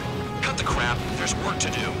hard. Cut the crap. There's work to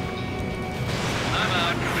do. I'm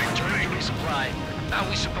out. Returning to resupply. How are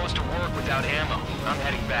we supposed to work without ammo? I'm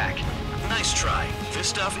heading back. Nice try. This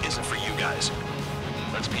stuff isn't for you guys.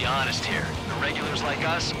 Let's be honest here. The regulars like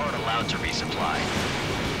us aren't allowed to resupply.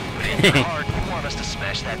 But in your heart, you want us to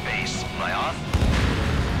smash that base. Am I off?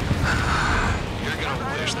 You're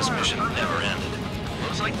gonna wish this mission never ended.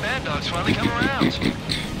 Looks like Bad Dog's finally come around.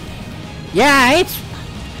 Yeah, it's...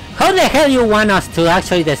 How the hell you want us to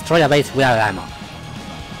actually destroy the base without ammo?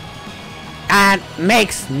 That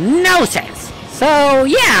makes no sense. So,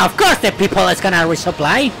 yeah, of course the people is gonna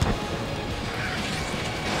resupply.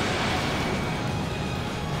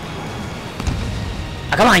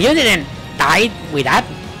 Oh, come on, you didn't die with that.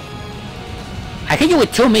 I hit you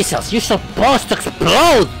with 2 missiles. You're supposed to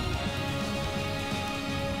explode.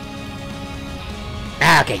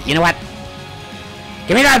 Okay, you know what?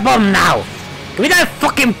 Give me that bomb now. Give me that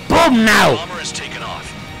fucking bomb now. Bomber is taken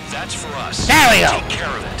off. That's for us. There we go. Take care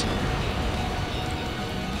of it.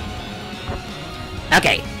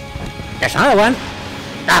 Okay. There's another one.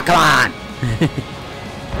 Oh, come on.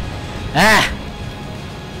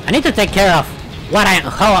 I need to take care of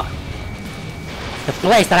how the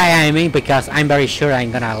place that I am in because I'm very sure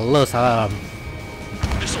I'm gonna lose a lot of...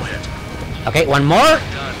 Missile hit. Okay, one more.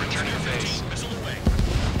 Done. Return to your base. Missile away.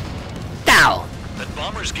 Down. That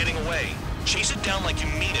bomber's getting away. Chase it down like you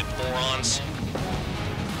mean it, morons.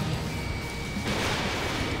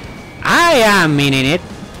 I am meaning it.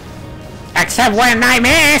 Except when I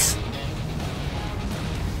miss.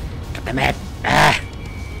 Damn it.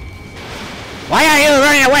 Why are you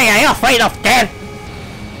running away? Are you afraid of death?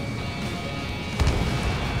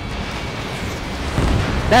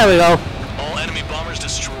 There we go. All enemy bombers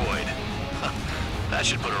destroyed. That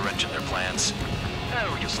should put a wrench in their plans.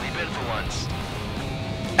 Oh, you'll sleep in for once.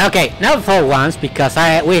 Okay, not for once because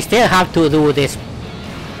we still have to do this.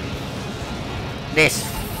 This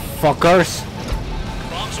fuckers.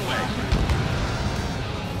 Bombs away.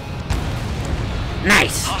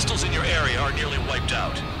 Nice. Hostiles in your area are nearly wiped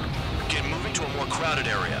out. Get moving to a more crowded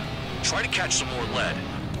area. Try to catch some more lead.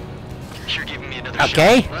 You're giving me another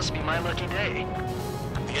Okay. shot. Must be my lucky day.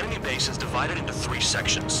 The enemy base is divided into 3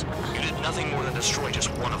 sections. You did nothing more than destroy just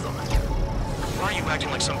one of them. Why are you acting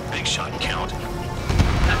like some big shot, Count?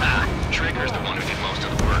 Trigger's the one who did most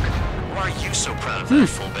of the work. Why are you so proud of that,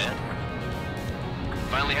 full band?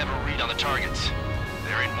 Finally have a read on the targets.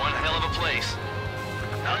 They're in one hell of a place.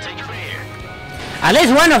 I'll take it from here. At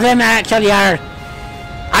least one of them actually are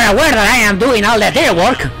aware that I am doing all the dirty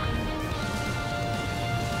work.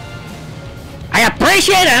 I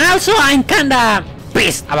appreciate it and also I'm kinda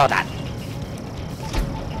pissed about that.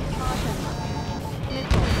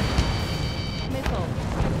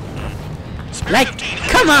 Like,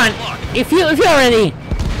 come on! If you already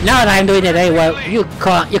know that I'm doing it very well, you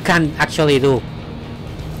can actually do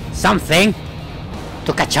something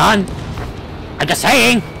to catch on. I'm just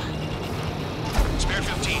saying. Spare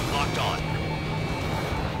 15 locked on.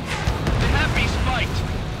 They have me spiked.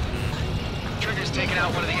 Trigger's taking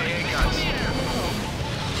out one of the AA guns.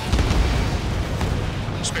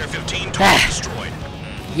 Spare 15 totally destroyed.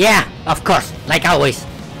 Yeah, of course, like always.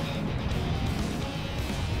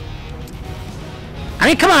 I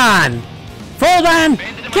mean, come on! Full band,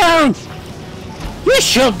 Count! You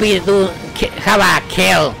should be have a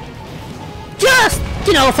kill. Just,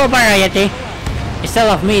 you know, for variety. Instead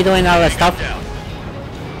of me doing all that stuff.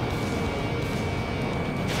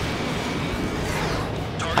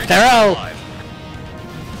 After all,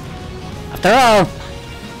 After all,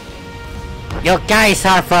 you guys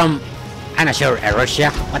are from, I'm not sure, Russia.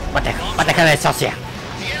 What the hell is Russia?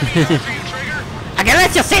 Okay,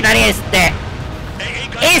 let's just say that is the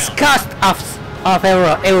east coast of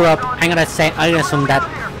Europe. I'm gonna assume that.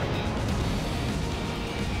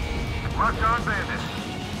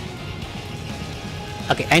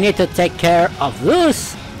 Okay, I need to take care of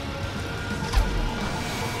those.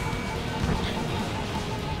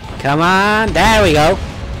 Come on, there we go.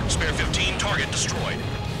 Spare 15, target destroyed.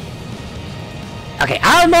 Okay,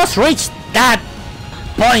 I almost reached that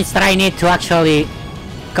points that I need to actually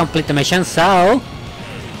complete the mission, so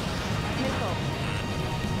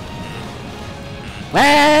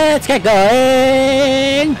let's get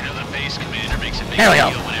going. Another base commander makes a big There we go.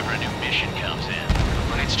 deal whenever a new mission comes in.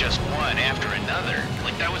 But it's just one after another.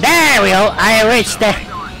 Like that was There we go. I reached the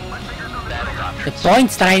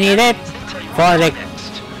points that I needed for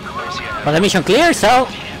the mission clear, so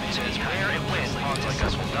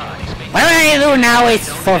whatever I do now is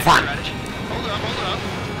for fun. Hold up.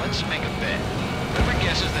 Let's make a bet. Whoever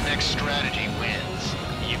guesses the next strategy wins.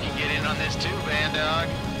 You can get in on this too, Band Dog.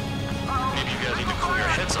 Maybe you guys need to cool your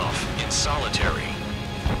heads off in solitary.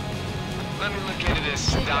 Let me look into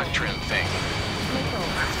this doctrine thing.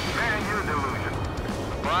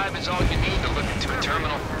 A bribe is all you need to look into a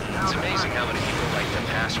terminal. It's amazing how many people like the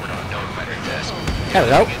password on Node Better Desk. There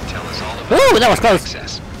we go. Tell us all about Ooh, that was close.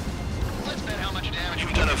 access.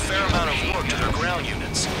 You've done a fair amount of work to their ground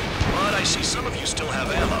units, but I see some of you still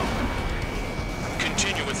have ammo.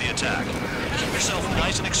 Continue with the attack. Keep yourself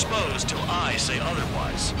nice and exposed till I say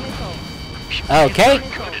otherwise. Okay.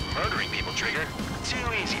 You're good at murdering people, Trigger.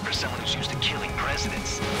 Too easy for someone who's used to killing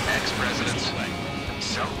presidents. Ex-presidents.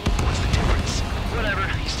 So, what's the difference? Whatever,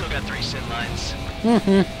 you still got 3 sin lines.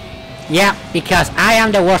 Yeah, because I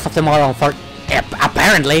am the worst of them all,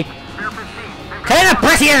 apparently. Killing a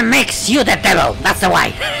president makes you the devil. That's the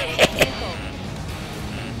why.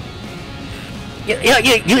 you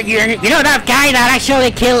know that guy that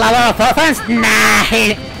actually killed a lot of orphans? Nah,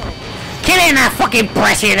 killing a fucking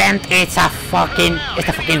president, it's the fucking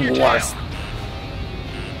worst.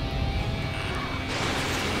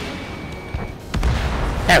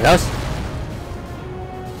 There it goes.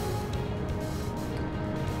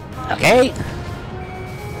 Okay.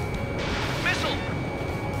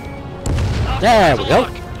 There we go.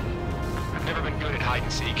 I've never been good at hide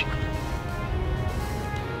and seek.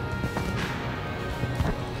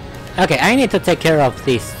 Okay, I need to take care of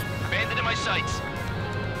this. Bandit in my sights.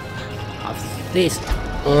 Of this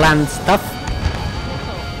land stuff.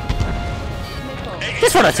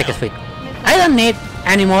 Just for the second speed. I don't need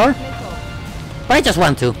any more. But I just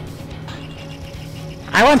want to.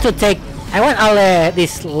 I want all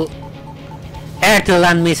these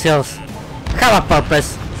air-to-land missiles have a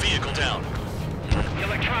purpose. Vehicle down. The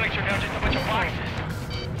electronics are now just a bunch of boxes.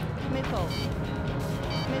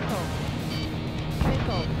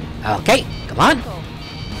 Okay, come on.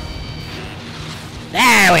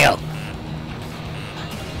 There we go.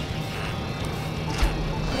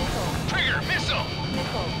 Trigger, missile.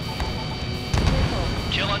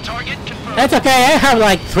 Kill on target, confirmed. That's okay, I have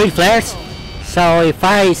like 3 flares. So if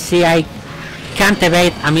I see I can't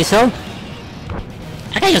evade a missile,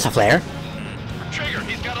 I can use a flare. Trigger,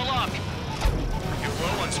 he's got a lock. You're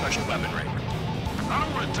low on special weaponry. I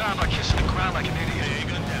don't want to die by kissing the ground like an idiot. Hey,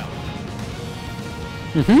 gun down.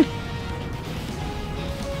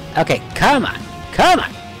 Okay, come on. Come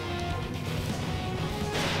on.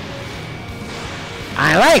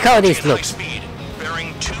 I like how this looks. Speed,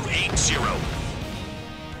 bearing 280.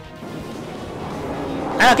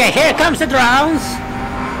 Okay, here comes the drones.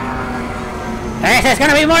 This is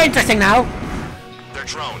gonna be more interesting now. They're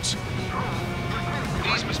drones.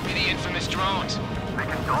 These must be the infamous drones. They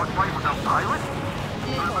can dogfight without pilots?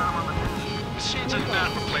 Machines are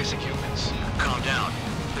not replacing humans. Calm down.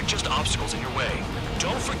 They're just obstacles in your way.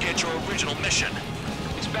 Don't forget your original mission.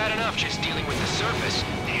 It's bad enough just dealing with the surface.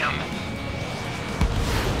 Damn.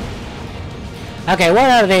 Okay, where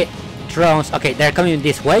are the drones? Okay, they're coming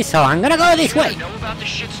this way, so I'm gonna go this way. You know about the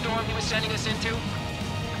shitstorm he was sending us into?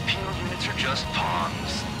 Penal units are just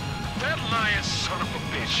pawns. That lying son of a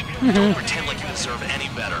bitch. Don't pretend like you deserve any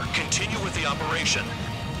better. Continue with the operation.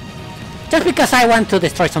 Just because I want to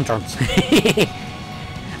destroy some drones.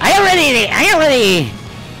 I already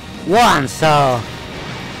won, so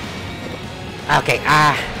okay.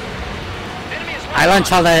 I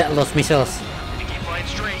launch all those missiles. If you keep flying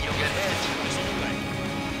straight, you'll get hit.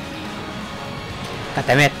 God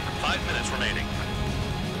damn it. 5 minutes remaining.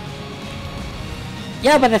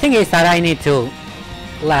 Yeah, but the thing is that I need to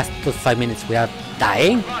last 2 to 5 minutes without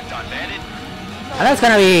dying. And that's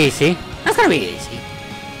gonna be easy. That's gonna be easy.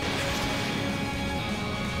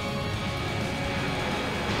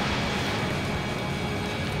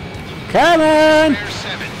 Come on! Bear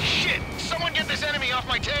 7. Shit! Someone get this enemy off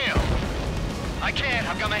my tail! I can't.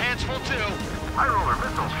 I've got my hands full too. High roller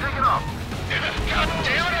missile, shake it off. God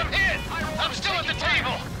damn it, I'm hit! I'm still at the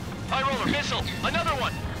table! High roller missile, another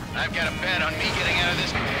one! I've got a bet on me getting out of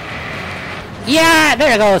this. Yeah,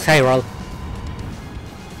 there goes Hyrule.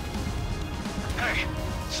 Hey,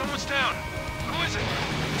 someone's down. Who is it?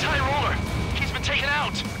 It's High Roller. He's been taken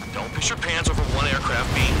out. Don't piss your pants over one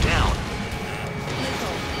aircraft being down.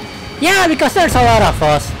 Yeah, because there's a lot of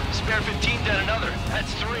us. Spare 15 dead another.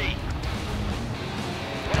 That's 3.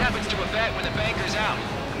 What happens to a vet when the banker's out?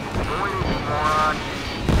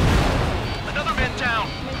 Another man down.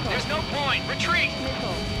 There's no point. Retreat.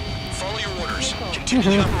 Follow your orders.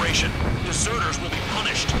 Continue the operation. Deserters will be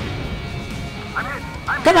punished.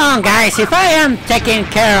 Come on, guys. If I am taking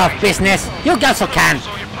care of business, you also can.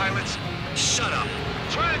 Pilots, shut up.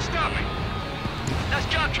 Try and stop me. Nice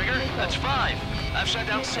job, Trigger. That's 5. I've shut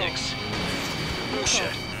down 6.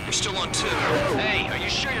 Bullshit. You're still on 2. Hey, are you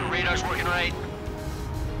sure your radar's working right?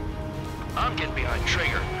 I'm getting behind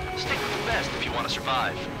Trigger. Stick with the best if you want to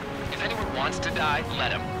survive. If anyone wants to die,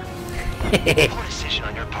 let him. Poor decision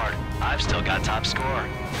on your part. I've still got top score.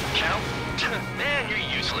 Count? Man, you're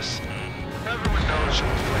useless. Everyone knows you'll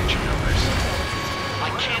fight your numbers. I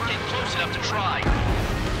can't get close enough to try.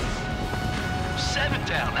 7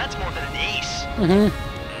 down. That's more than an ace.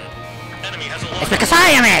 Enemy has a lot. It's because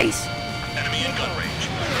I am ace. Enemy in gun range.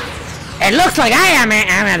 It looks like I'm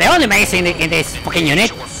the only ace in this fucking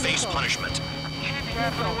unit. Your face punishment.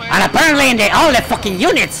 And apparently in all the fucking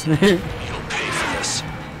units. You'll pay for this.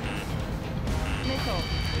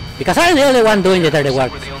 Because I'm the only one doing the dirty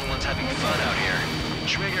work. We're the only ones having fun out here.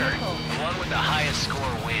 Trigger, the one with the highest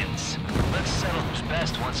score wins. Let's settle who's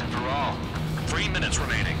best once and for all. 3 minutes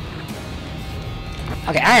remaining.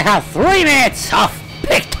 Okay, I have 3 minutes of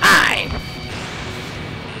big time.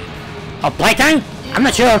 Of playtime? I'm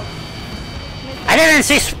not sure. I didn't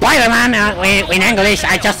see Spider-Man in English.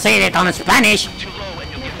 I just said it on Spanish. Too low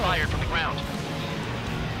and you'll get fired from the ground.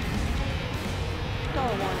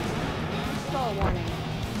 Stall warning.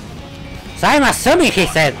 So I'm assuming he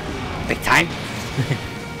said big time.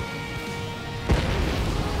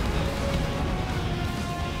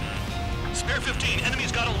 Spare 15,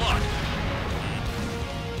 enemy's got a lock.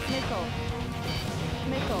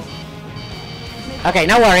 Missile. Okay,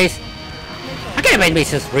 no worries. I can make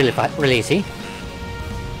this really easy.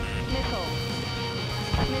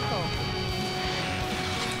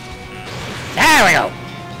 There we go.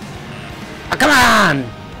 Oh, come on.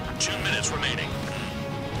 2 minutes remaining.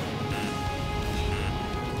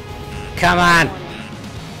 Come on.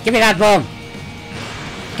 Give me that bomb.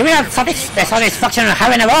 Give me that the satisfaction of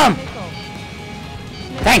having a bomb.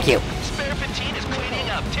 Thank you. Spare 15 is cleaning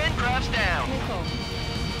up. 10 crafts down.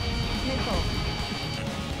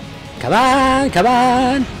 Come on, come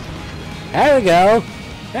on. There we go.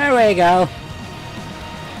 There we go.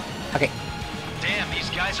 Okay. Damn, these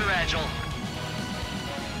guys are agile.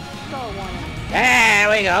 Stall warning. There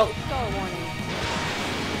we go. Stall warning.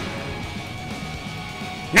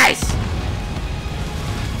 Nice.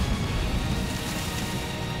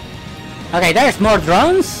 Okay, there's more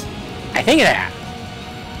drones. I think there are.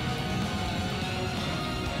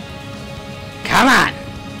 Come on.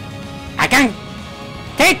 I can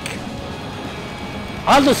take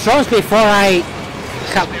all those drones before I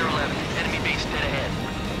come. Spare 11, enemy base dead ahead.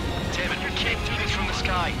 Damn it, you can't do this from the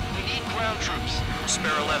sky. We need ground troops.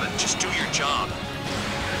 Spare 11, just do your job.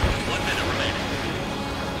 1 minute remaining.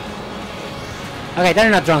 Okay, they're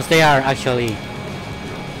not drones, they are actually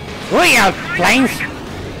real planes.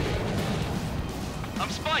 I'm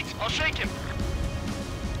spiked, I'll shake him.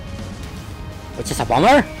 Which is a bomber?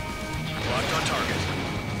 Locked on target.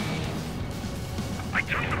 I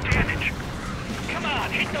took some damage. Come on,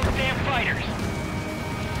 hit those damn fighters.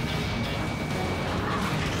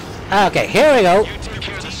 Okay, here we go. You take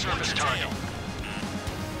care of the surface target.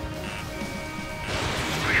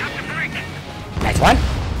 I have to break. Next one.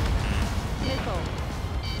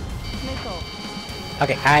 Missile.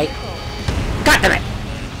 Okay, I got them.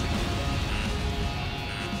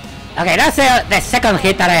 Okay, that's the second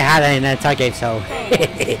hit that I had in the target, so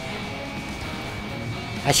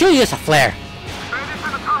I should use a flare.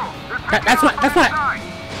 That's my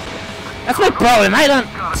problem.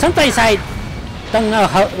 Sometimes I don't know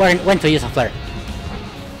when to use a flare.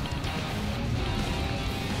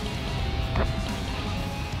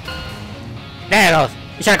 There it goes.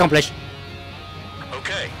 Mission accomplished.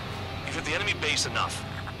 Okay, you've hit the enemy base enough.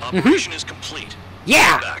 Operation is complete.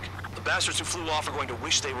 Yeah! Go back. The bastards who flew off are going to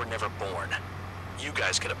wish they were never born. You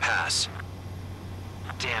guys get a pass.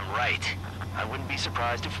 Damn right. I wouldn't be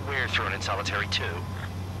surprised if we're thrown in solitary too.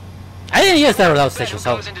 didn't use the reload station,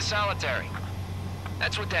 so... goes into solitary.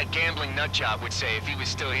 That's what that gambling nutjob would say if he was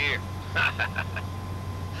still here.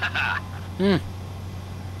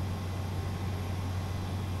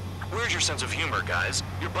 Where's your sense of humor, guys?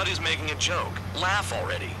 Your buddy's making a joke. Laugh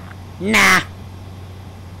already. Nah.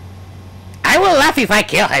 I will laugh if I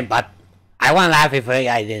kill him, but I won't laugh if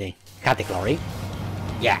I didn't have the glory.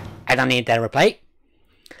 Yeah, I don't need that replay.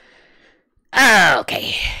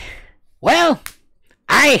 Okay. Well,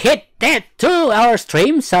 I hit that 2-hour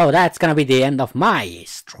stream, so that's gonna be the end of my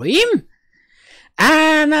stream.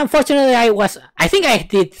 And unfortunately, I think I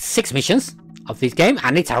did 6 missions of this game,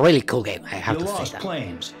 and it's a really cool game, I have to say that. You lost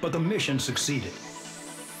planes, but the mission succeeded.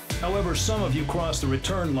 However, some of you crossed the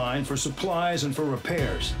return line for supplies and for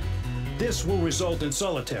repairs. This will result in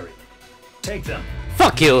solitary. Take them.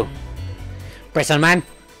 Fuck you, prison man.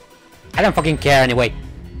 I don't fucking care anyway.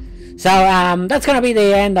 So that's gonna be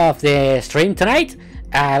the end of the stream tonight.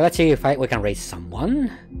 Let's see if we can raise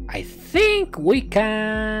someone. I think we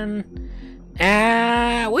can.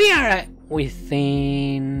 We are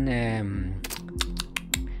within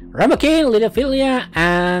Ramokin, Lidophilia,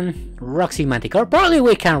 and Roxy Manticore. Probably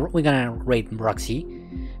we're gonna raid Roxy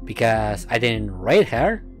because I didn't raid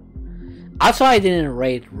her. Also, I didn't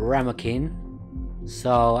raid Ramokin,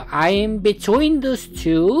 so I'm between those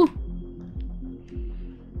two.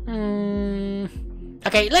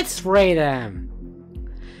 Okay, let's raid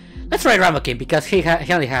Ramokin because he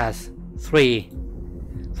only has three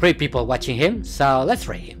people watching him, so let's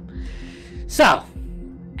raid him. So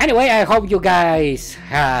anyway, I hope you guys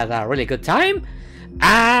had a really good time,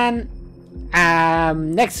 and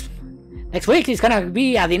next week is gonna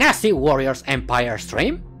be a Dynasty Warriors Empire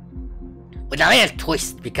stream with a little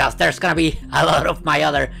twist because there's gonna be a lot of my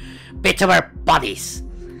other VTuber buddies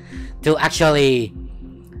to actually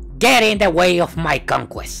get in the way of my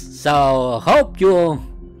conquest. So hope you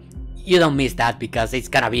don't miss that because it's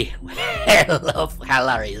gonna be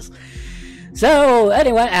hilarious. So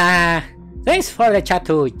anyway, thanks for the chat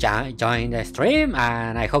to join the stream,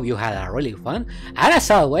 and I hope you had a really fun. And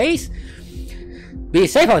as always, be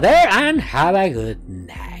safe out there and have a good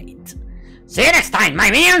night. See you next time,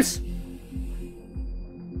 my minions!